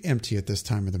nearly empty at this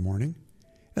time of the morning,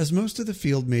 as most of the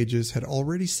field mages had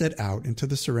already set out into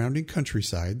the surrounding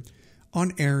countryside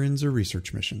on errands or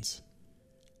research missions.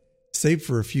 Save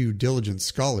for a few diligent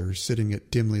scholars sitting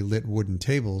at dimly lit wooden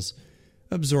tables,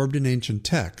 absorbed in ancient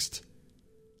text,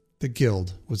 the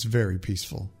guild was very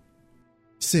peaceful.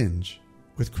 Singe,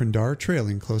 with Krindar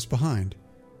trailing close behind,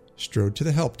 strode to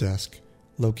the help desk,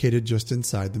 located just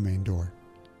inside the main door.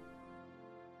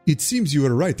 It seems you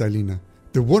were right, Aelina.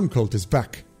 The Worm Cult is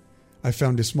back. I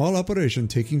found a small operation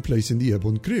taking place in the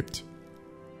Ebon Crypt.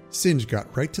 Singe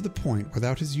got right to the point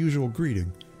without his usual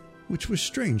greeting, which was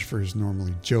strange for his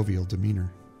normally jovial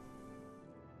demeanor.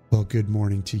 Well, good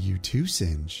morning to you too,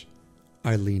 Singe,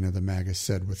 Aelina the Magus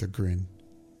said with a grin.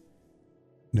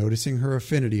 Noticing her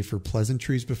affinity for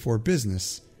pleasantries before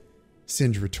business,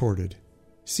 Singe retorted,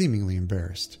 seemingly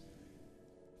embarrassed.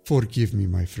 Forgive me,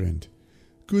 my friend.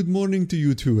 Good morning to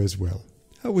you too as well.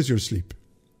 How was your sleep?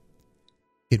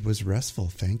 It was restful,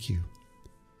 thank you.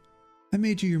 I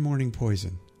made you your morning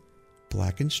poison,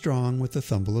 black and strong with a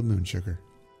thumble of moon sugar,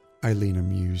 Aelina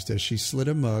mused as she slid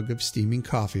a mug of steaming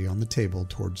coffee on the table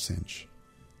toward Singe.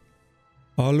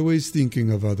 Always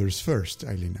thinking of others first,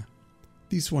 Aelina.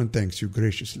 This one thanks you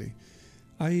graciously.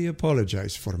 I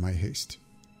apologize for my haste,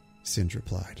 Singe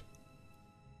replied.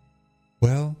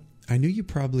 Well, I knew you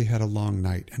probably had a long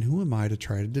night, and who am I to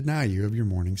try to deny you of your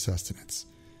morning sustenance?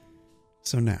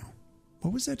 So now,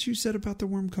 what was that you said about the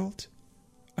Worm Cult?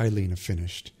 Aelina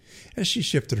finished, as she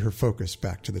shifted her focus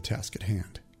back to the task at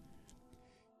hand.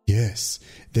 Yes,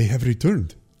 they have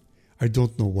returned. I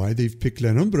don't know why they've picked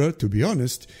Lanumbra, to be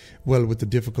honest, well, with the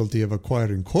difficulty of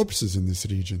acquiring corpses in this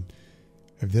region.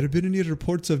 Have there been any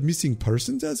reports of missing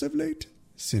persons as of late?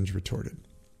 Singe retorted.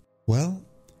 Well,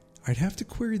 I'd have to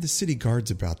query the city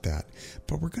guards about that,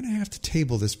 but we're going to have to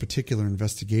table this particular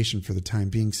investigation for the time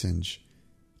being, Singe.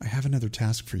 I have another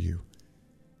task for you.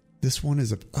 This one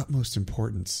is of utmost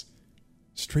importance.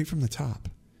 Straight from the top.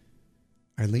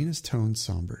 Aelina's tone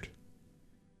sombered.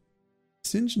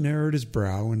 Singe narrowed his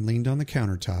brow and leaned on the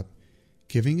countertop,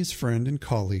 giving his friend and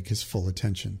colleague his full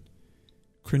attention.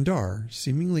 Krindar,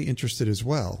 seemingly interested as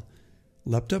well,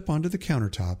 leapt up onto the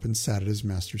countertop and sat at his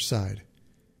master's side.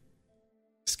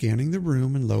 Scanning the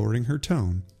room and lowering her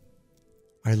tone,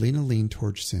 Aelina leaned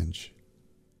towards Singe.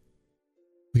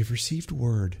 We've received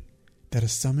word that a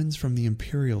summons from the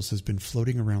Imperials has been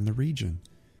floating around the region.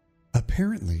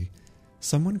 Apparently,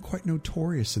 someone quite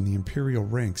notorious in the Imperial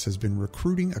ranks has been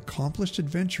recruiting accomplished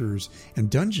adventurers and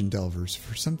dungeon delvers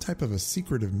for some type of a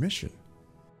secretive mission.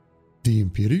 The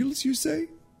Imperials, you say?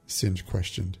 Singe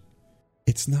questioned.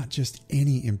 It's not just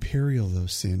any Imperial, though,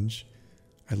 Singe.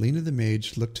 Aelina the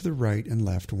Mage looked to the right and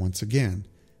left once again,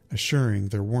 assuring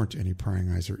there weren't any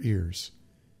prying eyes or ears.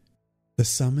 The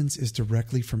summons is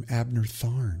directly from Abner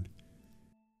Tharn.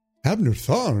 Abner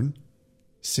Tharn?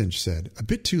 Singe said, a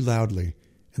bit too loudly,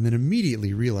 and then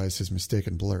immediately realized his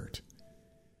mistaken blurt.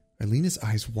 Aelina's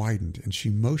eyes widened, and she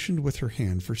motioned with her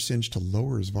hand for Singe to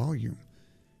lower his volume.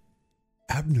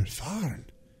 Abner Tharn,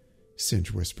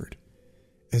 Singe whispered.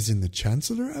 As in the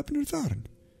Chancellor Abner Tharn?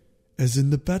 As in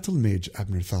the Battle Mage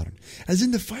Abner Tharn? As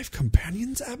in the 5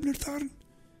 Companions Abner Tharn?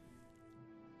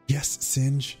 Yes,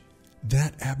 Singe,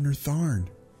 that Abner Tharn,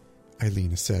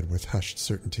 Aelina said with hushed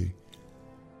certainty.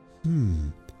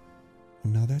 Well,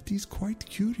 now that is quite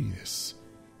curious,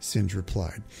 Singe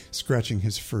replied, scratching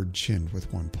his furred chin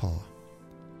with one paw.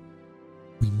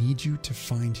 We need you to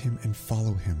find him and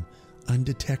follow him,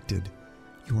 undetected.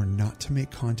 You are not to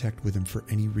make contact with him for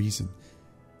any reason.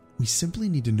 We simply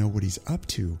need to know what he's up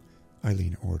to,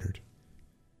 Aelina ordered.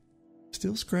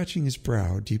 Still scratching his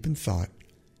brow, deep in thought,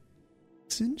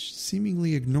 Singe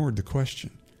seemingly ignored the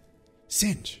question.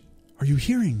 Singe, are you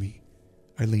hearing me?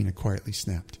 Aelina quietly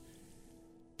snapped.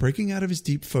 Breaking out of his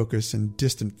deep focus and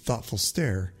distant, thoughtful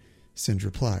stare, Singe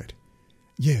replied,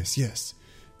 Yes,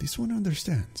 this one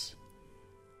understands.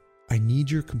 I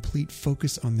need your complete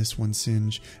focus on this one,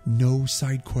 Singe. No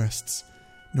side quests.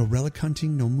 No relic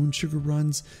hunting, no moon sugar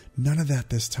runs. None of that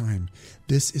this time.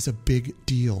 This is a big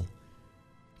deal.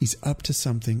 He's up to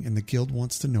something and the guild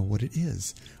wants to know what it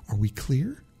is. Are we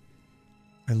clear?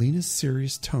 Ilena's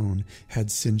serious tone had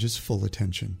Singe's full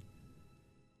attention.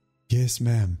 Yes,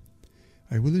 ma'am.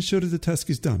 I will ensure the task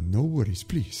is done. No worries,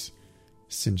 please,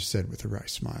 Singe said with a wry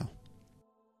smile.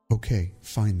 Okay,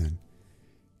 fine then.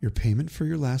 Your payment for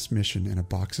your last mission and a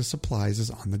box of supplies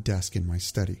is on the desk in my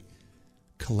study.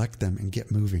 Collect them and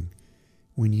get moving.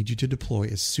 We need you to deploy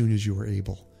as soon as you are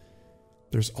able.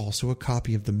 There's also a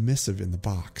copy of the missive in the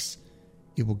box.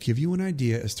 It will give you an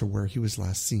idea as to where he was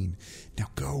last seen. Now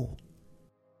go.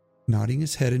 Nodding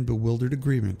his head in bewildered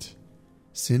agreement,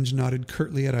 Singe nodded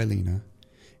curtly at Ilena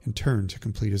and turned to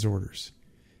complete his orders.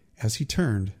 As he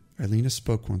turned, Ilena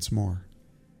spoke once more.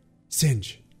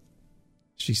 Singe,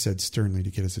 she said sternly to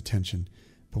get his attention,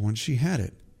 but once she had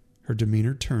it, her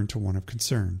demeanor turned to one of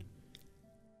concern.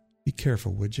 Be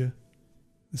careful, would you?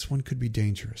 This one could be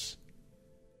dangerous.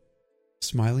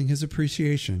 Smiling his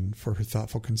appreciation for her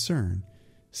thoughtful concern,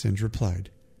 Singe replied,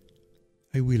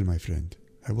 I will, my friend.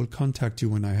 I will contact you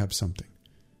when I have something.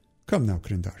 Come now,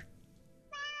 Krindar.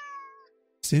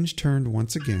 Singe turned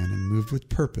once again and moved with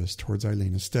purpose towards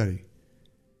Ilena's study.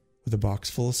 With a box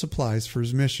full of supplies for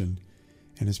his mission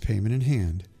and his payment in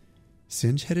hand,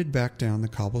 Singe headed back down the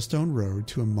cobblestone road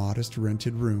to a modest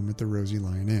rented room at the Rosy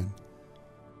Lion Inn.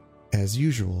 As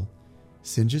usual,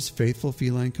 Singe's faithful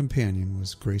feline companion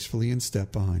was gracefully in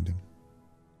step behind him.